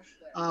there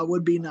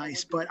would be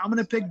nice. But I'm going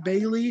to pick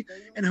Bayley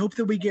and hope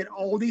that we get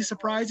all these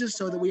surprises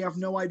so that we have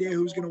no idea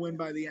who's going to win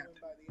by the end.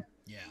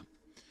 Yeah.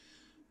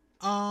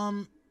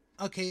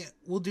 Okay,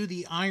 we'll do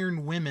the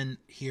Iron Women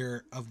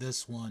here of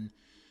this one.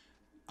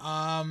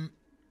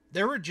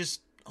 There were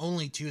just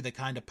only two that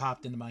kind of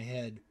popped into my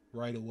head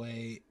right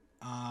away.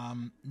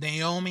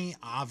 Naomi,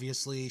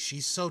 obviously,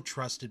 she's so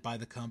trusted by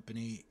the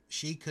company.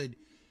 She could,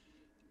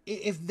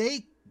 if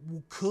they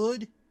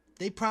could,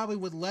 they probably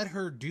would let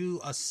her do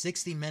a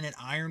 60-minute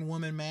Iron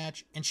Woman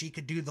match, and she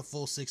could do the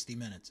full 60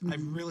 minutes. I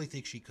really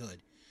think she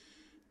could.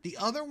 The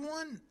other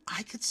one,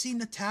 I could see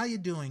Natalya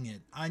doing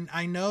it.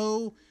 I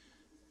know,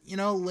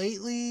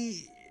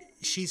 lately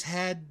she's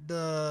had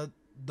the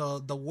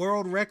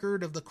world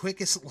record of the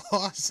quickest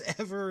loss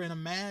ever in a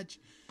match,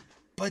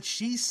 but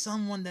she's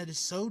someone that is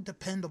so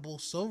dependable,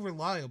 so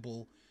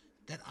reliable,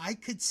 that I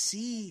could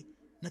see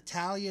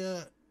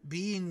Natalya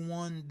being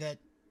one that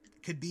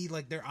could be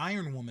like their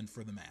Iron Woman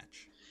for the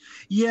match.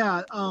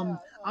 Yeah, I'm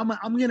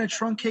gonna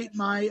truncate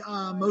my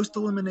most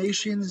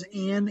eliminations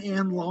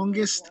and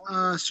longest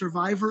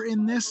survivor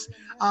in this.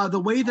 The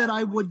way that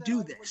I would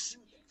do this,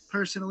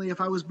 personally, if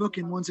I was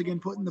booking, once again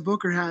putting the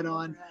booker hat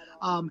on,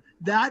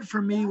 that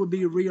for me would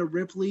be Rhea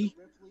Ripley.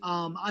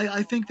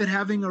 I think that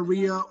having a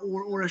Rhea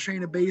or a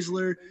Shayna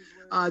Baszler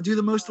do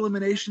the most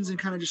eliminations and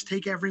kind of just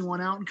take everyone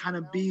out and kind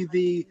of be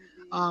the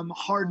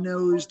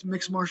hard-nosed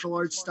mixed martial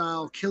arts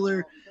style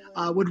killer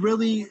would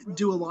really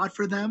do a lot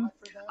for them.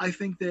 I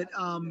think that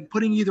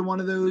putting either one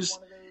of those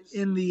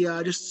in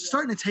the just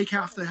starting to take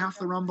half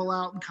the Rumble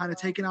out and kind of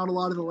taking out a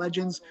lot of the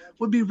legends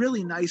would be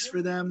really nice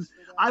for them.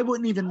 I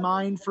wouldn't even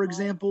mind, for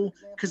example,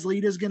 because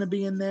Lita's going to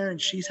be in there and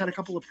she's had a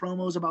couple of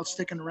promos about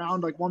sticking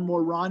around, like one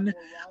more run.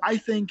 I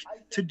think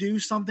to do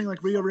something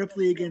like Rhea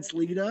Ripley against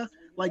Lita,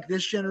 like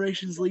this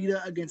generation's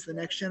Lita against the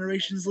next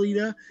generation's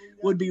Lita,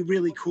 would be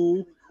really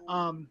cool.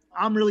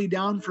 I'm really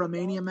down for a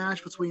Mania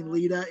match between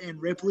Lita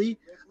and Ripley,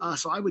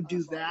 so I would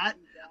do that.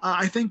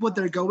 I think what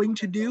they're going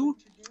to do,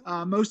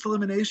 most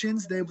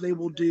eliminations, they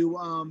will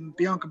do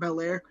Bianca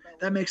Belair.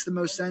 That makes the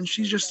most sense.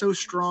 She's just so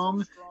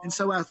strong and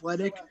so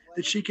athletic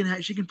that she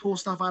can pull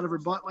stuff out of her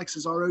butt like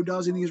Cesaro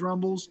does in these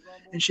rumbles,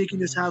 and she can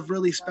just have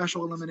really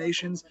special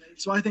eliminations.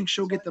 So I think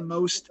she'll get the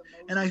most,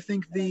 and I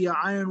think the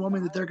Iron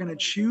Woman that they're going to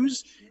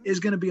choose is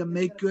going to be a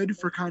make good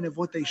for kind of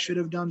what they should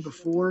have done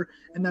before,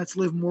 and that's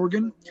Liv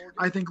Morgan.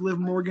 I think Liv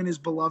Morgan is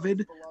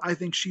beloved. I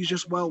think she's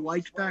just well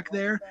liked back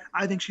there.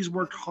 I think she's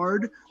worked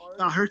hard.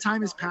 Her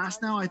time is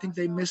past now. I think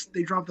they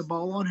dropped the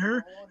ball on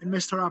her and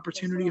missed her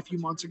opportunity a few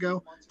months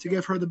ago to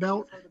give her the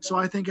belt. So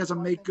I think as a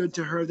make good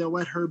to her, they'll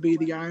let her be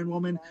the Iron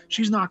Woman.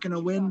 She's not going to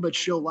win, but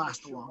she'll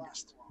last the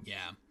longest.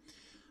 Yeah.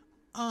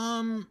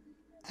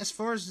 As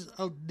far as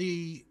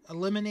the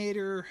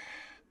eliminator,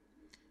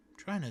 I'm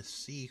trying to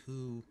see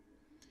who.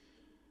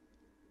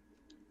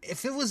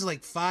 If it was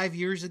like 5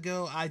 years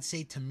ago, I'd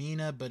say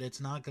Tamina, but it's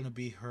not going to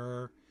be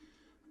her.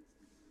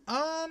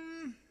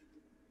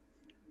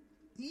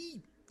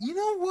 You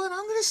know what?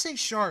 I'm gonna say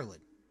Charlotte.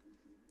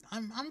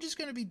 I'm just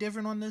gonna be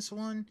different on this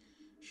one.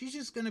 She's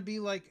just gonna be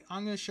like,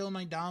 I'm gonna show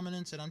my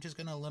dominance, and I'm just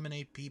gonna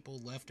eliminate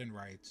people left and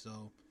right.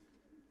 So,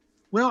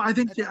 well, I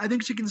think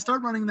she can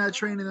start running that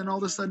train, and then all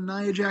of a sudden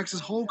Nia Jax's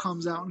hole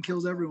comes out and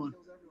kills everyone.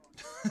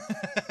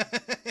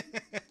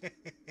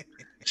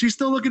 She's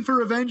still looking for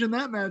revenge in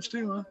that match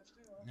too, huh?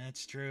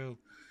 That's true.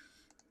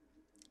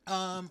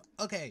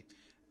 Okay.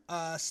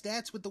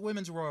 Stats with the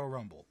Women's Royal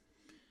Rumble.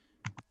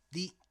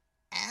 The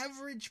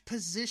average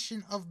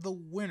position of the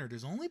winner,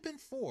 there's only been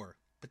 4,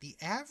 but the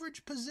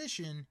average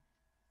position,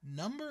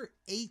 number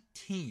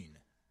 18,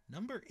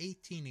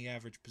 the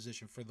average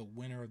position for the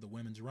winner of the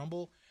Women's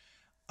Rumble.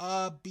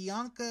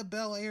 Bianca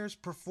Belair's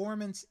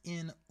performance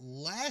in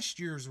last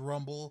year's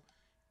Rumble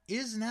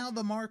is now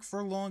the mark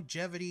for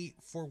longevity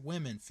for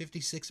women.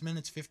 56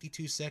 minutes,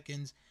 52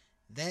 seconds.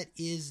 That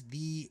is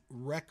the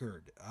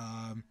record.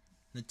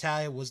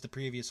 Natalya was the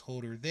previous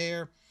holder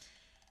there.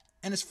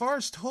 And as far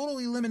as total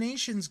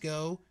eliminations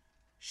go,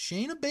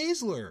 Shayna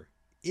Baszler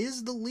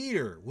is the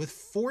leader with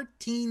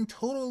 14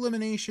 total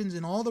eliminations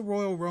in all the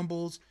Royal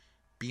Rumbles.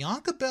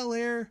 Bianca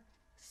Belair,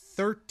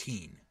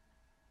 13.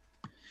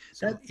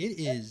 So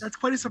that's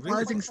quite a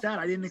surprising stat.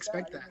 I didn't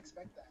expect that.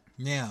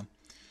 Yeah.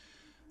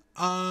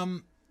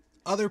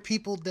 Other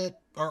people that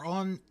are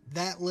on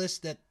that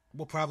list that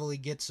will probably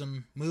get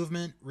some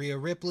movement: Rhea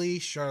Ripley,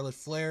 Charlotte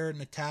Flair,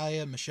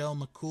 Natalya, Michelle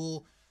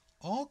McCool.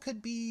 All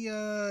could be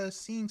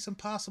seeing some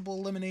possible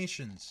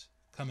eliminations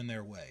coming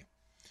their way.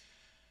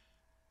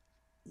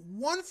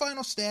 One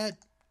final stat,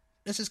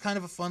 this is kind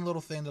of a fun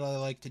little thing that I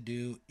like to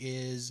do,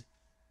 is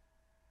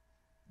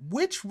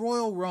which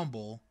Royal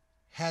Rumble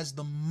has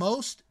the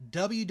most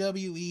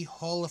WWE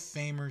Hall of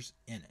Famers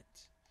in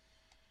it?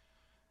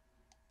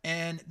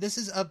 And this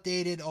is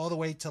updated all the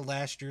way to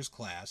last year's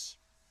class.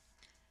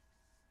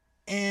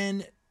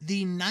 And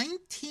the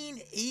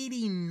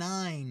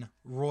 1989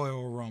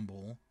 Royal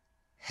Rumble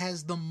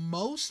has the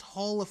most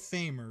Hall of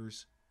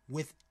Famers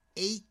with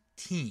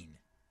 18.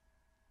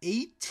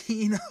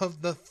 18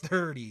 of the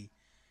 30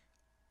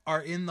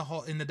 are in the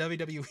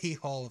WWE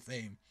Hall of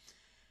Fame.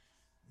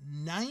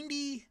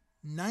 90,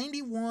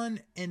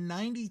 91, and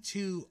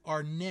 92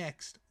 are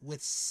next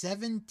with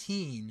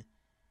 17.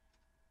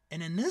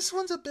 And then this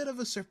one's a bit of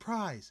a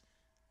surprise.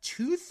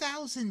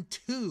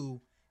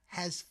 2002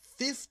 has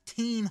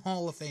 15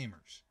 Hall of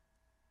Famers.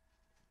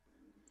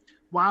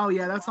 Wow,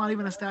 yeah, that's not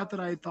even a stat that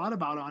I thought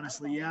about,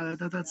 honestly. Yeah,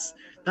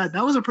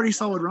 that was a pretty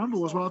solid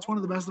Rumble as well. It's one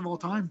of the best of all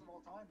time.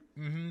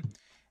 Mm-hmm.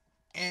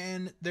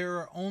 And there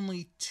are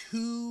only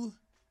 2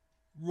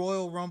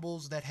 Royal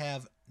Rumbles that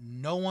have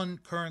no one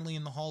currently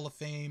in the Hall of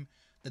Fame,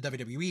 the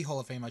WWE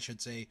Hall of Fame, I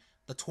should say,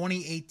 the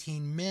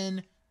 2018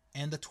 men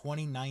and the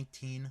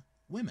 2019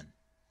 women.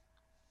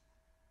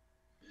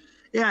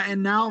 Yeah,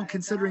 and now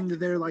considering that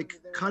they're like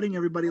cutting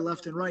everybody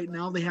left and right,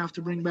 now they have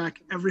to bring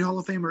back every Hall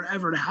of Famer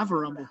ever to have a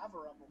Rumble.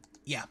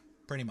 Yeah,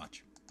 pretty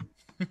much.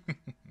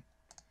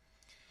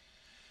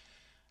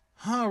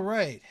 All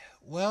right.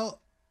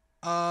 Well,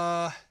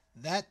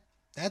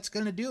 that's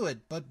going to do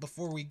it. But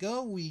before we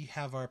go, we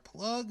have our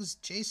plugs.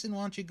 Jason,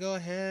 why don't you go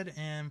ahead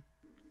and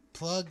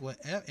plug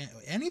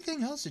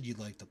anything else that you'd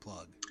like to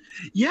plug?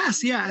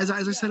 Yes, yeah. As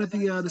I said at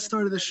the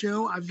start of the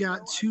show, I've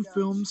got 2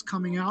 films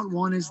coming out.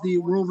 One is the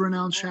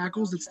world-renowned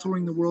Shackles that's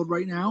touring the world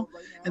right now,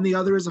 and the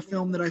other is a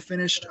film that I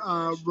finished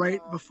right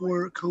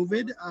before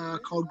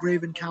COVID called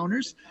Grave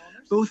Encounters,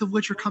 both of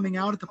which are coming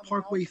out at the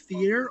Parkway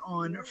Theater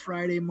on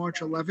Friday,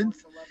 March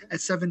 11th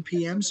at 7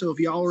 p.m. So if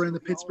y'all are in the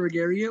Pittsburgh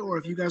area, or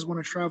if you guys want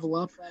to travel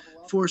up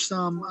for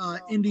some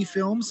indie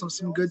films,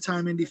 some good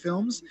time indie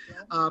films,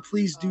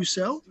 please do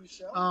so.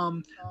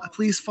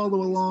 Please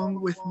follow along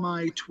with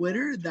my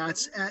Twitter.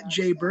 That's at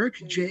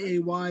Jayburke,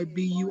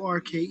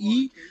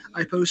 Jayburke.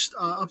 I post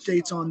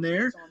updates on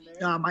there.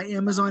 My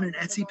Amazon and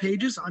Etsy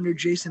pages under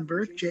Jason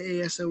Burke,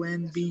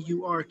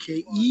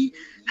 JASONBURKE,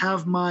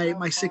 have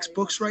my 6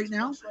 books right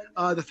now.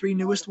 The 3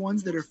 newest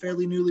ones that are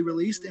fairly newly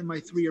released, and my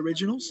 3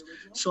 originals.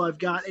 So I've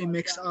got a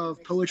mix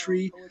of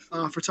poetry,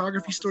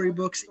 photography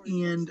storybooks,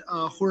 and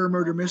horror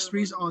murder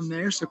mysteries on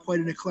there. So quite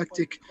an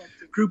eclectic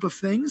group of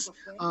things.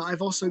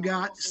 I've also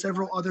got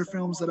several other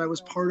films that I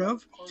was part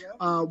of.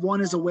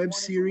 One is a web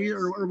series,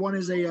 or one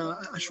is a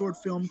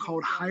short film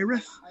called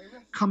Hyreth,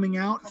 coming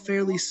out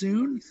fairly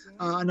soon.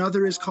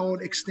 Another is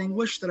called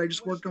Extinguished that I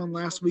just worked on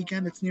last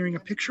weekend. It's nearing a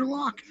picture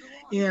lock.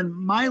 And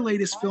my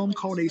latest film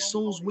called A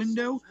Soul's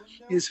Window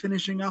is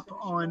finishing up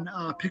on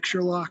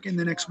picture lock in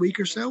the next week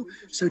or so.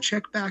 So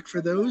check back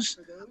for those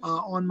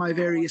on my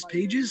various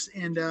pages.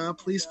 And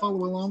please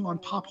follow along on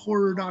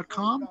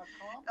pophorror.com.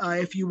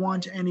 If you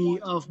want any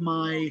of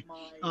my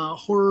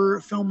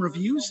horror film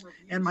reviews,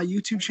 and my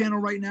YouTube channel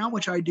right now,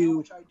 which I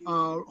do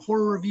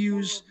horror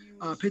reviews,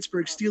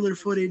 Pittsburgh Steelers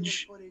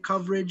footage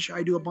coverage.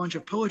 I do a bunch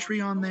of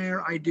poetry on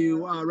there. I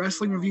do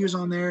wrestling reviews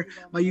on there.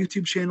 My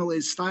YouTube channel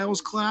is Styles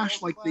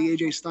Clash, like the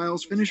AJ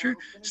Styles finisher.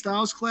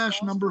 Styles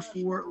Clash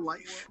 #4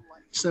 Life.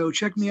 So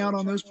check me out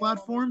on those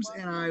platforms,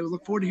 and I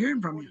look forward to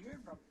hearing from you.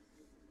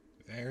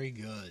 Very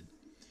good.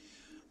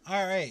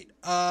 All right.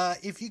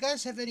 If you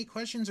guys have any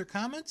questions or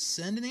comments,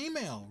 send an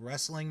email,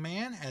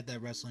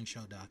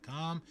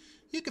 wrestlingman@thatwrestlingshow.com.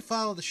 You can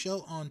follow the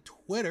show on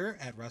Twitter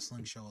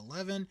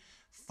 @WrestlingShow11.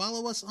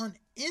 Follow us on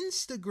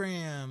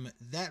Instagram,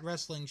 That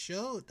Wrestling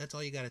Show. That's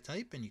all you got to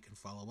type, and you can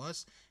follow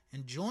us.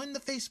 And join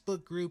the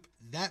Facebook group,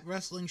 That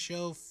Wrestling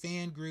Show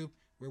fan group,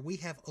 where we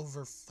have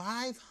over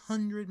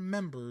 500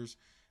 members,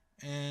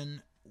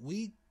 and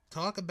we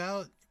talk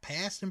about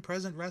past and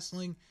present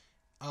wrestling.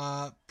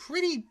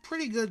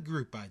 Pretty good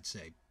group, I'd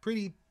say.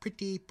 Pretty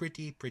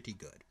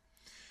good.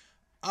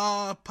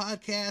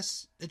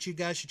 Podcasts that you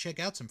guys should check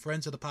out, some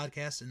friends of the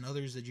podcast and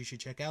others that you should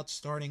check out,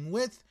 starting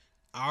with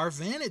Our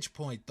Vantage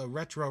Point, the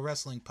Retro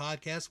Wrestling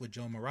Podcast with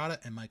Joe Murata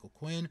and Michael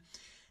Quinn.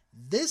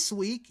 This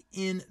week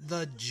in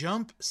the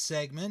Jump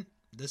segment,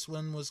 this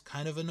one was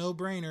kind of a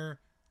no-brainer,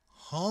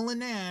 Hall and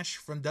Nash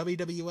from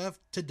WWF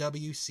to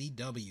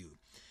WCW.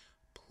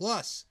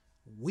 Plus,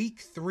 Week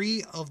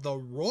 3 of the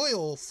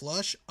Royal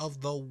Flush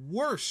of the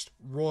worst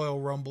Royal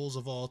Rumbles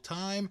of all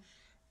time,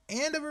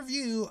 and a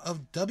review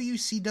of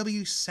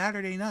WCW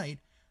Saturday Night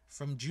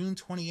from June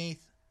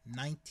 28th,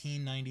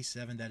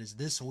 1997. That is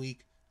this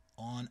week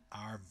on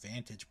Our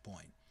Vantage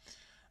Point.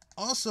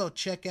 Also,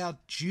 check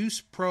out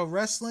Juice Pro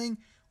Wrestling,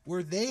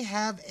 where they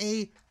have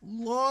a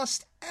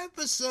lost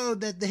episode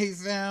that they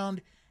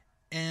found,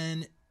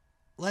 and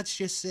let's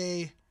just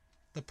say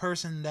the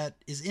person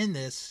that is in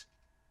this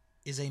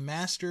is a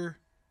master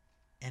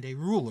and a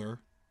ruler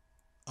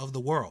of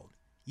the world.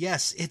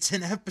 Yes, it's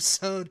an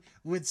episode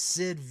with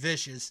Sid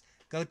Vicious.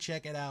 Go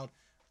check it out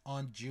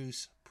on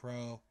Juice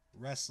Pro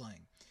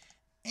Wrestling.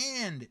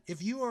 And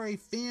if you are a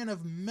fan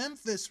of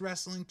Memphis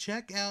Wrestling,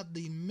 check out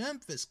the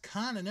Memphis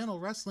Continental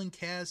Wrestling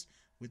Cast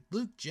with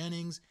Luke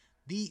Jennings,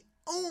 the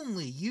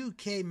only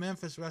UK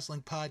Memphis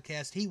Wrestling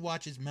podcast. He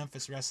watches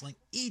Memphis Wrestling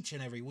each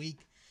and every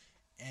week,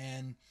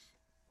 and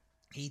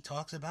he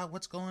talks about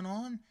what's going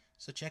on.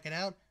 So check it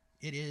out.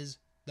 It is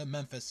the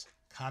Memphis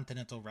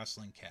Continental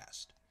Wrestling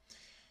Cast.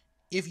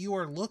 If you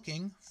are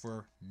looking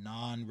for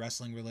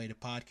non-wrestling related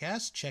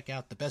podcasts, check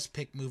out the Best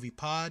Pick Movie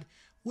Pod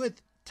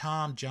with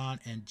Tom, John,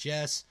 and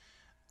Jess.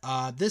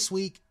 This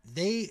week,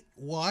 they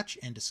watch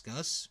and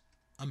discuss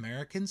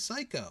American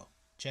Psycho.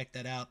 Check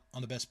that out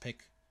on the Best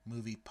Pick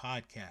Movie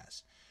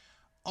Podcast.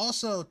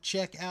 Also,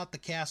 check out the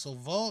Castle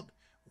Vault,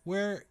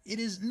 where it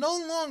is no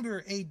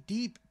longer a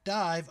deep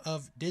dive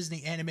of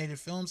Disney animated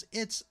films.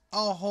 It's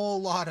a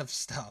whole lot of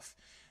stuff.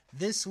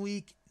 This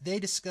week, they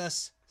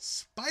discuss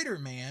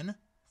Spider-Man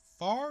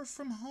Far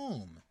From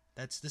Home.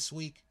 That's this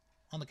week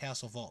on the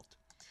Castle Vault.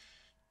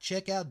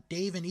 Check out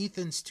Dave and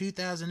Ethan's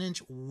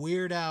 2000-inch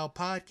Weird Al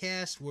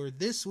podcast, where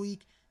this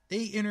week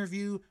they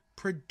interview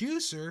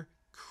producer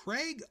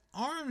Craig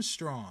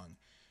Armstrong.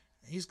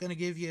 He's going to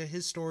give you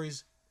his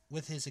stories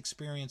with his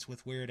experience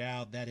with Weird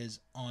Al. That is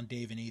on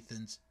Dave and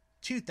Ethan's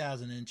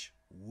 2000-inch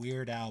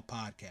Weird Al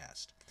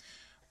podcast.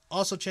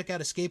 Also check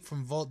out Escape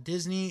from Walt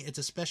Disney. It's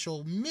a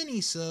special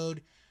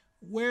mini-sode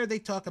where they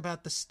talk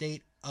about the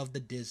state of the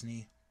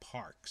Disney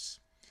parks.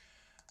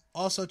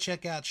 Also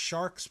check out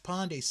Sharks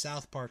Pond, a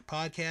South Park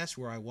podcast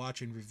where I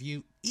watch and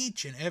review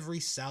each and every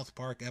South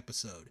Park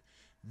episode.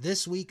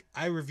 This week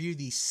I review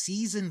the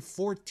season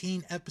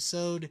 14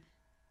 episode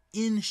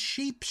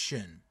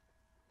Inception.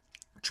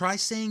 Try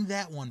saying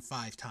that one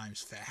 5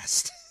 times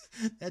fast.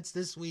 That's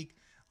this week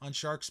on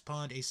Sharks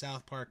Pond, a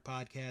South Park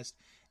podcast.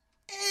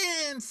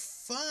 And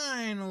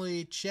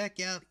finally, check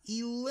out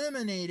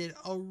Eliminated,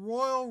 a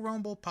Royal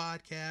Rumble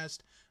podcast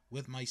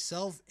with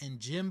myself and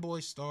Jim Boy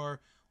Star.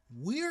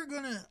 We're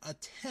going to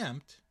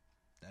attempt,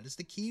 that is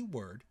the key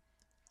word,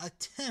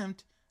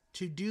 attempt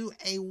to do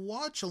a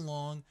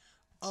watch-along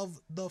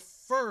of the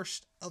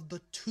first of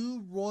the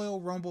 2 Royal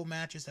Rumble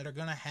matches that are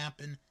going to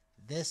happen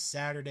this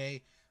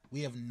Saturday.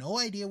 We have no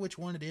idea which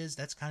one it is.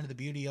 That's kind of the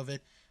beauty of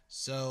it.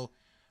 So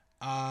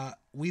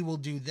We will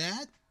do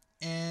that,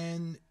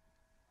 and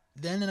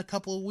then in a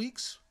couple of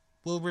weeks,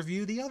 we'll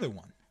review the other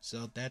one.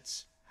 So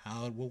that's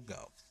how it will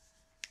go.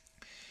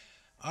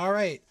 All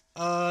right.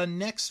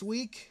 Next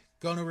week,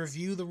 going to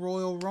review the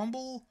Royal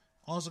Rumble.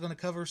 Also going to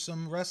cover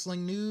some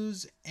wrestling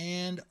news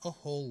and a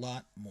whole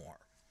lot more.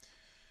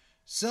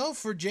 So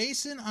for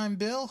Jason, I'm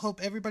Bill.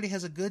 Hope everybody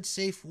has a good,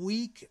 safe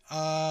week.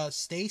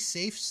 Stay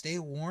safe, stay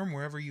warm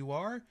wherever you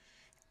are.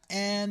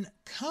 And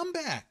come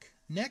back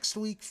next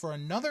week for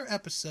another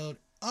episode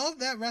of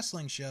That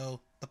Wrestling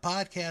Show, the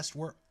podcast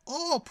where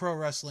all pro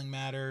wrestling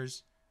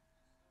matters.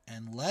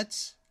 And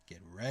let's get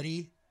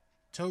ready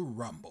to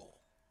rumble.